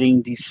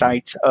 visiting the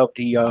sites of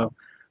the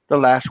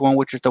last one,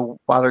 which is the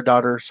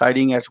father-daughter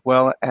sighting, as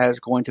well as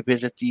going to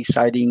visit the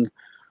sighting,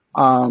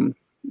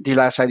 the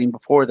last sighting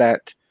before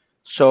that.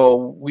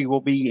 So we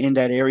will be in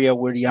that area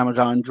where the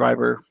Amazon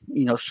driver,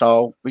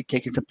 saw. We'll be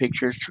taking some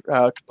pictures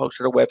to post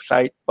to the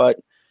website. But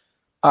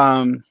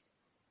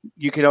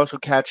you can also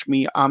catch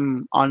me.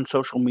 I'm on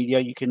social media.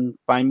 You can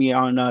find me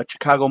on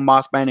Chicago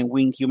Mothman and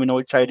Winged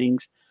Humanoid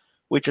Sightings,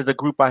 which is a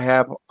group I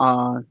have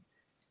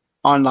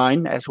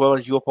online, as well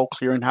as UFO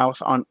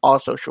Clearinghouse on all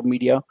social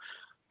media.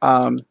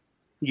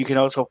 You can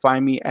also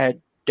find me at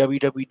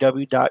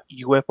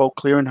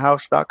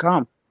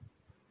www.ufoclearinghouse.com.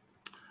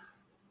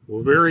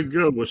 Well, very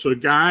good. Well, so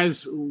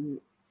guys,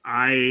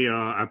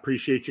 I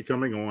appreciate you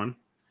coming on.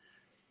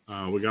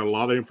 We got a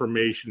lot of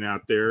information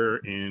out there,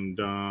 and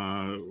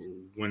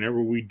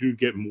whenever we do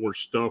get more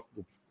stuff,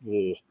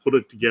 we'll put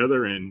it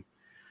together and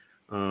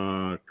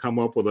come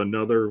up with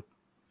another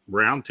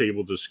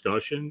roundtable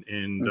discussion.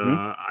 And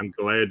I'm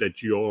glad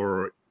that you all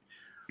are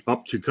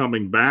up to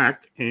coming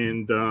back.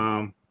 And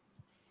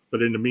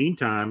but in the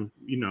meantime,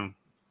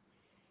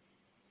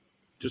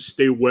 just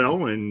stay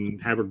well and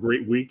have a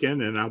great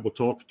weekend. And I will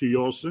talk to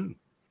you all soon.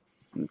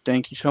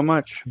 Thank you so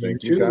much.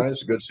 Thank you,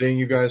 guys. Good seeing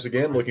you guys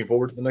again. Looking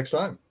forward to the next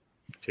time.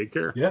 Take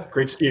care. Yeah,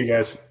 great to see you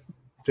guys.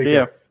 Take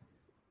care.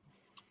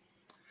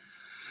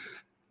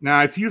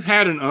 Now, if you've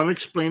had an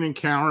unexplained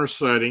encounter or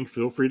sighting,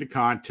 feel free to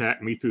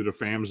contact me through the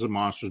Phantoms and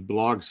Monsters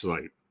blog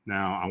site.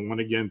 Now, I want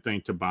to again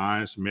thank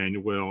Tobias,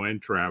 Manuel,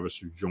 and Travis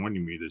for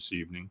joining me this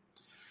evening.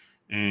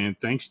 And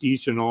thanks to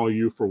each and all of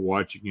you for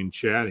watching and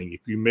chatting.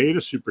 If you made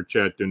a super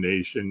chat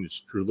donation, it's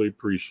truly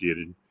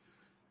appreciated.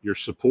 Your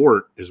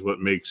support is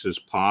what makes this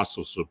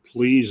possible. So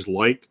please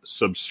like,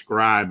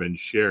 subscribe, and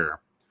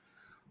share.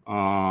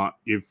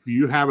 If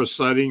you have a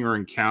sighting or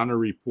encounter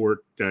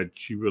report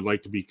that you would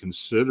like to be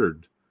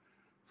considered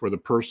for the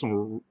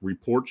personal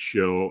report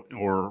show,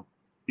 or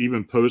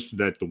even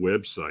posted at the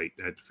website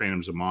at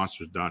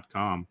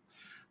phantomsandmonsters.com,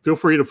 feel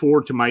free to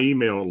forward to my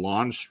email,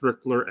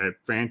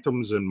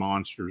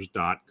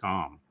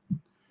 lonstrickler@phantomsandmonsters.com.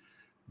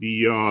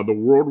 The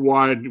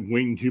Worldwide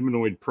Winged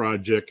Humanoid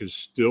Project is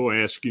still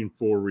asking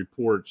for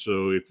reports.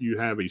 So if you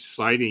have a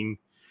sighting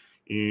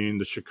in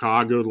the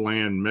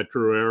Chicagoland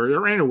metro area,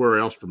 or anywhere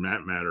else for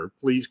that matter,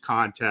 please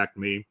contact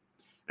me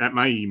at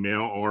my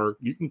email, or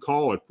you can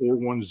call at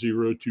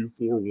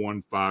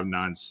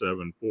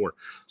 410-241-5974.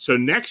 So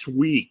next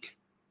week,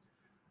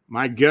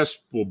 my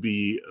guest will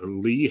be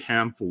Lee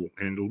Hamful,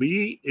 and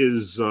Lee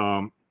is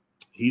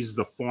he's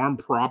the farm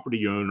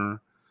property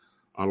owner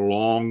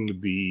along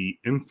the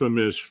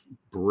infamous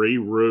Bray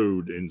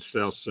Road in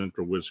south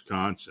central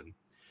Wisconsin.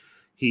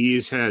 He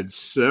has had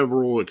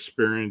several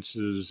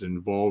experiences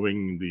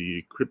involving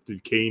the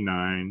cryptid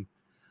canine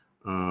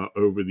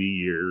over the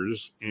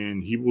years,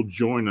 and he will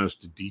join us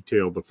to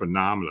detail the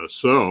phenomena.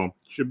 So it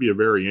should be a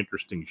very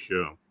interesting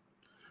show.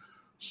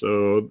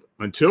 So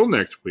until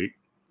next week,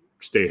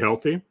 stay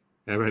healthy,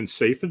 have a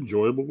safe,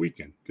 enjoyable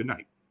weekend. Good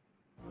night.